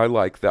think I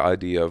like the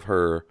idea of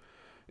her,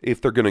 if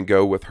they're going to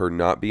go with her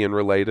not being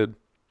related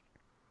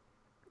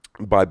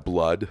by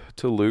blood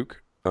to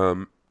Luke,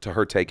 to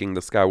her taking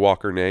the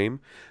Skywalker name,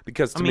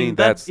 because to me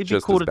that's it'd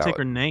just be cool as to take valid.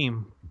 her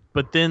name,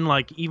 but then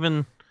like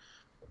even,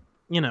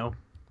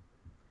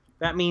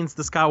 that means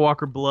the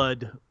Skywalker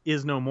blood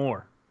is no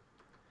more.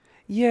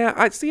 Yeah,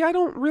 I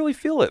don't really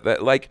feel it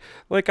that like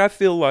I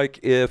feel like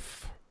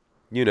if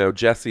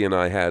Jesse and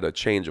I had a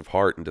change of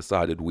heart and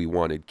decided we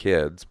wanted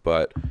kids,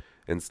 but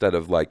instead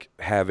of like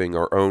having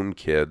our own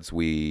kids,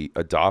 we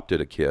adopted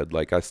a kid.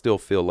 Like I still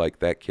feel like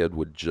that kid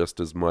would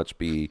just as much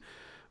be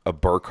a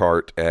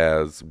Burkhart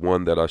as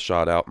one that I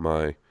shot out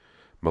my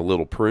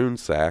little prune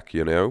sack,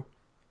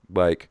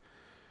 Like,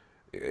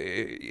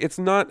 it's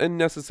not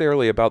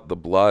necessarily about the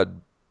blood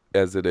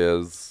as it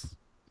is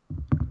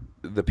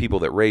the people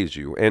that raised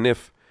you. And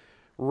if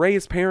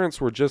Rey's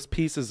parents were just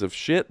pieces of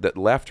shit that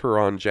left her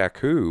on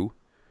Jakku,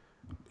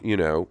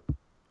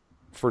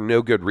 for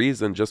no good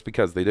reason, just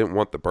because they didn't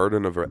want the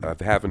burden of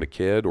having a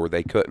kid, or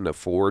they couldn't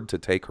afford to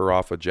take her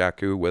off of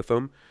Jakku with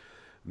them,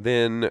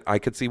 then I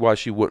could see why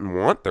she wouldn't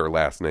want their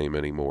last name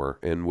anymore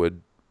and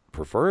would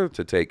prefer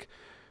to take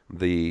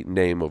the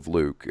name of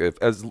Luke,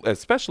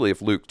 especially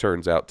if Luke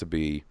turns out to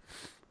be,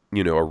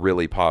 a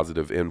really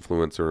positive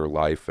influence in her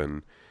life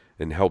and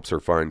helps her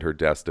find her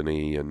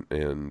destiny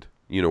and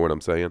you know what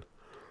I'm saying?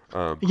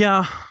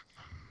 Yeah.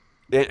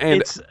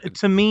 And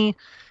to me,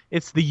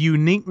 it's the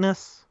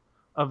uniqueness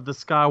of the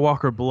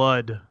Skywalker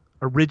blood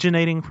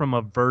originating from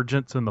a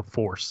virgins in the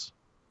Force.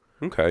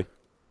 Okay.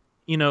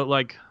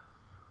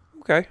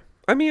 Okay.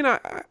 I mean,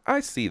 I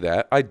see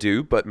that. I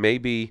do, but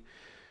maybe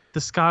the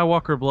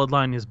Skywalker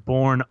bloodline is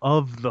born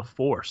of the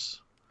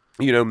Force.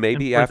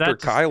 Maybe after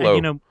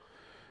Kylo,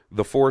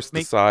 the Force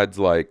decides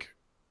like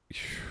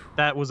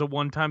that was a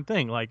one-time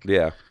thing. Like,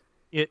 yeah,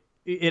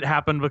 it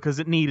happened because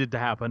it needed to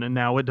happen, and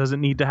now it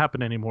doesn't need to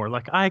happen anymore.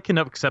 Like, I can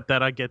accept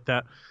that. I get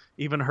that.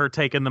 Even her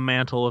taking the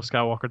mantle of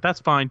Skywalker, that's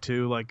fine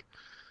too. Like,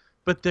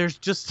 but there's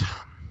just,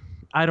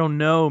 I don't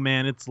know,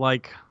 man. It's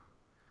like,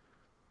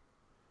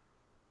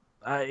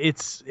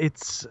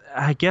 it's.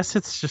 I guess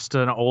it's just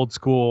an old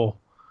school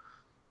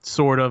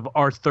sort of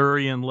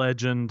Arthurian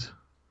legend.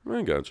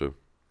 I gotcha.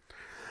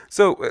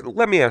 So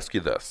let me ask you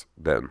this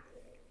then.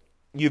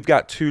 You've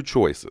got two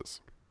choices,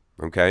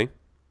 okay?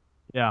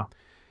 Yeah.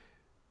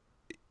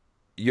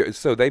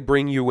 So they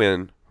bring you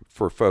in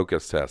for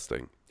focus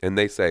testing, and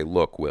they say,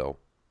 look, Will,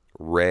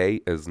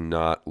 Rey is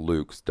not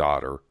Luke's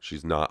daughter.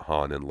 She's not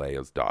Han and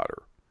Leia's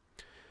daughter.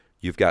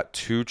 You've got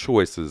two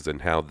choices in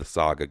how the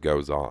saga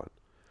goes on.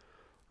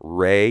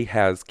 Rey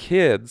has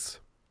kids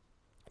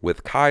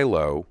with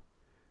Kylo,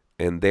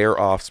 and their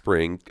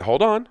offspring,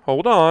 hold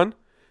on,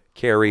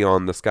 carry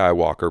on the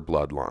Skywalker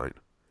bloodline.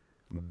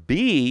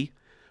 B,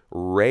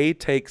 Rey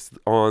takes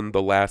on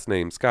the last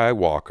name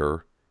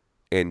Skywalker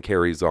and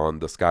carries on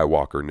the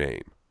Skywalker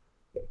name.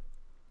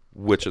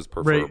 Which is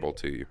preferable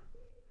to you?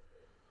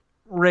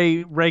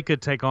 Rey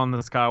could take on the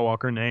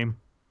Skywalker name.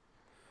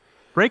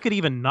 Rey could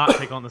even not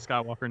take on the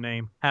Skywalker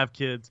name, have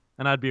kids,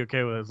 and I'd be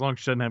okay with it as long as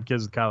she doesn't have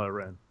kids with Kylo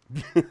Ren.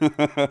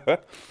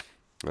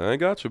 I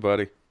got you,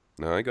 buddy.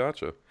 I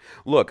got you.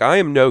 Look, I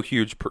am no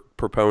huge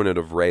proponent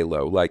of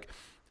Reylo. Like,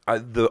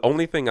 the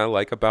only thing I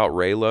like about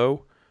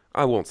Reylo,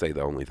 I won't say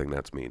the only thing,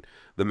 that's mean.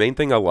 The main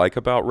thing I like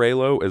about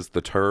Reylo is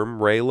the term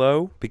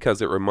Reylo,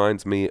 because it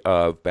reminds me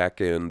of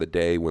back in the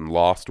day when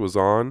Lost was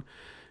on.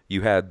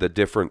 You had the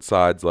different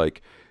sides,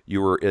 like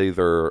you were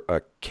either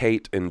a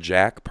Kate and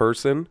Jack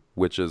person,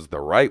 which is the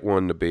right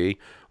one to be,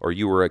 or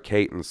you were a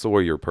Kate and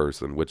Sawyer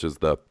person, which is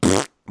the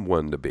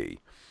one to be.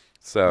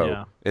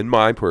 So, in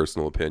my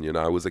personal opinion,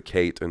 I was a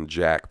Kate and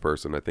Jack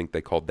person. I think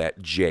they called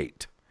that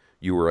Jate.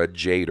 You were a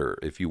Jader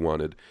if you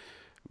wanted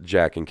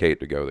Jack and Kate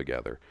to go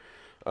together.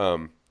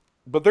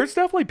 But there's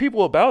definitely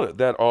people about it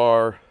that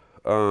are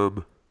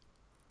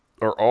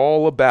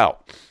all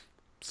about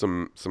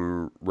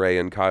some Rey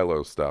and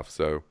Kylo stuff.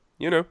 So,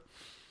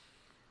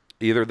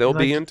 either they'll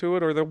be into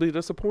it or they'll be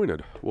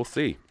disappointed. We'll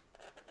see.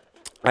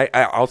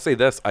 I'll say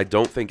this. I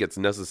don't think it's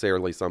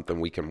necessarily something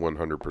we can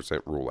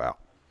 100% rule out.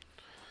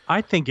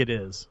 I think it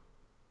is.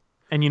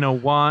 And you know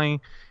why?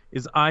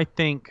 Is I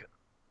think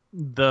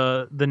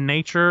the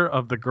nature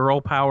of the girl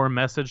power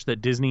message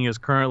that Disney is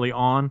currently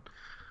on,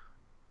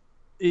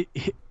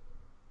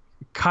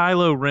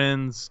 Kylo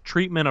Ren's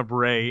treatment of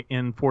Rey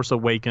in Force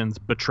Awakens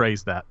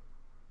betrays that.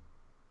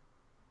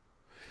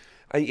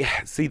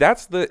 See,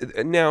 that's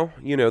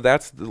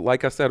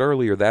like I said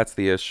earlier, that's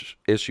the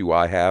issue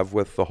I have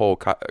with the whole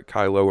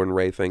Kylo and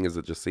Rey thing, is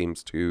it just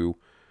seems too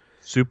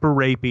super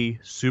rapey,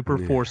 super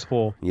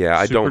forceful,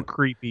 super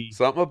creepy.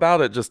 Something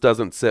about it just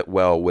doesn't sit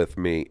well with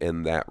me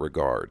in that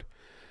regard.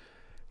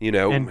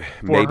 And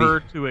for her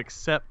to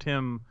accept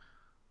him,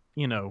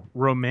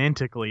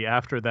 romantically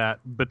after that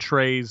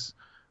betrays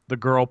the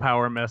girl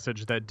power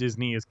message that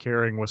Disney is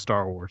carrying with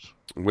Star Wars.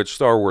 Which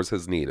Star Wars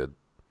has needed.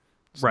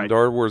 Right.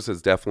 Star Wars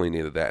has definitely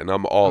needed that, and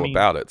I'm all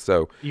about it.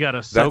 So you got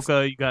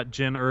Ahsoka, you got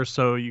Jyn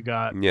Erso, you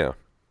got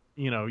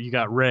you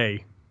got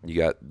Rey. You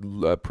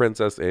got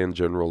Princess and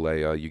General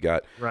Leia. You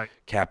got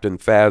Captain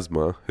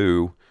Phasma,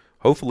 who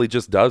hopefully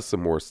just does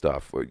some more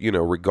stuff.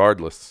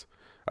 Regardless,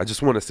 I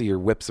just want to see her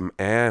whip some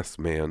ass,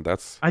 man.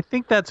 I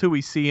think that's who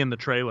we see in the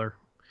trailer.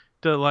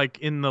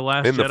 In the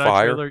last in Jedi the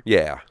fire? trailer.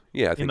 Yeah.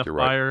 I think in the you're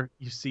fire, right.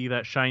 you see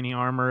that shiny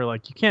armor.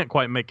 Like, you can't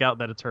quite make out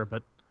that it's her,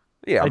 but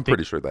yeah, I'm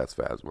pretty sure that's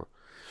Phasma.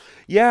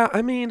 Yeah,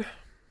 I mean,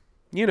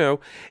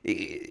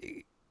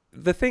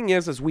 the thing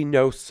is we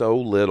know so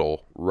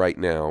little right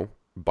now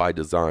by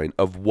design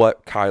of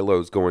what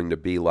Kylo's going to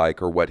be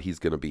like or what he's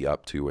going to be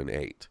up to in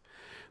 8.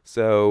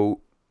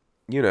 So,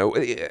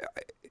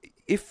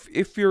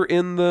 if you're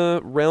in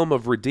the realm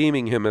of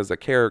redeeming him as a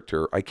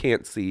character, I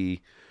can't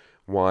see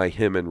why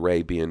him and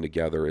Rey being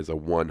together is a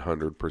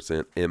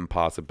 100%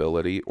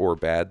 impossibility or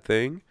bad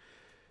thing.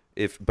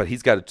 But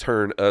he's got to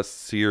turn a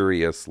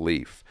serious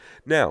leaf.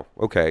 Now,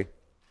 okay,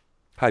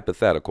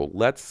 hypothetical.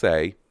 Let's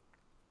say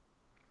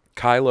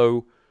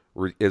Kylo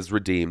is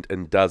redeemed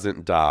and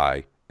doesn't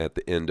die at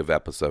the end of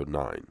episode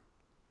 9.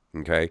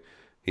 Okay?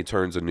 He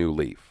turns a new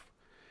leaf.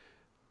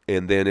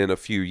 And then in a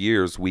few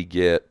years, we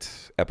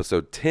get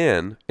episode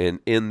 10, and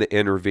in the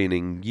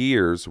intervening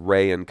years,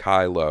 Rey and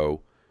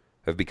Kylo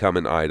have become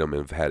an item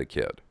and have had a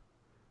kid.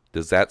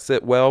 Does that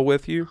sit well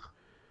with you?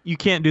 You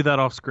can't do that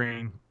off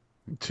screen.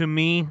 To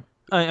me,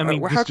 I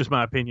mean, this is just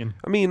my opinion.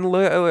 I mean,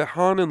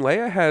 Han and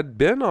Leia had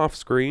been off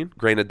screen.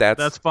 Granted,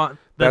 that's fine.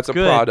 That's a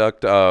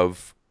product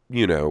of,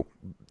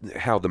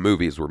 how the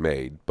movies were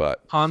made,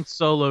 but Han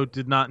Solo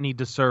did not need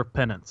to serve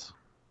penance.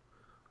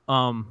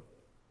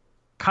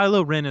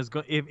 Kylo Ren is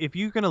if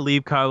you're going to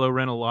leave Kylo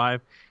Ren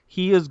alive,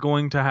 he is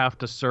going to have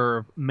to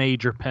serve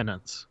major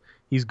penance.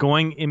 He's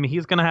going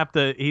to have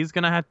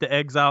to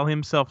exile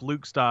himself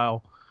Luke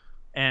style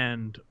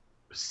and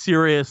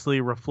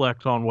seriously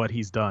reflect on what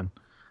he's done.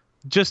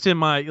 Just in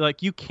my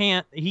he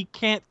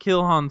can't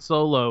kill Han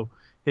Solo,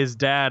 his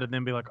dad, and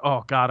then be like,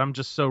 "Oh God, I'm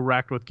just so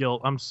racked with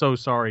guilt. I'm so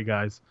sorry,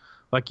 guys.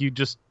 Like, you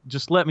just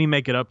let me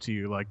make it up to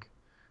you. Like,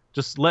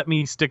 just let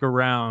me stick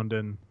around."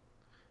 And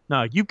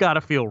no, you've got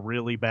to feel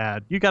really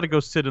bad. You got to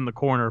go sit in the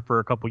corner for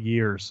a couple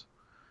years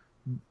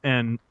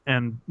and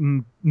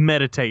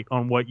meditate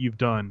on what you've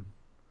done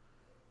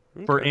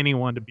for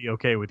anyone to be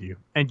okay with you.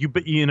 And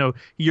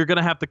you're going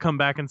to have to come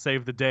back and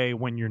save the day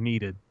when you're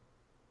needed.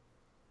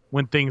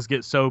 When things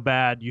get so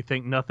bad, you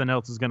think nothing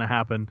else is going to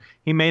happen.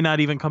 He may not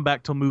even come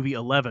back till movie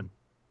 11,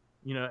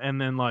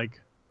 and then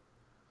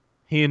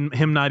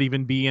him not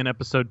even be in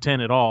episode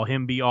 10 at all.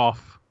 Him be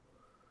off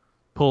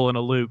pulling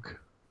a Luke,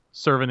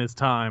 serving his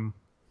time.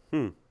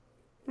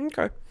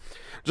 Okay.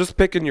 Just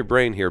picking your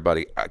brain here,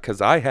 buddy,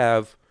 because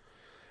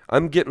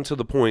I'm getting to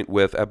the point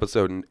with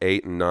episode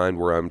 8 and 9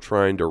 where I'm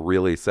trying to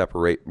really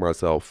separate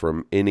myself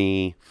from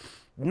any,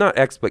 not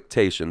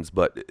expectations,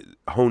 but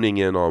honing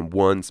in on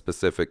one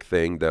specific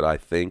thing that I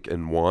think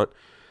and want,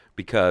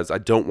 because I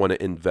don't want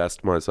to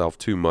invest myself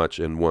too much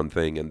in one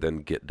thing and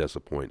then get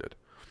disappointed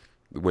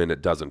when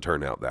it doesn't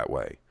turn out that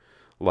way.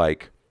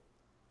 Like,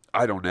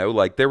 I don't know.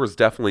 Like, there was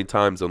definitely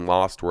times in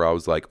Lost where I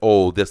was like,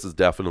 oh, this is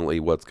definitely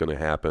what's going to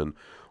happen,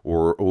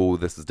 or oh,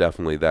 this is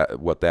definitely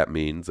what that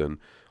means, and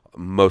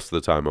most of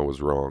the time I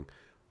was wrong.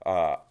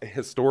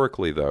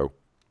 Historically, though,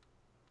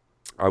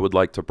 I would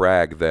like to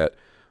brag that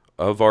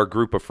of our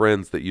group of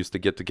friends that used to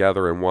get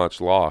together and watch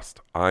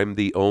Lost, I'm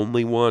the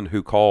only one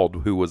who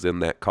called who was in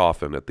that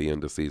coffin at the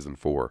end of season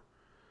 4.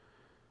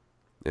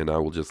 And I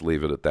will just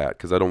leave it at that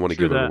because I don't want to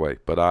give it away.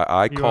 But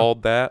I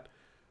called that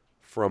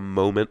from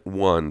moment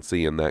 1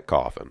 seeing that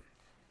coffin.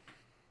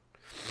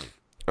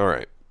 All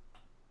right.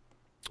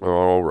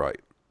 All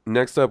right.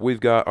 Next up, we've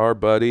got our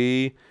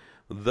buddy,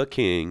 the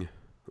king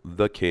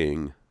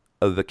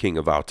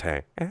of our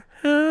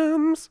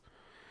times.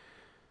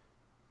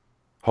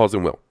 Hawes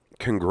and Will,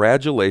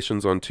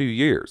 congratulations on 2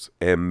 years,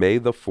 and may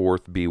the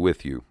 4th be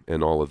with you,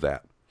 and all of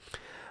that.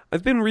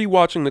 I've been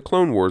rewatching the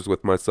Clone Wars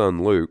with my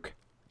son Luke.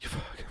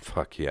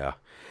 Fuck yeah.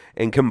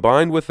 And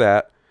combined with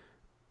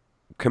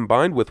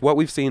what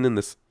we've seen in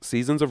the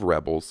seasons of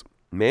Rebels,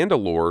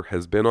 Mandalore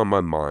has been on my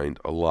mind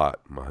a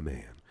lot, my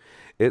man.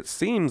 It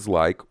seems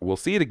like we'll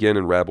see it again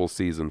in Rebels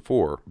Season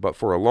 4, but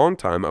for a long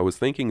time I was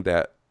thinking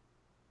that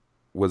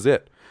was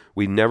it.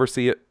 We never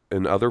see it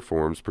in other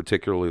forms,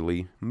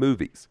 particularly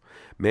movies.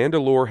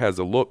 Mandalore has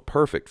a look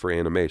perfect for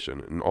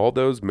animation, and all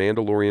those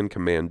Mandalorian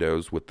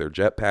commandos with their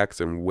jetpacks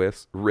and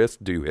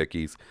wrist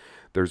doohickeys,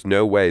 there's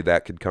no way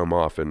that could come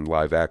off in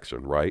live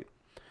action, right?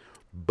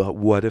 But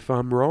what if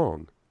I'm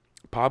wrong?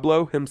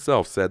 Pablo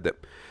himself said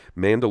that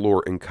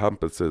Mandalore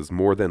encompasses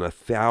more than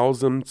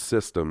 1,000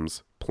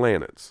 systems,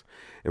 planets,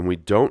 and we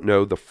don't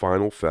know the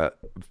final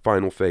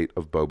fate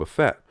of Boba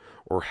Fett,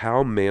 or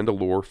how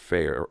Mandalore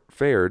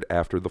fared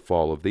after the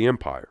fall of the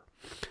Empire.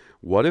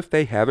 What if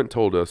they haven't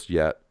told us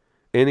yet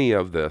any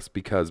of this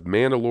because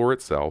Mandalore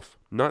itself,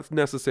 not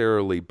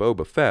necessarily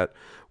Boba Fett,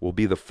 will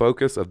be the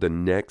focus of the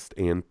next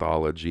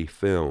anthology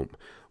film?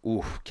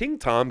 Ooh, King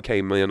Tom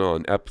came in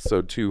on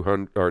episode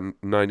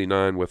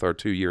 299 with our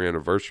 2-year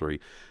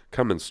anniversary,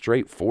 coming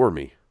straight for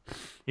me.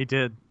 He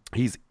did.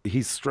 He's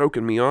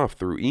stroking me off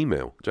through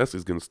email.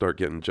 Jesse's going to start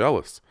getting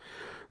jealous.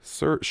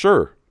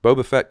 Sure,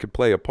 Boba Fett could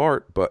play a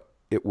part, but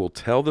it will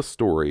tell the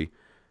story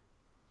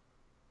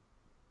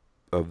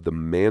of the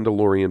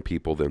Mandalorian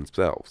people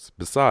themselves.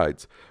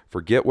 Besides,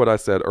 forget what I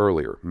said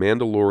earlier.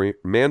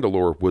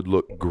 Mandalore would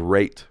look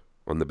great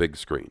on the big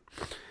screen.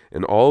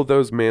 And all of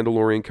those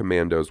Mandalorian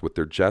commandos with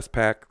their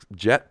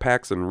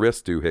jetpacks and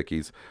wrist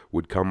doohickeys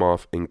would come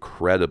off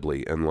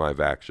incredibly in live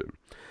action.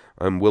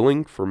 I'm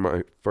willing for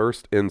my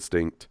first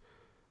instinct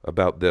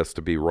about this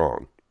to be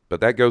wrong. But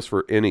that goes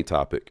for any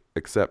topic,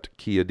 except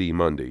Kia D.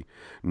 Mundi.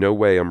 No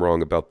way I'm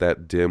wrong about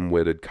that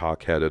dim-witted,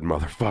 cock-headed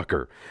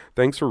motherfucker.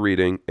 Thanks for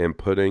reading and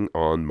putting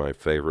on my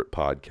favorite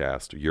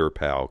podcast, your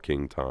pal,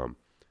 King Tom.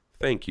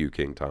 Thank you,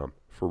 King Tom.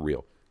 For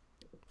real.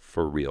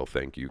 For real,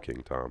 thank you,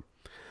 King Tom.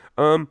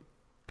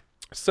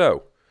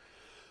 So,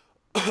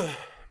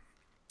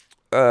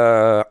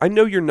 I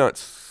know you're not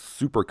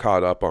super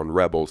caught up on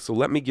Rebels, so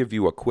let me give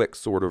you a quick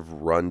sort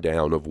of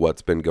rundown of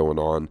what's been going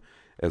on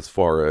as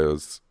far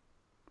as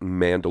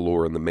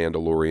Mandalore and the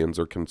Mandalorians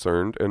are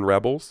concerned in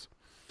Rebels.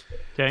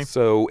 Okay.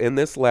 So in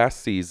this last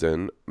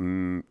season,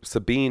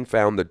 Sabine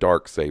found the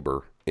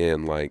Darksaber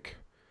in like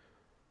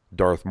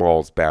Darth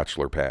Maul's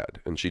bachelor pad,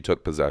 and she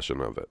took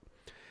possession of it.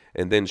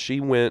 And then she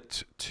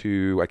went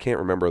to, I can't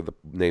remember the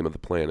name of the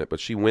planet, but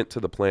she went to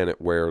the planet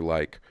where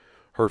like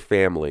her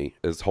family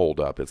is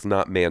holed up. It's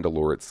not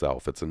Mandalore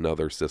itself. It's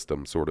another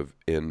system sort of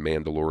in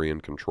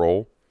Mandalorian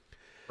control.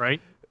 Right.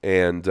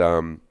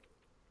 And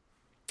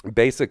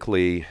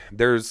basically,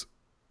 there's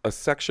a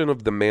section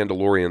of the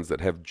Mandalorians that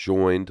have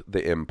joined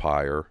the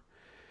Empire,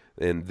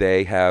 and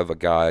they have a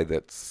guy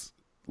that's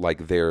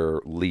like their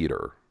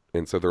leader.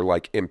 And so they're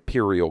like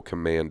Imperial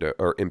Commando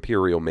or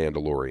Imperial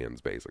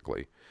Mandalorians,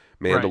 basically.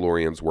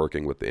 Mandalorians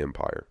working with the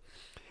Empire.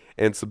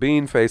 And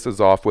Sabine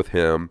faces off with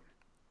him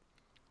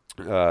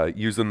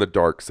using the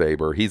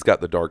Darksaber. He's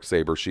got the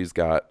Darksaber. She's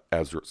got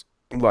Ezra's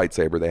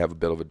lightsaber. They have a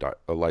bit of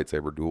a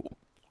lightsaber duel.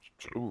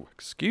 Ooh,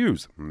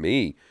 excuse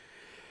me.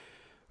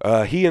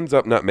 He ends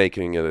up not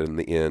making it in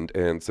the end,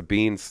 and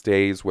Sabine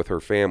stays with her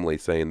family,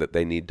 saying that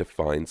they need to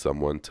find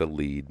someone to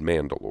lead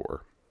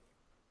Mandalore.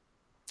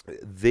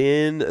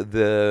 Then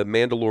the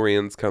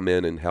Mandalorians come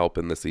in and help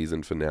in the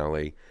season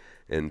finale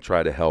and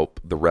try to help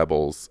the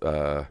rebels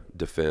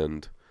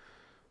defend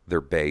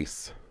their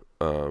base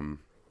on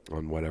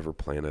whatever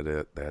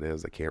planet that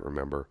is. I can't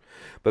remember.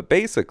 But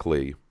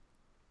basically,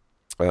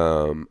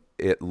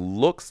 it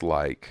looks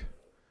like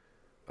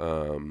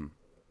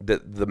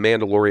that the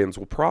Mandalorians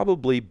will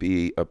probably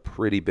be a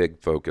pretty big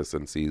focus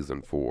in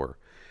Season 4.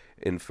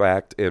 In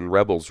fact, in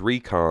Rebels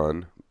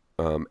Recon,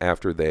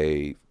 after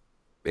they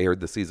aired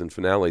the season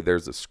finale,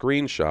 there's a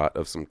screenshot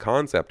of some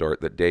concept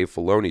art that Dave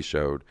Filoni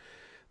showed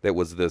that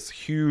was this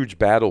huge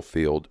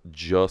battlefield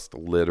just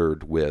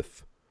littered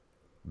with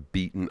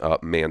beaten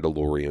up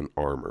Mandalorian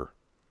armor.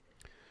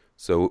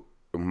 So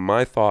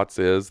my thoughts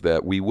is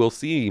that we will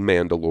see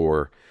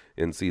Mandalore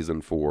in Season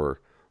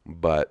 4,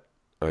 but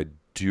I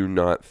do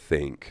not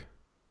think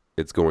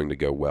it's going to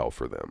go well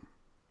for them.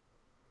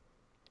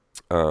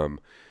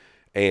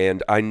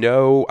 And I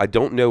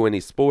don't know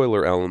any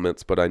spoiler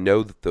elements, but I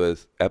know that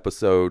the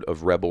episode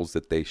of Rebels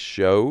that they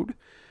showed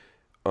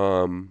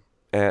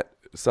at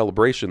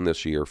Celebration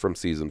this year from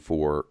season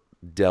 4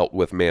 dealt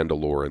with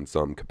Mandalore in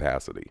some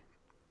capacity.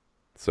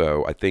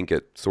 So I think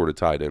it sort of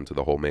tied into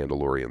the whole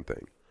Mandalorian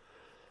thing.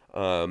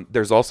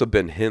 There's also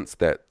been hints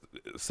that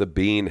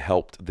Sabine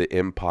helped the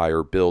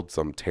Empire build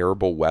some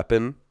terrible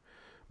weapon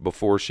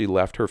before she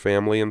left her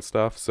family and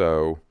stuff.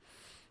 So,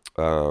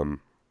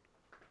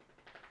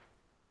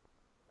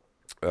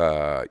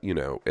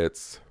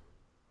 it's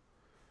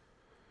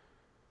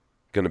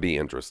going to be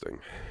interesting,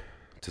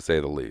 to say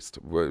the least.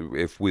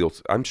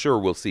 I'm sure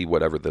we'll see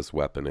whatever this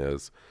weapon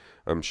is.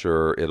 I'm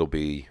sure it'll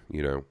be,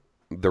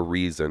 the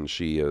reason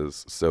she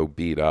is so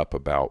beat up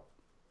about,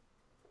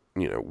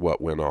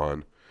 what went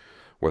on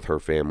with her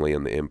family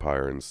and the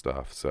Empire and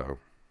stuff. So,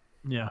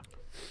 yeah.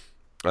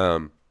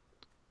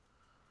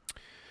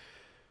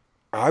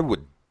 I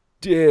would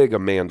dig a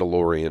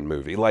Mandalorian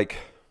movie. Like,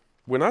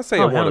 when I say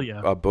I want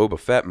a Boba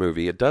Fett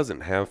movie, it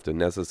doesn't have to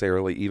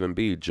necessarily even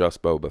be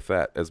just Boba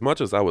Fett. As much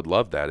as I would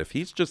love that, if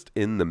he's just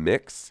in the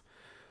mix,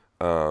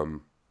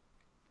 in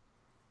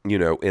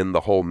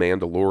the whole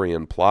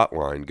Mandalorian plot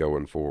line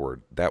going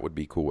forward, that would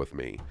be cool with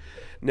me.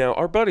 Now,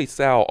 our buddy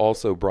Sal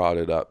also brought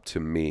it up to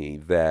me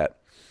that,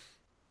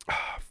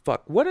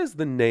 what is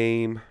the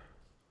name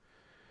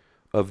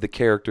of the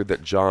character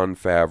that Jon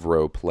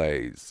Favreau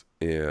plays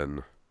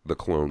in the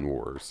Clone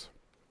Wars?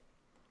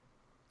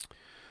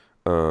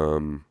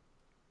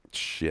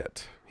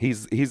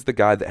 He's the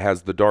guy that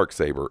has the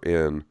Darksaber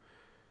in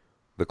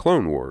the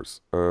Clone Wars.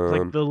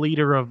 Like the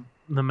leader of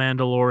the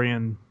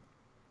Mandalorian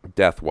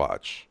Death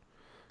Watch.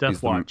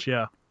 Death Watch,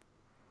 yeah.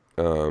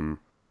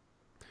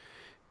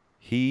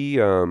 He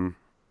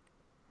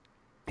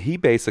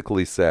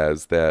basically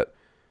says that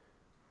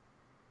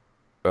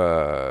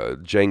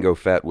Jango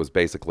Fett was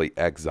basically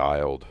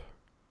exiled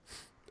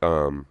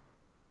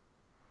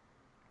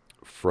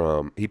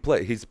from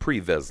he's Pre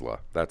Vizsla.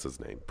 That's his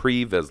name.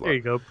 Pre Vizsla. There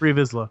you go, Pre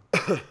Vizsla.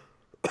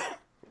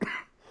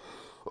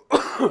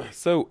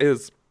 So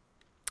is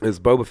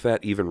Boba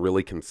Fett even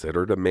really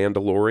considered a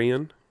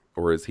Mandalorian?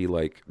 Or is he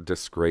like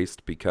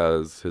disgraced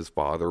because his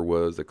father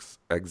was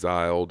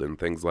exiled and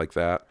things like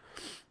that?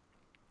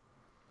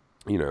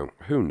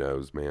 Who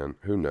knows, man?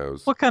 Who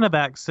knows? What kind of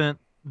accent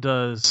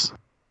does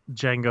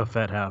Jango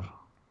Fett have?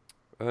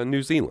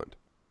 New Zealand.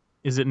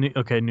 Is it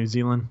New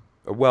Zealand?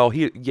 Well,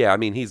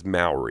 he's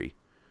Maori.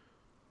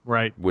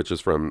 Right. Which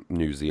is from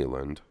New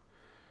Zealand.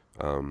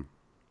 And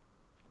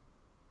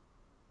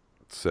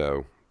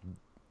the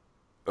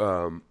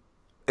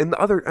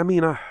other,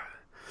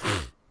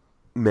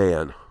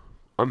 man,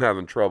 I'm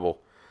having trouble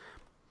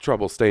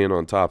staying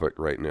on topic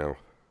right now.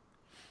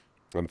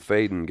 I'm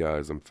fading,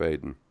 guys. I'm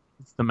fading.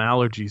 It's them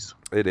allergies.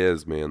 It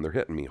is, man. They're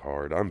hitting me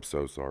hard. I'm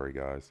so sorry,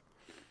 guys.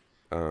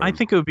 I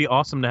think it would be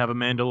awesome to have a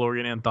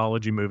Mandalorian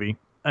anthology movie.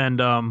 And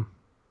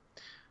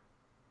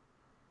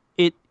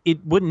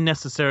it wouldn't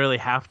necessarily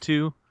have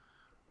to,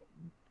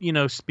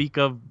 speak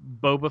of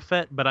Boba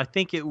Fett, but I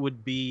think it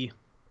would be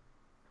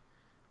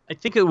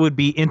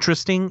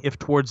interesting if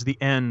towards the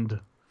end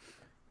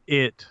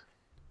it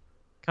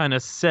kind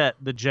of set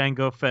the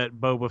Jango Fett,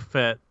 Boba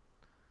Fett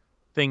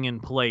thing in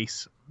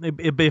place.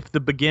 If the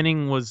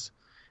beginning was,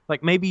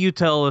 like, maybe you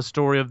tell a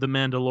story of the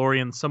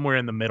Mandalorian somewhere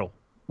in the middle,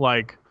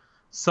 like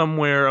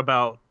somewhere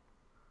about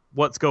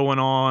what's going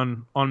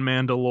on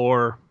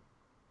Mandalore,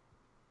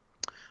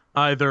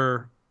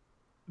 either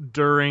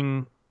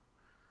during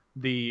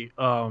the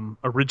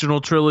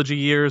original trilogy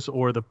years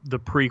or the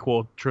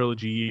prequel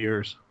trilogy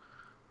years.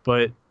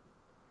 But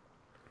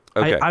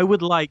okay. I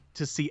would like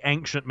to see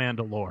ancient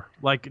Mandalore,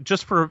 like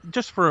just for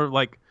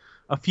like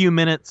a few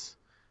minutes,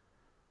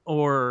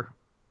 or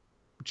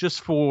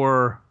just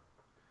for,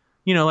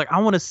 like,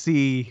 I want to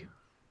see,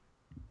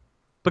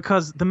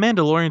 because the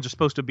Mandalorians are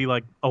supposed to be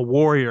like a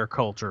warrior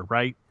culture,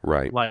 right?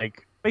 Right.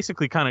 Like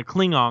basically kind of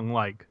Klingon,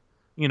 like,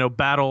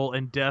 battle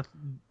and death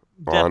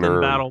Honor.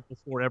 and battle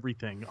before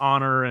everything,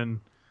 honor and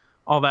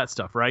all that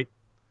stuff, right?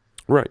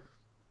 Right.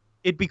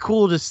 It'd be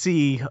cool to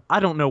see, I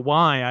don't know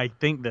why I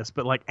think this,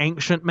 but like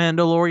ancient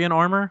Mandalorian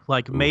armor,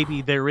 like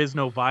maybe there is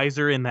no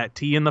visor in that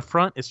T in the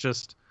front. It's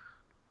just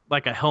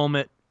like a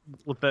helmet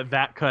with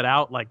that cut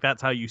out. Like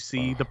that's how you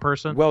see the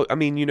person. Well,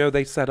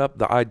 they set up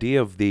the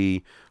idea of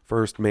the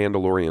first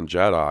Mandalorian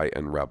Jedi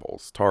in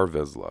Rebels, Tar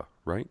Vizsla,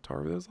 right?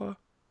 Tar Vizsla?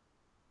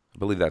 I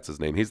believe that's his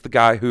name. He's the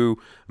guy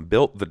who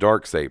built the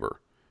Darksaber,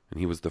 and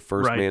he was the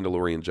first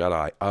Mandalorian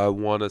Jedi. I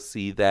want to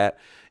see that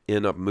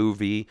in a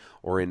movie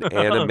or in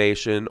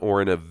animation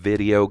or in a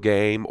video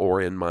game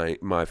or in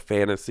my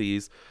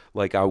fantasies.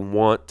 Like, I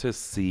want to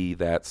see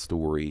that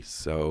story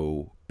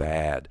so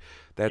bad.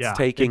 That's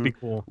taking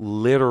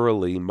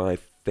literally my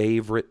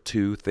favorite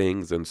two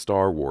things in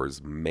Star Wars,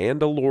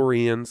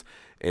 Mandalorians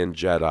and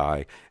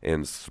Jedi,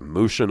 and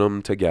smooshing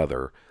them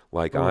together.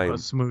 Like,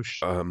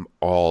 I'm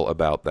all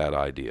about that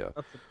idea.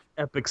 That's an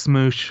epic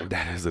smoosh.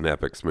 That is an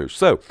epic smoosh.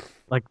 So,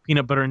 like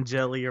peanut butter and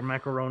jelly or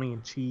macaroni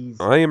and cheese.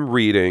 I am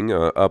reading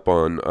up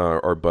on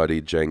our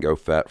buddy Jango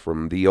Fett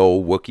from the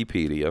old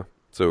Wikipedia.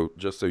 So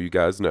just so you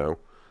guys know,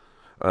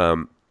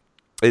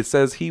 it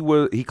says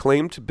he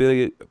claimed to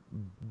be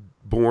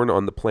born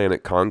on the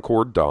planet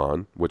Concord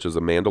Dawn, which is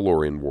a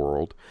Mandalorian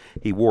world.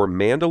 He wore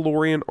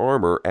Mandalorian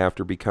armor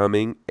after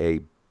becoming a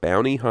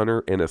bounty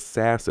hunter and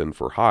assassin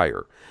for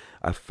hire,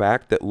 a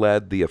fact that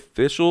led the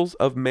officials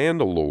of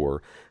Mandalore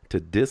to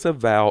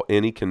disavow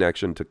any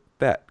connection to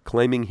Fett,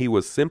 claiming he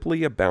was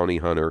simply a bounty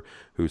hunter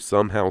who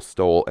somehow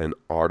stole an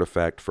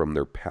artifact from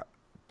their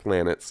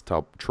planet's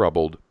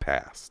troubled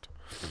past.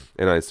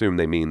 And I assume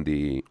they mean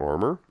the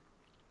armor.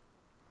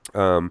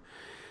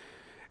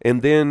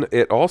 And then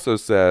it also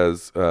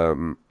says,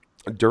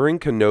 during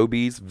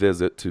Kenobi's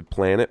visit to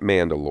planet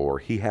Mandalore,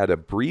 he had a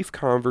brief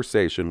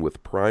conversation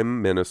with Prime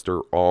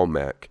Minister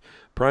Almec.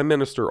 Prime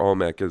Minister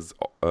Almec is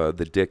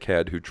the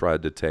dickhead who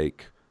tried to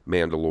take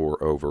Mandalore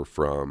over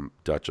from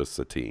Duchess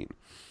Satine,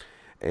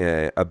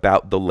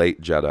 about the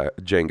late Jedi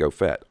Jango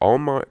Fett.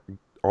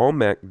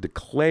 Almec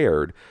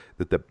declared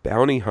that the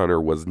bounty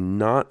hunter was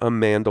not a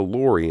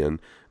Mandalorian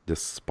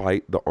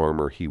despite the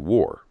armor he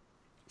wore.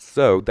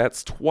 So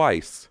that's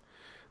twice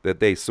that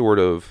they sort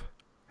of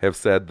have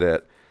said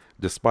that,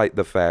 despite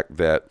the fact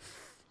that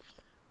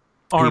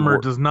armor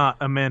does not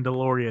a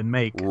Mandalorian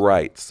make.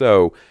 Right.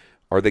 So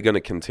are they going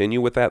to continue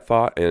with that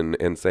thought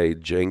and say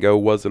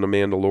Jango wasn't a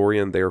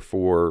Mandalorian,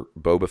 therefore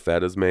Boba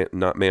Fett is not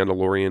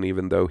Mandalorian,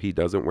 even though he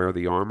doesn't wear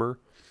the armor?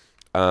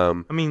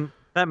 I mean,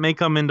 that may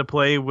come into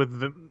play with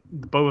the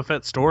Boba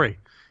Fett story.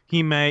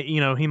 He may,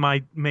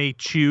 may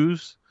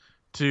choose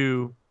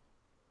to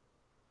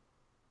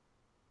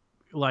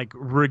like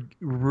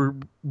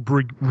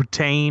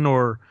retain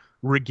or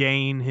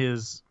regain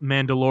his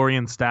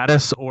Mandalorian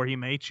status, or he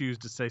may choose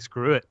to say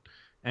screw it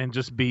and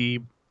just be,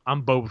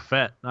 I'm Boba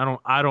Fett.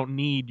 I don't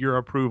need your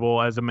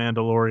approval as a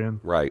Mandalorian.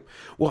 Right.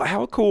 Well,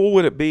 how cool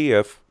would it be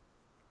if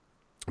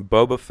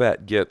Boba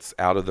Fett gets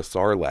out of the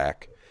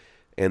Sarlacc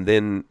and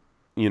then,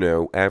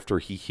 after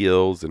he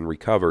heals and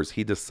recovers,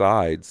 he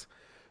decides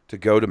to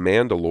go to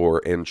Mandalore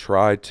and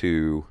try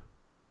to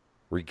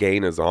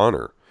regain his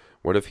honor?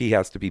 What if he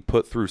has to be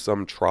put through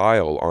some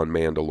trial on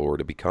Mandalore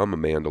to become a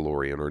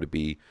Mandalorian, or to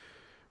be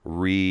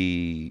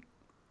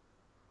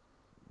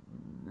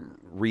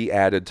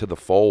re-added to the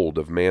fold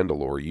of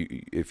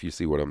Mandalore? If you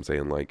see what I'm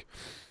saying, like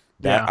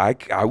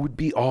that, yeah. I would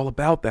be all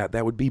about that.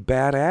 That would be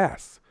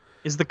badass.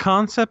 Is the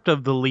concept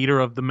of the leader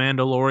of the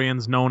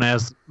Mandalorians known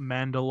as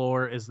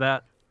Mandalore, is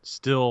that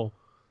still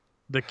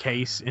the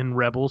case in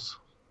Rebels?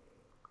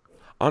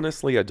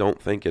 Honestly, I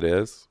don't think it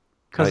is.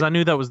 Because I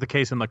knew that was the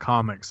case in the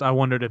comics. I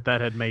wondered if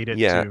that had made it.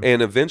 Yeah, too.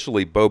 And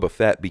eventually Boba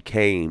Fett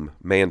became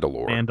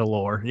Mandalore.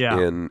 Mandalore, yeah.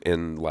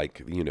 In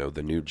like,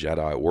 the new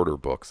Jedi Order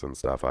books and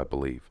stuff, I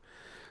believe.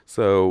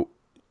 So,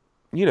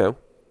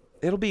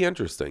 it'll be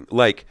interesting.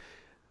 Like,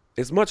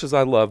 as much as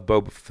I love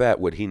Boba Fett,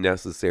 would he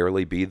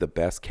necessarily be the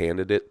best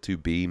candidate to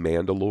be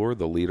Mandalore,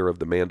 the leader of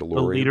the Mandalorians?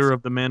 The leader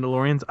of the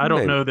Mandalorians? I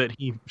don't know that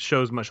he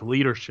shows much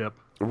leadership.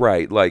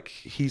 Right, like,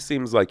 he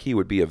seems like he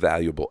would be a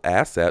valuable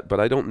asset, but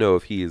I don't know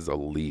if he is a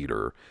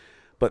leader.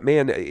 But,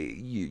 man,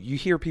 you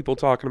hear people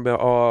talking about,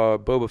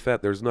 Boba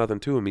Fett, there's nothing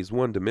to him, he's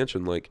one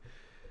dimension. Like,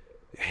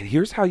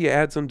 here's how you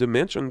add some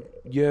dimension.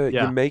 You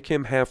make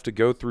him have to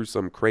go through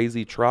some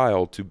crazy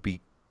trial to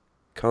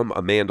become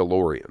a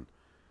Mandalorian,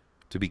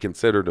 to be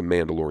considered a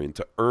Mandalorian,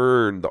 to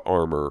earn the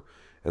armor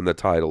and the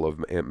title of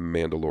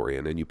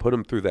Mandalorian. And you put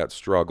him through that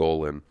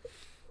struggle, and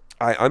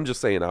I'm just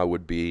saying I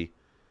would be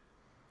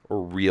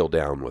real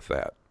down with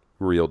that.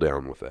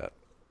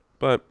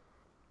 But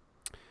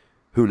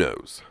who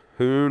knows?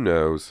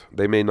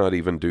 They may not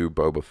even do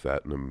Boba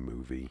Fett in a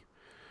movie.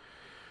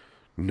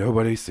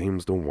 Nobody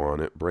seems to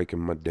want it, breaking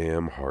my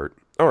damn heart.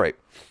 All right,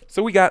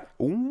 so we got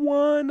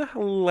one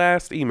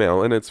last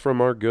email, and it's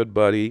from our good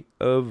buddy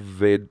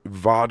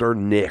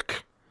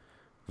Vadernick.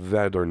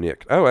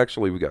 Oh,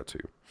 actually, we got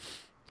two.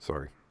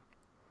 Sorry.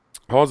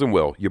 Hawes and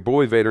Will, your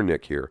boy Vader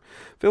Nick here.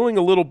 Feeling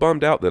a little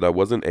bummed out that I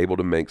wasn't able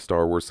to make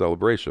Star Wars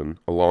Celebration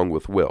along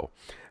with Will.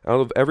 Out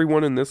of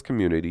everyone in this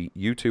community,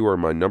 you two are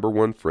my number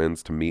one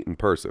friends to meet in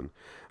person.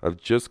 I've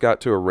just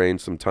got to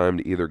arrange some time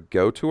to either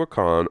go to a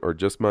con or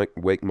just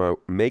make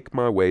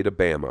my way to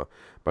Bama.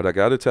 But I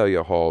gotta tell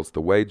you, Halls,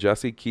 the way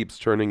Jesse keeps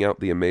churning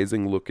out the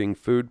amazing-looking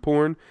food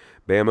porn,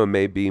 Bama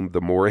may be the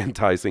more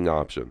enticing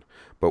option.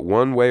 But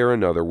one way or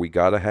another, we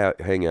gotta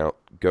hang out,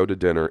 go to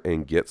dinner,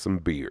 and get some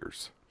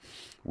beers.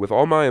 With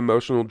all my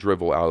emotional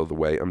drivel out of the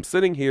way, I'm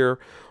sitting here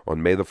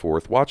on May the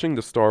 4th watching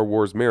the Star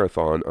Wars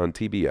Marathon on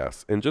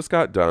TBS and just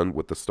got done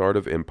with the start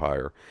of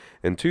Empire,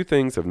 and two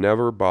things have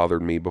never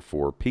bothered me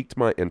before piqued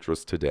my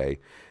interest today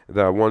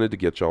that I wanted to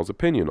get y'all's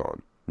opinion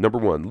on. Number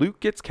one, Luke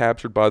gets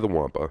captured by the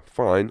Wampa.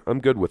 Fine, I'm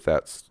good with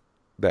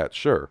that,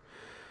 sure.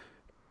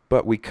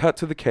 But we cut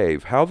to the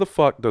cave. How the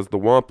fuck does the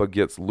Wampa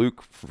gets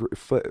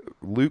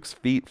Luke's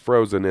feet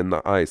frozen in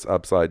the ice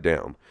upside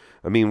down?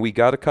 I mean, we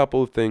got a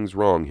couple of things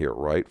wrong here,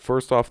 right?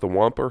 First off, the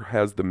Wampa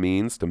has the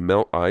means to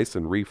melt ice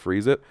and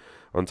refreeze it.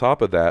 On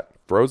top of that,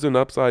 frozen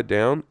upside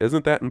down?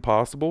 Isn't that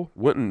impossible?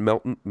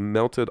 Wouldn't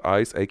melted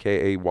ice,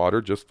 aka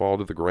water, just fall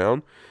to the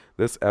ground?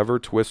 This ever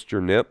twist your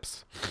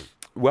nips?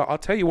 Well, I'll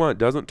tell you why it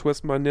doesn't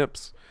twist my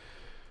nips.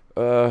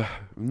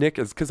 Nick,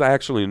 is because I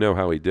actually know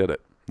how he did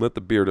it. Let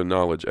the beard of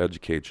knowledge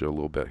educate you a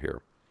little bit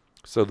here.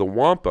 So the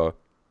Wampa,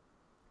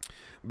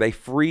 they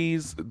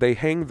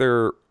hang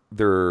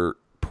their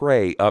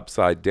prey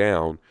upside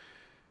down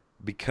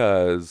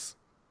because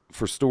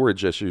for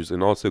storage issues,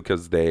 and also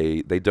because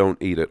they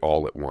don't eat it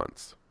all at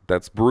once.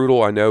 That's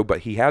brutal, I know, but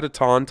he had a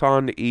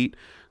tauntaun to eat,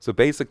 so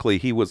basically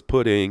he was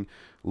putting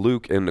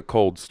Luke in the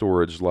cold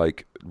storage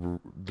like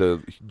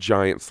the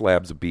giant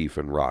slabs of beef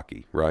in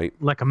Rocky, right?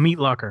 Like a meat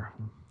locker.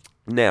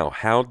 Now,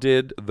 how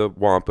did the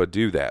Wampa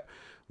do that?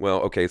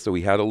 Well, okay, so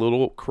he had a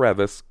little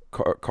crevice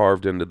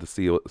carved into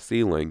the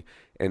ceiling,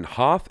 and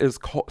Hoth is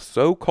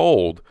so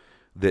cold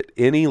that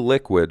any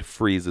liquid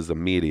freezes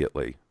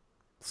immediately.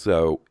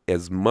 So,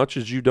 as much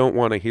as you don't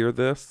want to hear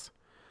this,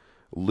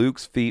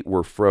 Luke's feet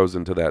were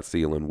frozen to that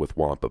ceiling with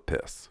Wampa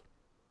piss.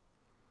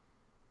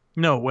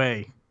 No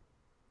way.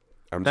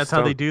 That's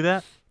how they do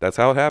that? That's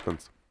how it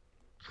happens.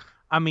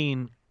 I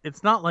mean,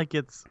 it's not like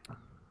it's...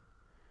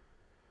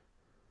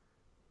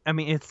 I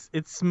mean,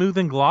 it's smooth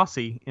and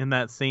glossy in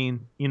that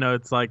scene. You know,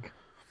 it's like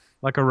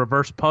a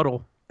reverse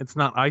puddle. It's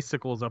not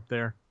icicles up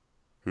there.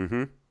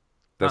 Mm-hmm.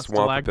 That's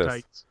not Wampa piss.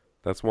 stalactites.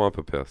 That's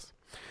Wampa piss.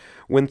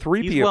 When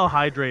 3PO... He's well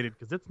hydrated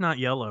because it's not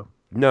yellow.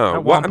 No.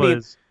 That Well, I Wampa mean,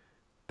 is...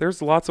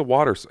 there's lots of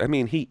water. I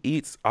mean, he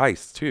eats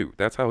ice, too.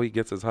 That's how he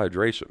gets his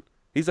hydration.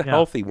 He's a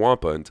healthy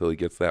Wampa until he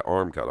gets that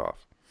arm cut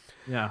off.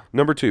 Yeah.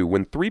 Number 2,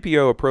 when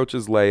 3PO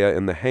approaches Leia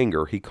in the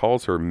hangar, he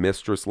calls her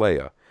Mistress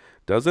Leia.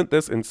 Doesn't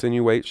this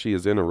insinuate she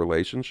is in a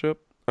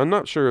relationship? I'm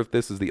not sure if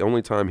this is the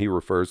only time he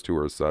refers to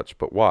her as such,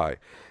 but why?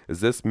 Is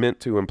this meant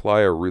to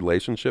imply a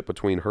relationship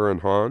between her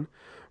and Han?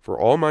 For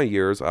all my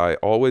years, I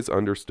always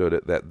understood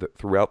it that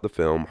throughout the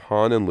film,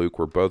 Han and Luke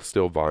were both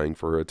still vying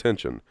for her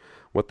attention.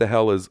 What the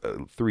hell is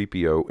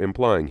 3PO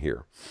implying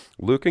here?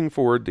 Looking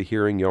forward to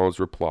hearing y'all's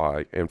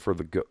reply, and for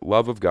the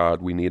love of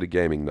God, we need a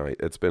gaming night.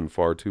 It's been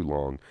far too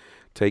long.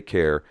 Take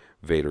care,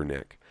 Vader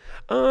Nick.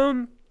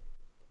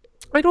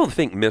 I don't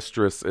think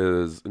mistress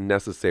is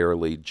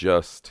necessarily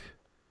just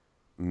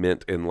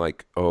meant in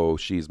like, oh,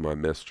 she's my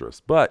mistress.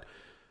 But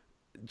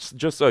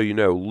just so you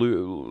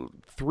know,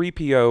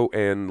 3PO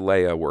and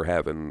Leia were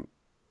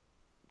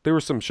there were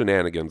some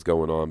shenanigans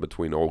going on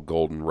between old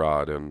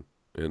Goldenrod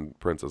and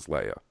Princess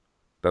Leia.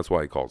 That's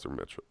why he calls her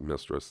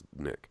Mistress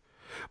Nick.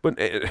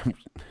 But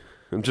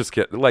I'm just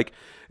kidding. Like,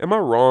 am I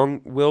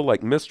wrong, Will?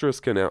 Like, mistress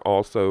can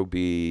also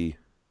be...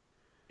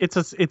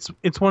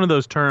 It's one of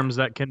those terms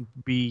that can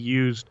be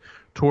used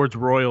towards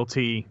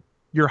royalty,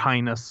 Your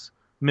Highness,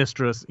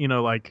 Mistress, you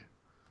know, like...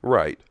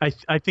 Right.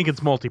 I think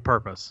it's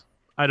multi-purpose.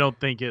 I don't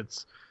think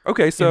it's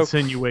so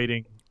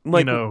insinuating,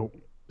 like,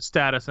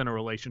 status in a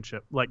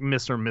relationship, like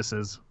Miss or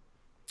Mrs.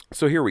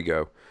 So here we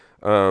go.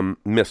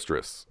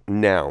 Mistress,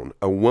 noun,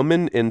 a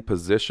woman in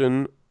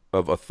position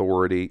of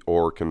authority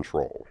or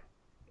control.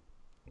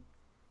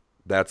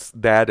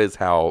 That is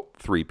how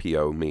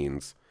 3PO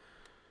means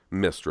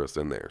mistress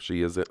in there.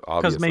 She is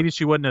obviously, because maybe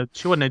she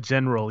wasn't a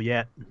general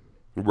yet.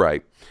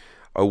 Right.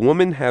 A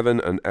woman having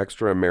an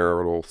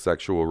extramarital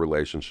sexual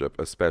relationship,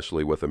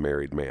 especially with a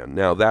married man.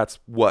 Now that's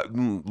what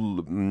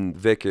Vader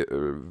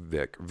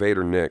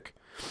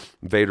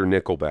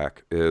Nickelback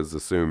is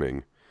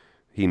assuming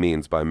he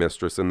means by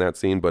mistress in that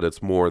scene, but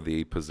it's more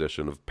the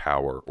position of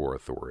power or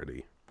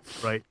authority.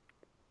 Right.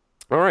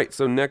 All right,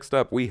 so next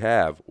up we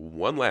have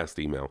one last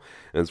email,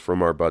 and it's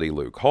from our buddy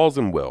Luke. Halls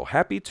and Will,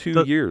 happy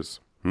 2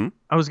 years.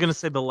 I was going to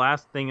say the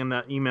last thing in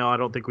that email, I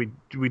don't think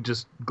we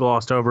just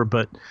glossed over,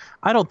 but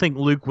I don't think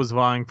Luke was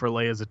vying for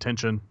Leia's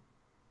attention.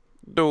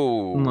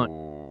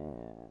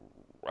 Oh,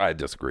 I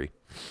disagree.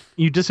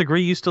 You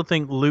disagree? You still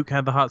think Luke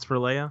had the hots for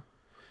Leia?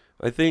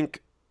 I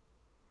think,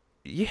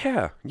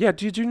 yeah.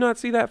 Did you not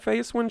see that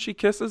face when she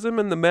kisses him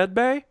in the med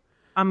bay?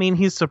 I mean,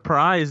 he's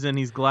surprised and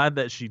he's glad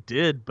that she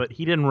did, but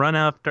he didn't run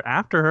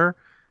after her.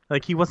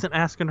 Like, he wasn't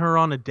asking her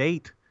on a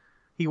date.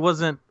 He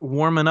wasn't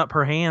warming up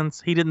her hands.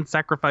 He didn't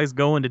sacrifice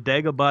going to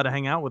Dagobah to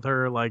hang out with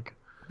her. Like,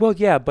 well,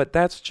 yeah, but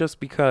that's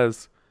just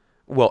because,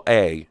 well,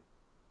 he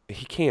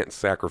can't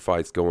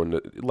sacrifice going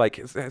to,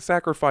 like,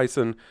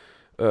 sacrificing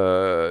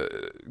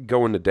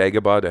going to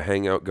Dagobah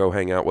to go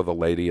hang out with a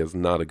lady is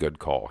not a good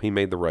call. He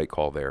made the right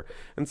call there.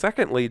 And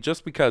secondly,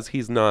 just because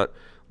he's not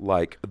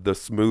like the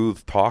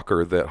smooth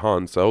talker that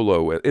Han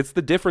Solo is, it's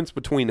the difference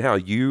between how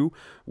you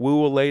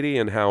woo a lady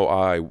and how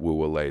I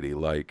woo a lady.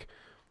 Like,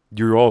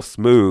 you're all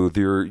smooth,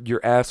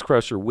 your ass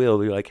crusher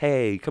Will, you're like,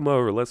 hey, come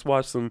over, let's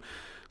watch some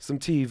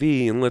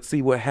TV and let's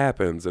see what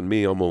happens. And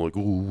me, I'm all like,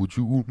 oh, would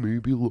you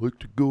maybe like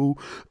to go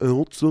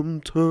out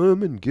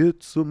sometime and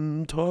get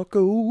some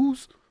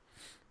tacos?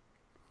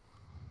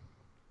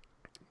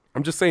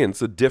 I'm just saying,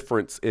 it's a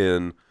difference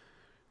in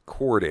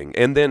courting.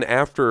 And then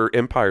after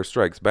Empire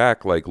Strikes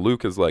Back, like,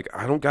 Luke is like,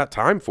 I don't got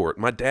time for it.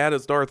 My dad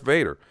is Darth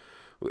Vader.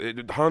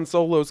 Han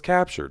Solo's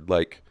captured.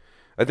 Like,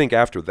 I think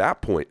after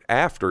that point,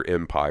 after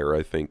Empire,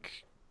 I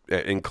think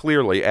And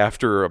clearly,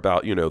 after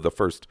about, the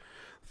first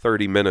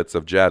 30 minutes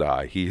of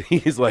Jedi,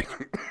 he's like...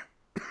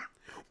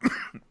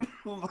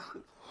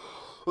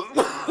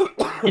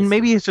 And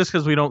maybe it's just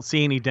because we don't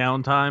see any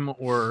downtime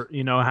or,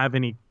 have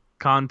any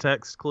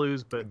context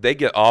clues, but... They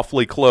get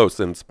awfully close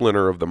in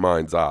Splinter of the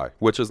Mind's Eye,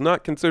 which is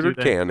not considered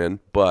canon,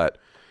 but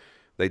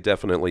they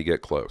definitely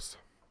get close.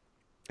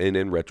 And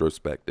in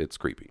retrospect, it's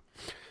creepy.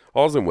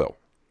 Halls and Will.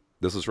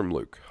 This is from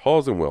Luke.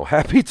 Halls and Will.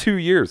 Happy 2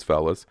 years,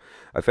 fellas.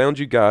 I found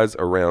you guys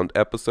around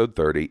episode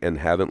 30 and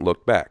haven't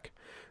looked back.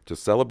 To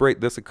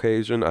celebrate this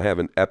occasion, I have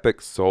an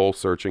epic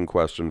soul-searching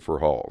question for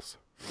Halls.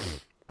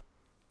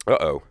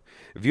 Uh-oh.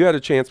 If you had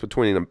a chance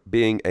between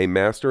being a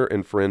master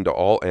and friend to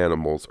all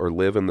animals or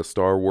live in the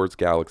Star Wars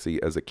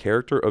galaxy as a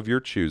character of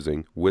your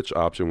choosing, which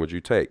option would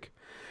you take?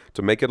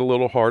 To make it a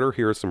little harder,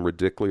 here are some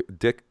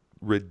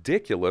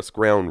ridiculous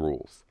ground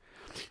rules.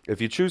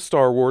 If you choose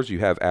Star Wars, you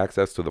have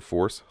access to the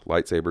Force,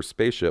 lightsabers,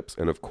 spaceships,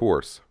 and of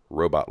course,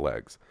 robot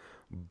legs.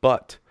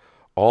 But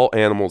all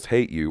animals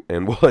hate you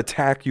and will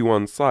attack you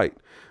on sight,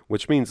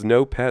 which means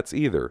no pets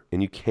either,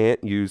 and you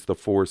can't use the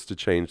Force to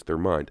change their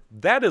mind.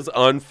 That is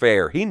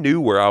unfair. He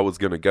knew where I was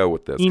going to go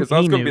with this, because I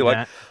was going to be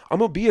like, I'm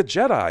going to be a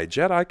Jedi.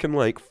 Jedi can,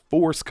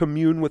 Force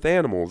commune with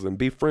animals and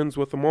be friends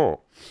with them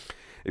all.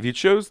 If you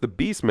chose the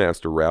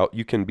Beastmaster route,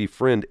 you can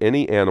befriend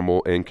any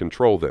animal and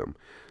control them.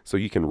 So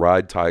you can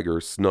ride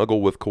tigers,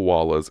 snuggle with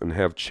koalas, and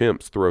have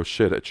chimps throw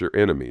shit at your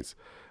enemies.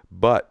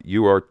 But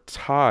you are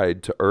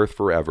tied to Earth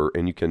forever,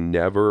 and you can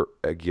never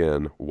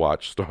again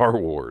watch Star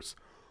Wars.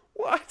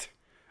 What?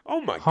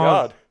 Oh my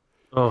God.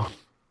 Oh,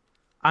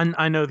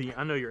 I know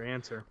your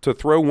answer. To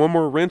throw one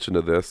more wrench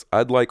into this,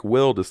 I'd like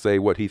Will to say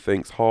what he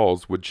thinks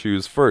Halls would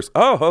choose first.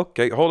 Oh,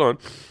 okay, hold on.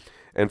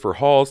 And for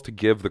Halls to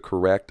give the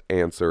correct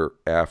answer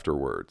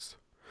afterwards.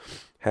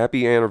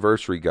 Happy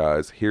anniversary,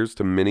 guys. Here's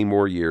to many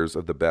more years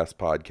of the best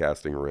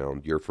podcasting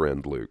around. Your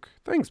friend, Luke.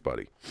 Thanks,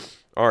 buddy.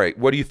 All right,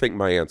 what do you think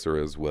my answer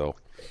is, Will?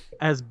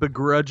 As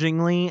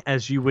begrudgingly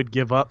as you would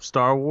give up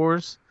Star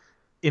Wars,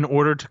 in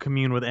order to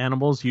commune with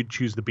animals, you'd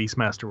choose the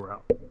Beastmaster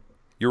route.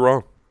 You're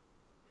wrong.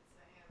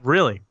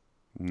 Really?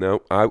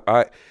 No,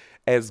 I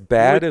as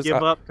bad as... You would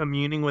give up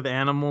communing with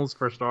animals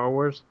for Star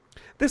Wars?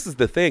 This is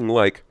the thing,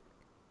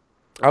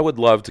 I would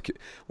love to,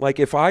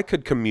 if I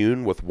could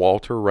commune with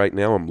Walter right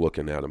now, I'm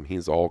looking at him.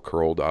 He's all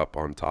curled up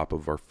on top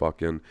of our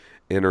fucking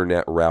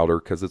internet router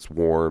because it's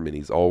warm and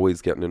he's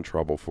always getting in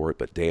trouble for it.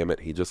 But damn it,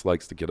 he just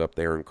likes to get up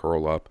there and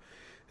curl up.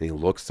 And he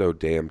looks so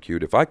damn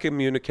cute. If I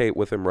communicate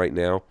with him right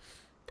now,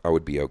 I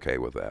would be okay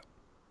with that.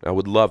 I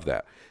would love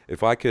that.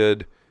 If I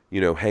could,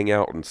 hang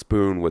out and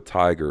spoon with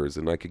tigers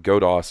and I could go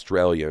to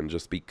Australia and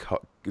just be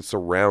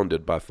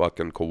surrounded by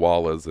fucking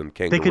koalas and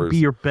kangaroos. They could be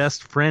your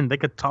best friend. They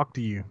could talk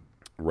to you.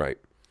 Right.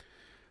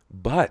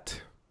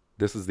 But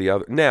this is the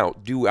other. Now,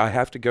 do I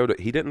have to go to...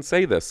 He didn't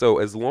say this. So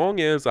as long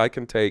as I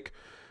can take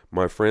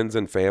my friends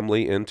and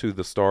family into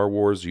the Star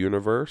Wars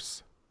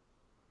universe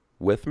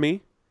with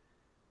me,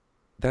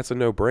 that's a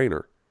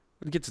no-brainer.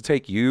 We get to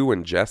take you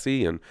and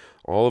Jesse and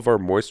all of our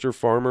moisture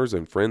farmers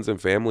and friends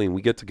and family, and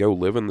we get to go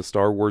live in the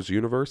Star Wars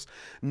universe.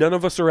 None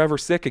of us are ever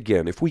sick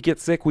again. If we get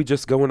sick, we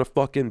just go in a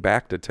fucking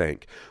Bacta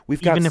tank.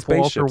 We've got spaceships. Even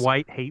if Walter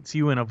White hates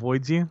you and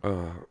avoids you?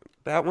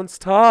 That one's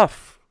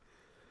tough.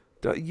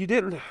 You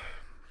didn't...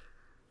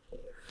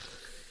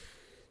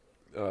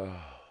 Oh,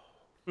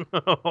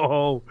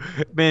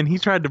 man, he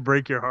tried to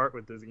break your heart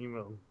with this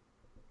email.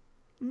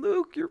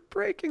 Luke, you're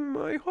breaking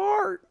my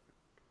heart.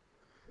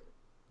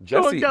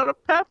 Going down a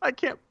path I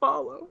can't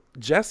follow.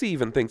 Jesse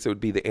even thinks it would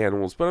be the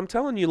animals, but I'm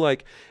telling you,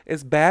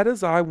 as bad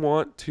as I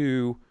want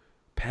to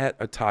pet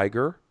a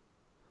tiger...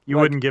 You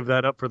wouldn't give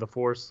that up for the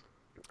Force?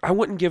 I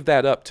wouldn't give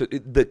that up.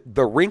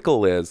 The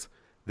wrinkle is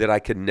that I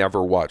could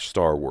never watch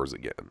Star Wars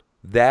again.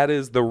 That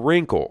is the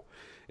wrinkle.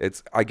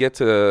 I get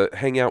to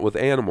hang out with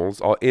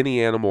animals,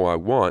 any animal I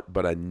want,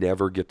 but I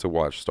never get to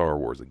watch Star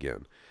Wars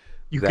again.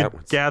 You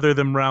could gather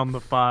them round the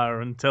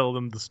fire and tell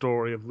them the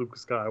story of Luke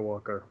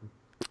Skywalker.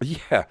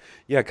 Yeah,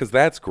 because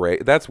that's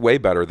great. That's way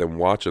better than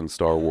watching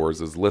Star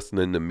Wars, is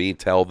listening to me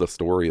tell the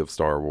story of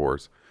Star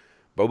Wars.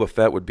 Boba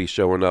Fett would be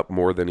showing up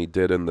more than he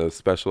did in the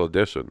special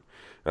edition.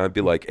 And I'd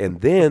be like,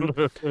 and then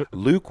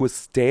Luke was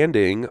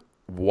standing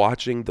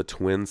watching the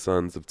twin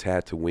sons of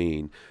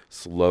Tatooine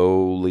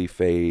slowly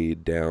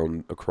fade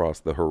down across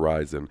the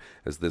horizon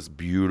as this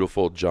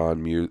beautiful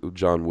John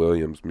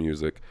Williams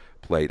music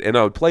played. And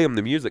I would play him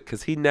the music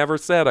because he never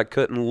said I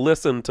couldn't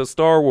listen to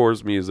Star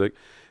Wars music.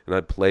 And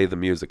I'd play the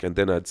music, and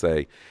then I'd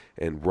say,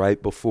 and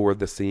right before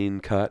the scene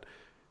cut,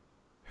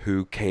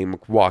 who came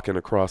walking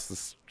across the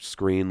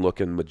screen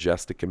looking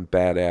majestic and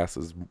badass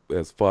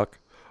as fuck?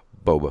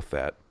 Boba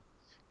Fett.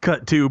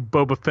 Cut to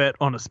Boba Fett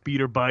on a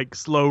speeder bike,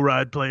 slow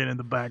ride playing in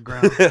the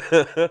background.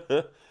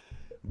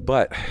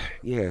 But,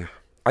 yeah,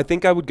 I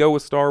think I would go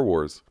with Star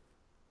Wars.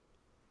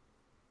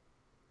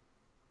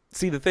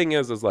 See, the thing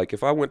is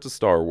if I went to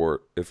Star Wars,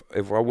 if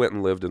I went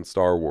and lived in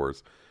Star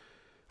Wars,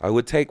 I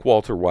would take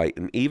Walter White,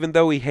 and even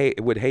though he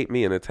would hate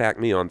me and attack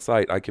me on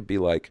sight, I could be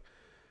like,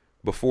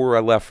 before I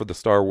left for the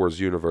Star Wars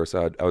universe,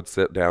 I would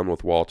sit down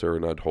with Walter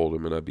and I'd hold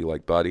him and I'd be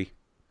like, buddy,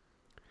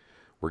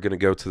 we're going to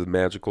go to the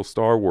magical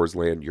Star Wars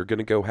land. You're going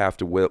to go have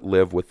to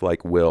live with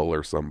like Will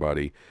or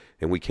somebody,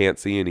 and we can't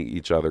see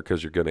each other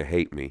because you're going to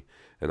hate me,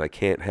 and I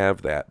can't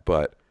have that.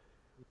 But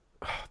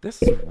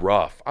this is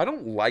rough. I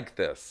don't like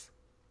this.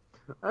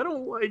 I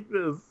don't like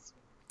this.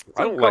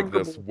 I don't like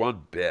this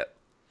one bit.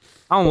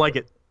 I don't like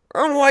it.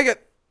 I don't like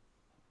it.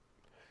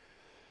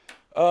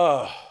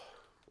 Oh,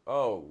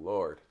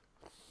 Lord.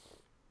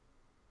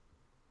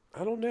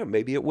 I don't know.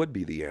 Maybe it would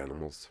be the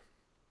animals.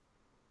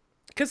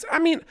 Because, I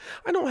mean,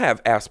 I don't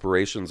have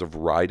aspirations of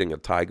riding a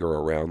tiger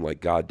around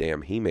like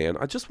goddamn He-Man.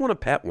 I just want to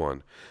pet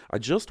one. I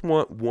just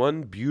want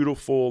one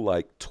beautiful,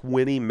 like,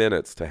 20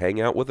 minutes to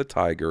hang out with a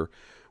tiger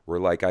where,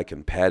 like, I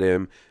can pet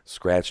him,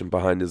 scratch him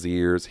behind his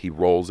ears. He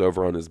rolls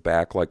over on his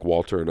back like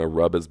Walter, and I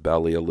rub his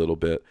belly a little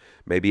bit.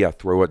 Maybe I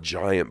throw a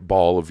giant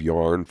ball of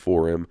yarn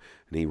for him,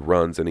 and he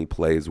runs and he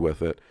plays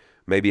with it.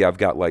 Maybe I've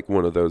got, like,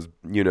 one of those,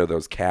 you know,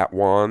 those cat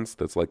wands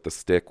that's like the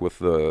stick with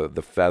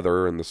the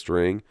feather and the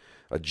string.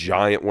 A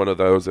giant one of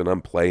those, and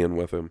I'm playing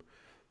with him.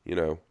 You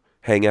know,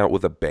 hang out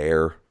with a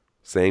bear.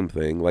 Same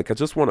thing. Like, I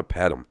just want to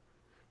pet him.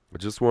 I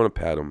just want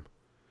to pet him.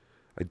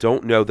 I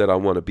don't know that I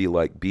want to be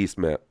like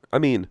Beastman. I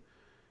mean,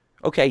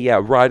 okay, yeah,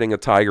 riding a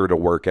tiger to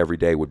work every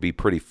day would be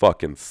pretty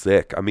fucking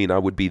sick. I mean, I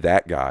would be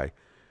that guy.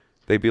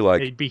 They'd be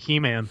like... He'd be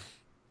He-Man.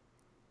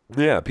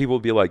 Yeah, people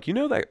would be like, you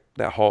know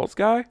that Halls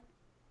guy?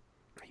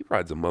 He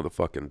rides a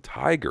motherfucking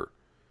tiger.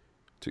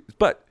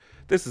 But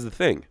this is the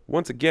thing.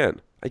 Once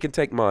again, I can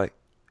take my...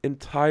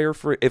 entire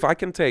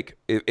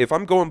if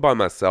I'm going by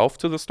myself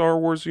to the Star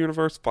Wars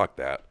universe, fuck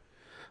that.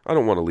 I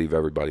don't want to leave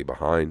everybody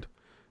behind.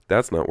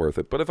 That's not worth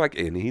it. But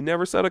and he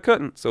never said I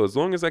couldn't. So as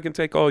long as I can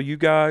take all you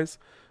guys,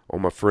 all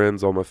my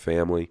friends, all my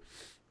family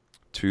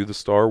to the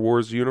Star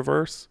Wars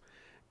universe,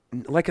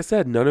 like I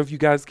said, none of you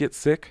guys get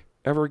sick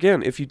ever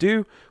again. If you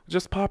do,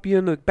 just pop you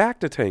in the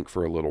Bacta tank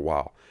for a little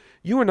while.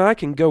 You and I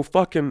can go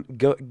fucking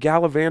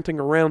gallivanting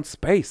around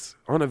space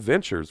on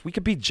adventures. We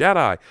could be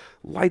Jedi,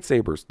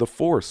 lightsabers, the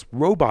Force,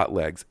 robot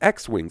legs,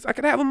 X-Wings. I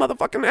could have a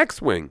motherfucking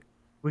X-Wing.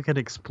 We could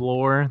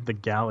explore the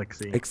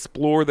galaxy.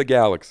 Explore the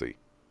galaxy.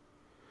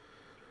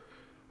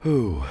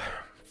 Ooh,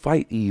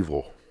 fight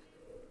evil.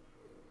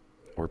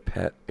 Or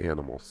pet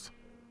animals.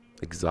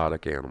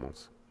 Exotic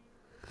animals.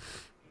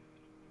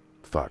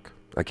 Fuck.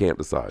 I can't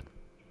decide.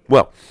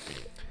 Well...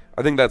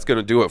 I think that's going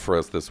to do it for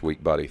us this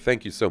week, buddy.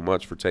 Thank you so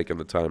much for taking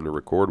the time to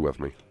record with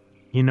me.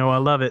 You know I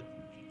love it.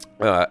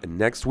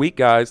 Next week,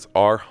 guys,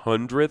 our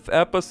 100th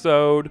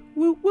episode.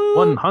 Woo woo.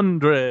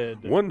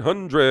 100.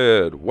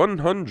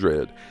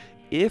 100.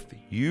 If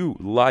you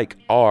like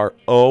our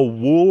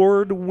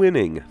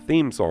award-winning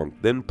theme song,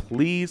 then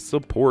please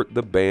support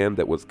the band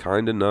that was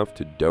kind enough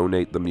to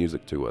donate the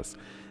music to us.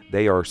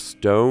 They are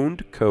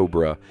Stoned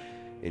Cobra,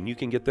 and you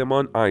can get them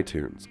on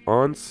iTunes,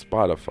 on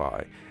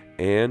Spotify,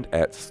 and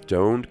at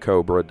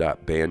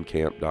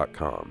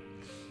stonedcobra.bandcamp.com.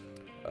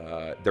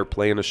 They're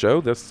playing a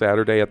show this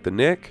Saturday at the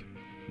Nick.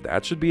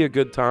 That should be a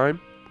good time.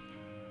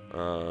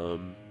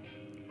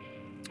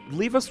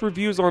 Leave us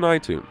reviews on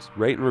iTunes.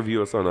 Rate and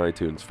review us on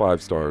iTunes.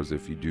 5 stars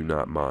if you do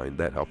not mind.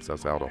 That helps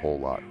us out a whole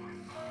lot.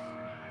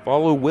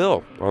 Follow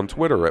Will on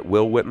Twitter at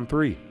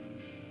WillWitten3.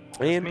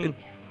 And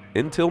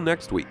until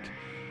next week,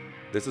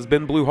 this has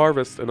been Blue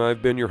Harvest, and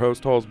I've been your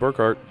host, Halls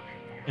Burkhart.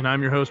 And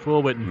I'm your host,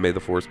 Will Witten. May the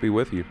Force be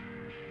with you.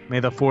 May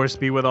the Force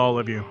be with all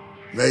of you.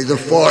 May the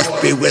Force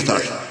be with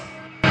us.